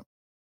follow.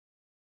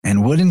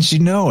 And wouldn't you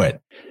know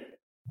it,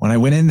 when I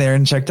went in there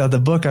and checked out the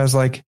book, I was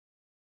like,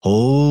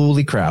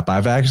 holy crap,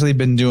 I've actually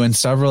been doing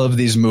several of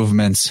these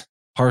movements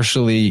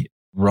partially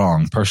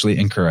wrong, partially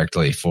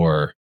incorrectly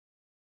for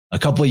a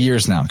couple of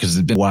years now, because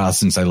it's been a while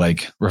since I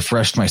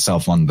refreshed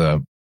myself on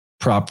the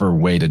proper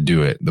way to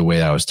do it, the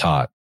way I was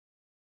taught.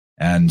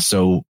 And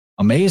so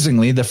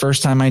amazingly, the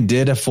first time I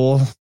did a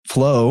full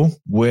flow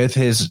with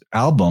his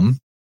album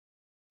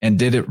and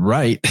did it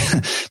right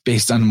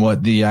based on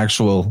what the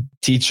actual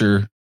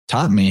teacher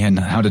taught me and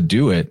how to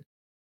do it,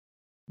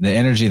 the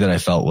energy that I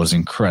felt was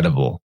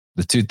incredible.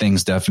 The two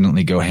things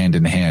definitely go hand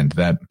in hand.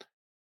 That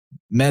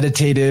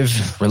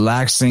meditative,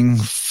 relaxing,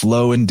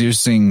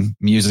 flow-inducing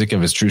music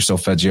of his true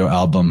solfeggio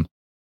album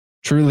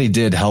truly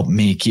did help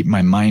me keep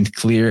my mind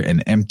clear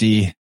and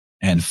empty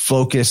and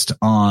focused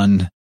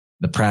on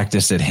the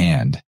practice at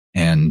hand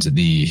and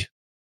the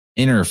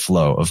inner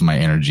flow of my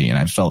energy. And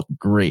I felt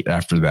great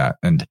after that.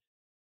 And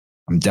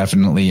I'm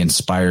definitely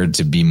inspired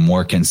to be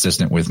more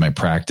consistent with my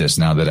practice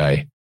now that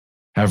I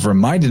have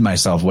reminded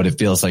myself what it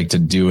feels like to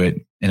do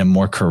it in a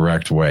more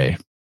correct way.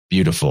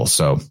 Beautiful.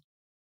 So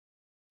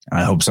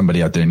I hope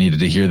somebody out there needed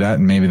to hear that,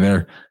 and maybe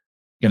they're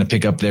going to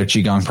pick up their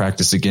Qigong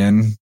practice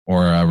again,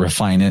 or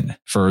refine it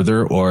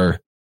further, or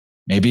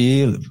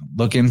maybe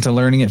look into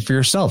learning it for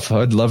yourself.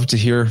 I'd love to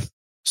hear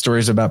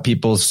stories about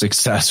people's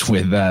success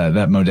with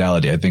that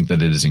modality. I think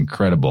that it is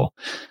incredible.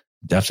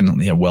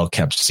 Definitely a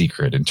well-kept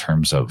secret in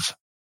terms of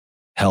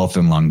health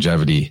and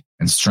longevity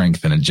and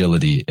strength and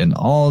agility and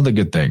all the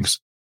good things.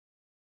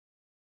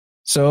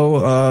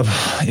 So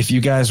if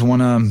you guys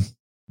want to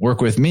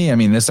work with me, I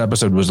mean, this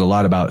episode was a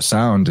lot about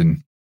sound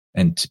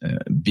and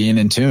being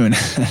in tune.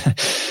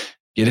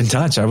 Get in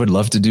touch. I would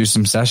love to do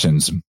some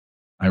sessions.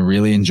 I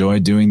really enjoy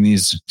doing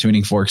these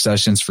tuning fork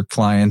sessions for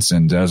clients.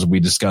 And as we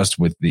discussed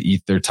with the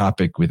ether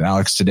topic with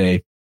Alex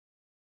today,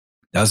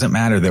 doesn't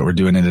matter that we're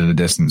doing it at a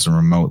distance or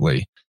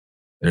remotely.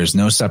 There's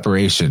no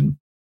separation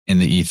in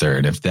the ether.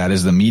 And if that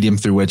is the medium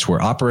through which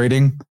we're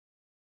operating,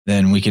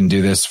 then we can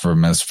do this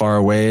from as far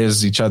away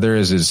as each other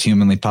as is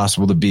humanly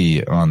possible to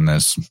be on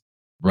this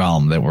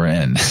realm that we're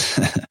in.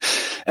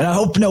 And I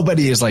hope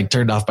nobody is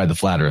turned off by the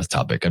flat earth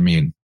topic. I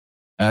mean,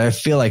 I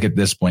feel like at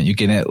this point you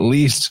can at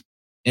least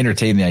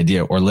entertain the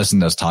idea or listen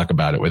to us talk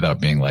about it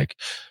without being like,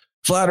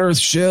 flat earth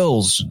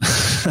shills.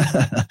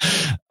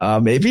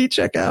 Maybe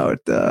check out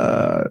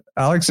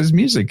Alex's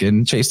music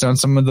and chase down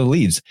some of the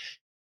leads.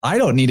 I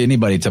don't need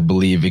anybody to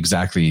believe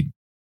exactly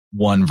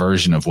one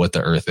version of what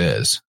the earth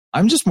is.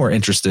 I'm just more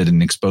interested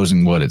in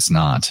exposing what it's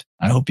not.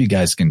 I hope you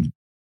guys can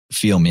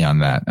feel me on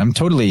that. I'm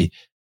totally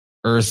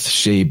earth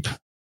shape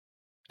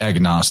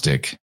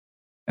agnostic.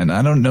 And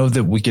I don't know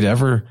that we could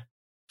ever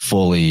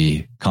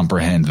fully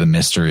comprehend the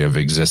mystery of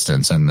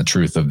existence and the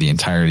truth of the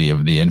entirety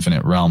of the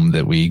infinite realm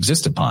that we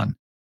exist upon.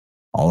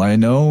 All I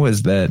know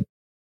is that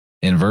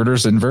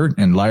Inverters invert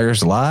and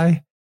liars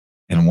lie.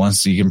 And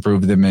once you can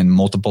prove them in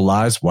multiple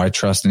lies, why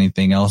trust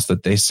anything else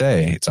that they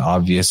say? It's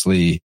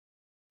obviously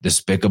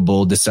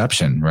despicable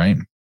deception, right?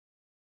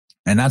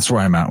 And that's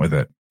where I'm at with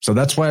it. So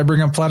that's why I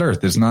bring up flat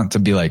earth, is not to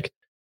be like,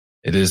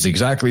 it is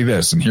exactly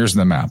this, and here's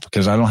the map,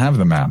 because I don't have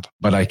the map.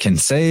 But I can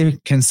say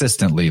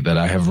consistently that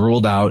I have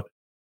ruled out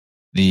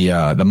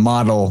the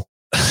model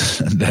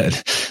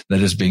that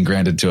is being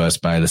granted to us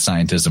by the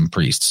scientism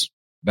priests.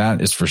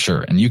 That is for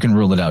sure. And you can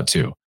rule it out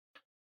too.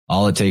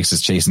 All it takes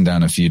is chasing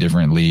down a few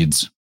different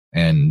leads,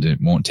 and it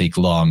won't take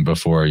long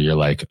before you're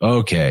like,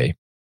 okay.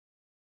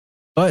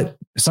 But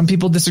some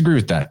people disagree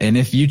with that. And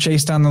if you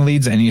chase down the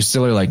leads and you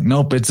still are like,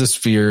 nope, it's a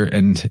sphere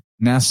and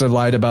NASA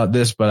lied about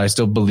this, but I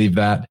still believe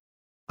that,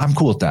 I'm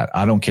cool with that.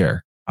 I don't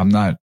care. I'm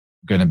not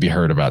going to be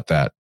hurt about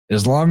that.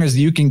 As long as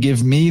you can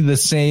give me the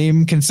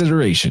same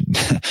consideration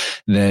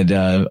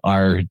that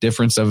our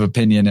difference of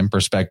opinion and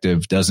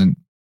perspective doesn't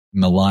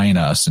malign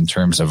us in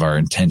terms of our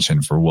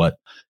intention for what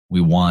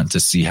we want to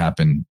see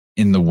happen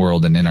in the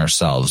world and in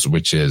ourselves,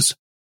 which is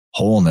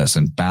wholeness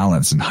and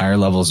balance and higher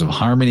levels of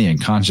harmony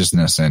and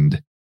consciousness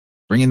and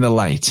bringing the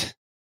light,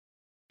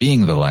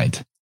 being the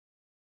light.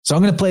 So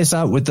I'm going to play us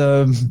out with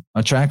a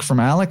track from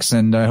Alex,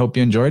 and I hope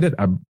you enjoyed it.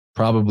 I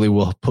probably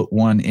will put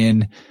one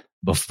in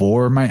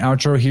before my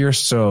outro here.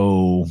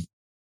 So,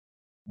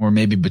 or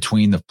maybe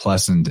between the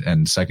plus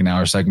and second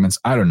hour segments.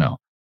 I don't know.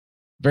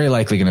 Very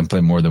likely going to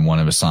play more than one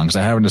of his songs.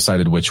 I haven't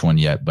decided which one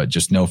yet, but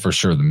just know for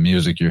sure the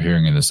music you're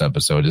hearing in this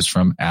episode is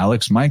from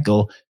Alex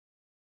Michael,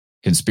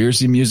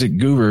 conspiracy music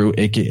guru,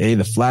 aka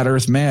the Flat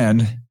Earth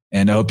Man.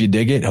 And I hope you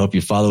dig it. I hope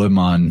you follow him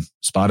on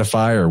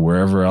Spotify or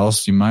wherever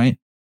else you might.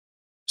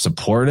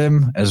 Support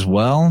him as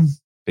well.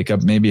 Pick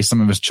up maybe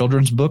some of his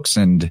children's books.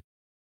 And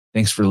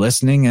thanks for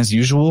listening as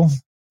usual.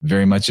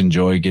 Very much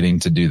enjoy getting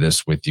to do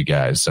this with you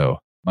guys. So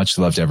much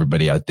love to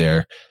everybody out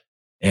there.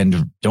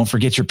 And don't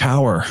forget your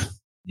power.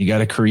 You got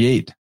to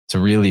create to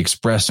really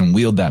express and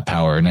wield that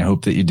power. And I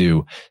hope that you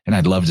do. And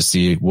I'd love to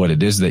see what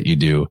it is that you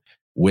do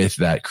with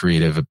that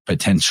creative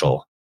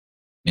potential,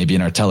 maybe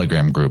in our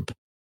Telegram group.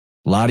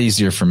 A lot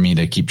easier for me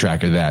to keep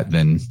track of that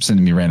than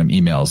sending me random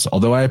emails,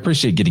 although I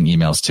appreciate getting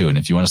emails too. And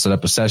if you want to set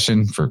up a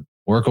session for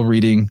oracle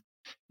reading,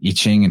 I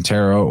Ching and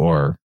tarot,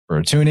 or for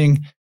a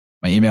tuning,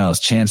 my email is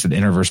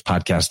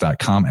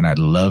chance@innerversepodcast.com, and I'd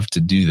love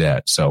to do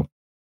that. So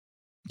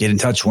get in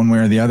touch one way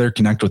or the other,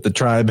 connect with the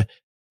tribe.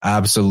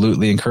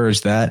 Absolutely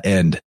encourage that.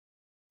 And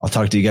I'll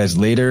talk to you guys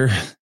later.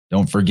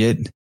 Don't forget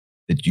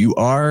that you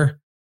are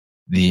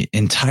the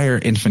entire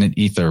infinite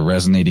ether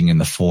resonating in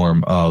the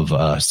form of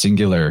a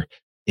singular,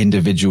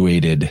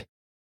 individuated,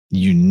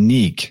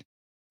 unique,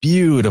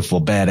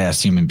 beautiful,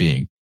 badass human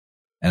being.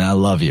 And I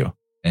love you.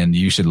 And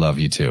you should love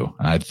you too.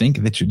 I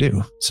think that you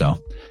do.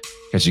 So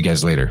catch you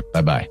guys later.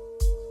 Bye-bye.